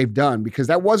what they've done, because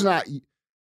that was not,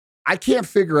 I can't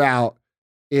figure out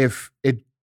if it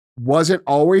wasn't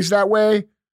always that way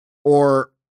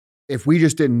or if we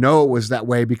just didn't know it was that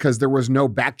way because there was no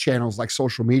back channels like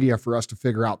social media for us to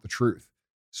figure out the truth.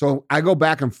 So I go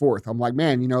back and forth. I'm like,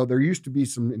 man, there used to be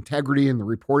some integrity in the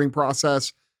reporting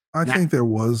process. I think there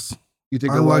was. You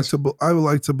think I there was? I would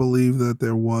like to believe that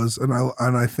there was, and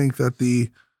I think that the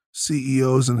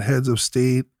CEOs and heads of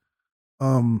state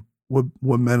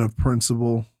were men of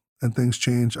principle, and things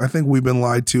change. I think we've been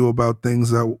lied to about things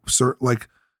that like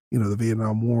the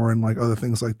Vietnam War and like other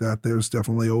things like that. There's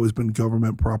definitely always been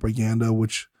government propaganda,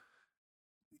 which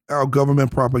our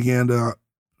government propaganda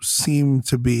seemed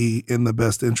to be in the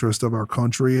best interest of our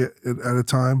country at a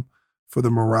time for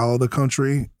the morale of the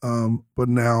country. But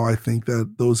now I think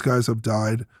that those guys have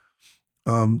died.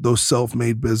 Those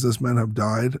self-made businessmen have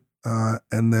died.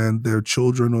 And then their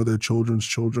children or their children's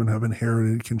children have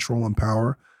inherited control and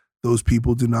power. Those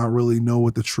people do not really know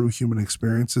what the true human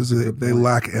experience is. They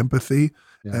lack empathy.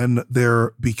 Yeah. And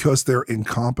because they're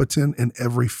incompetent in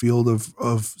every field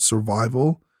of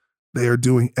survival, they are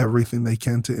doing everything they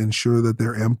can to ensure that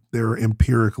they're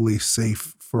empirically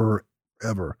safe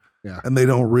forever. Yeah. And they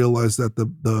don't realize that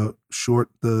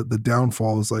the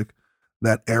downfall is like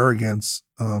that arrogance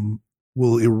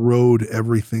will erode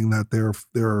everything that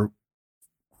their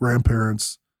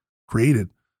grandparents created.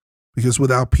 Because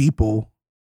without people,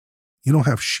 you don't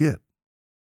have shit.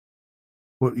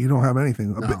 Well, you don't have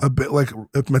anything. A bit like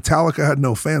if Metallica had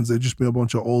no fans, they'd just be a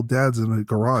bunch of old dads in a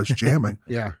garage jamming.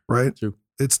 Yeah. Right? True.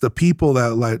 It's the people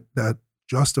that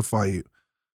justify you,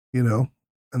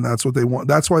 and that's what they want.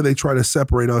 That's why they try to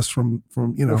separate us from.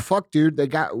 Well, fuck, dude. They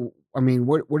got. I mean,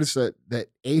 what is that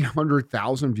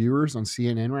 800,000 viewers on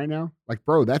CNN right now? Like,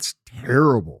 bro, that's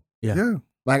terrible. Yeah.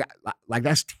 Like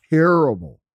that's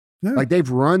terrible. Yeah. Like they've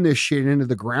run this shit into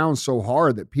the ground so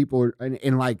hard that people are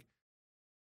and like.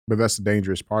 But that's the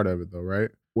dangerous part of it, though, right?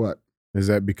 What is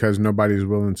that? Because nobody's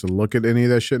willing to look at any of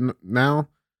that shit now.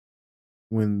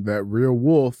 When that real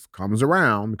wolf comes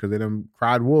around, because they done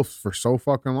cried wolf for so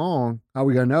fucking long, how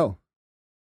we gonna know?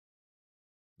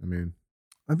 I mean,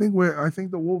 I think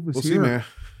the wolf is we'll here. see, man.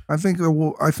 I think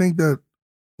that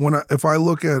if I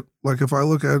look at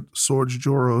Sorge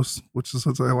Joros, which is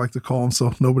what I like to call him,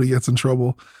 so nobody gets in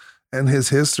trouble, and his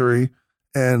history,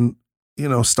 and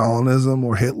Stalinism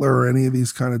or Hitler or any of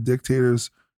these kind of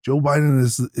dictators, Joe Biden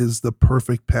is the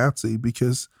perfect patsy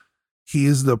because he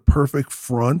is the perfect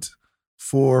front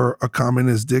for a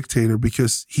communist dictator,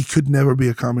 because he could never be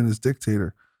a communist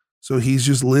dictator. So he's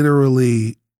just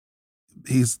literally,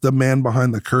 he's the man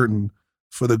behind the curtain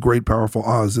for the great powerful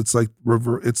Oz. It's like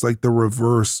the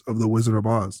reverse of the Wizard of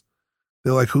Oz.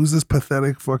 They're like, who's this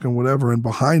pathetic fucking whatever? And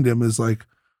behind him is like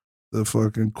the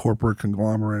fucking corporate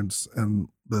conglomerates and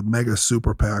the mega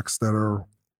super PACs that are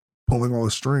pulling all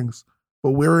the strings.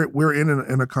 But we're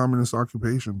in a communist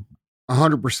occupation.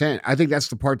 100%. I think that's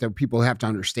the part that people have to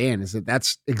understand, is that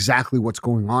that's exactly what's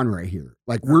going on right here.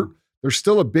 Like there's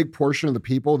still a big portion of the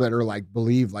people that are like,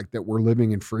 believe like that we're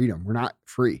living in freedom. We're not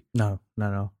free. No.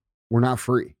 We're not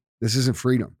free. This isn't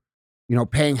freedom.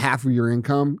 Paying half of your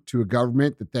income to a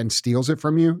government that then steals it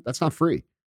from you, that's not free.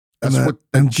 That's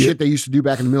shit they used to do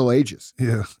back in the Middle Ages.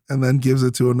 Yeah. And then gives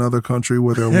it to another country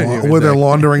where they're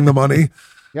laundering the money.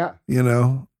 Yeah.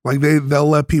 Like they'll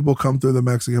let people come through the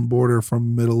Mexican border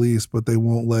from the Middle East, but they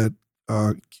won't let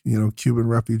Cuban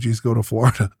refugees go to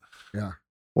Florida. Yeah.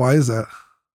 Why is that?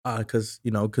 Because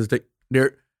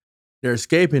they're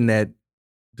escaping the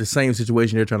same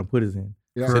situation they're trying to put us in.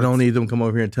 Yeah. So they don't need them come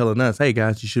over here and telling us, hey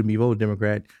guys, you shouldn't be voting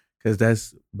Democrat, because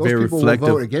that's those very people reflective.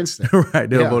 Will vote against them. Right.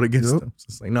 They'll vote against them. So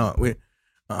it's like, no,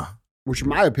 which in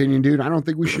my opinion, dude, I don't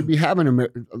think we should be having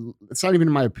it's not even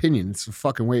in my opinion. It's the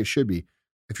fucking way it should be.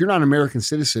 If you're not an American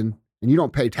citizen and you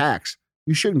don't pay tax,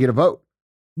 you shouldn't get a vote.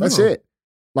 That's it.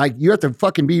 Like you have to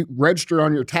fucking be registered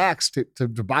on your tax to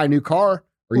buy a new car,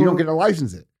 or you don't get to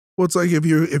license it. Well, it's like if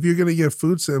you're going to get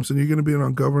food stamps and you're going to be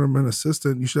on government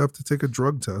assistant, you should have to take a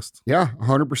drug test. Yeah,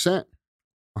 100%.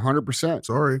 100%.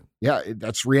 Sorry. Yeah,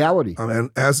 that's reality.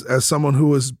 And as someone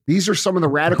who is, these are some of the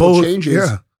radical changes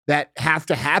that have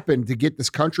to happen to get this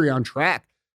country on track.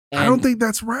 And I don't think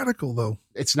that's radical, though.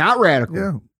 it's not radical.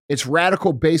 Yeah. It's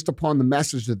radical based upon the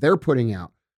message that they're putting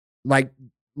out. Like,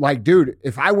 dude,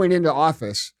 if I went into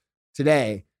office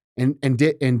today and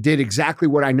did exactly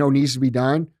what I know needs to be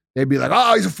done, they'd be like,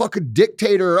 "Oh, he's a fucking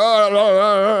dictator."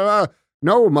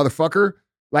 No, motherfucker.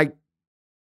 Like,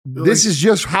 this is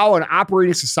just how an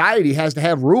operating society has to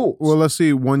have rules. Well, let's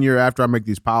see 1 year after I make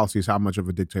these policies how much of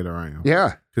a dictator I am.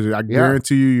 Yeah. Because I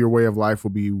guarantee you your way of life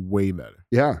will be way better.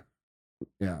 Yeah.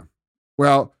 Yeah.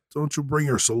 Well, don't you bring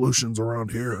your solutions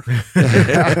around here.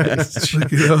 It's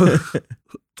Like, you know, what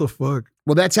the fuck?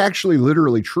 well, that's actually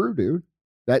literally true, dude.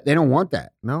 That they don't want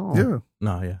that. No. Yeah.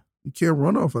 No, yeah. You can't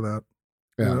run off of that.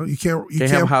 Yeah. You know, you can't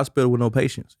Have a hospital with no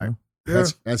patients. Right? yeah.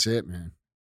 That's it, man.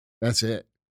 That's it.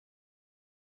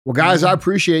 Well, guys, I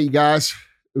appreciate you guys.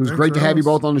 It was Thanks great to for have you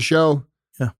having us. both on the show.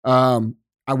 Yeah.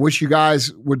 I wish you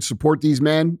guys would support these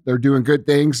men. They're doing good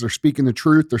things. They're speaking the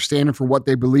truth. They're standing for what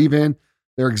they believe in.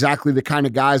 They're exactly the kind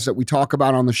of guys that we talk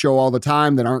about on the show all the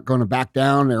time that aren't going to back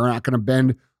down. They're not going to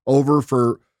bend over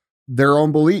for their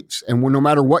own beliefs. And no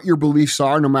matter what your beliefs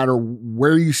are, no matter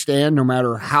where you stand, no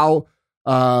matter how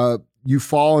you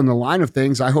fall in the line of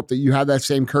things, I hope that you have that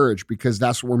same courage, because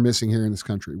that's what we're missing here in this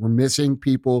country. We're missing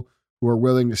people who are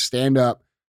willing to stand up,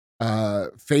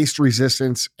 face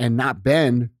resistance, and not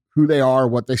bend who they are,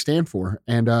 what they stand for.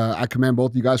 And I commend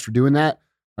both of you guys for doing that.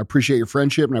 I appreciate your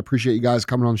friendship, and I appreciate you guys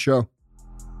coming on the show.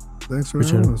 Thanks for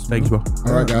having us. Thank you, bro.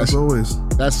 All right, guys. As always.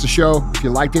 That's the show. If you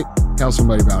liked it, tell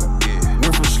somebody about it.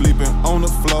 Went from sleeping on the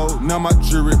floor, now my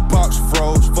jewelry box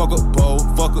froze. Fuck a bowl,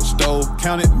 fuck a stove,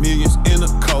 counted millions in a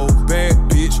cold. Bad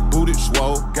bitch, booted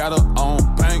swole, got her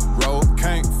on bankroll,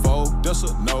 can't fold, that's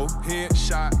a no.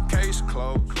 Headshot, case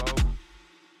closed.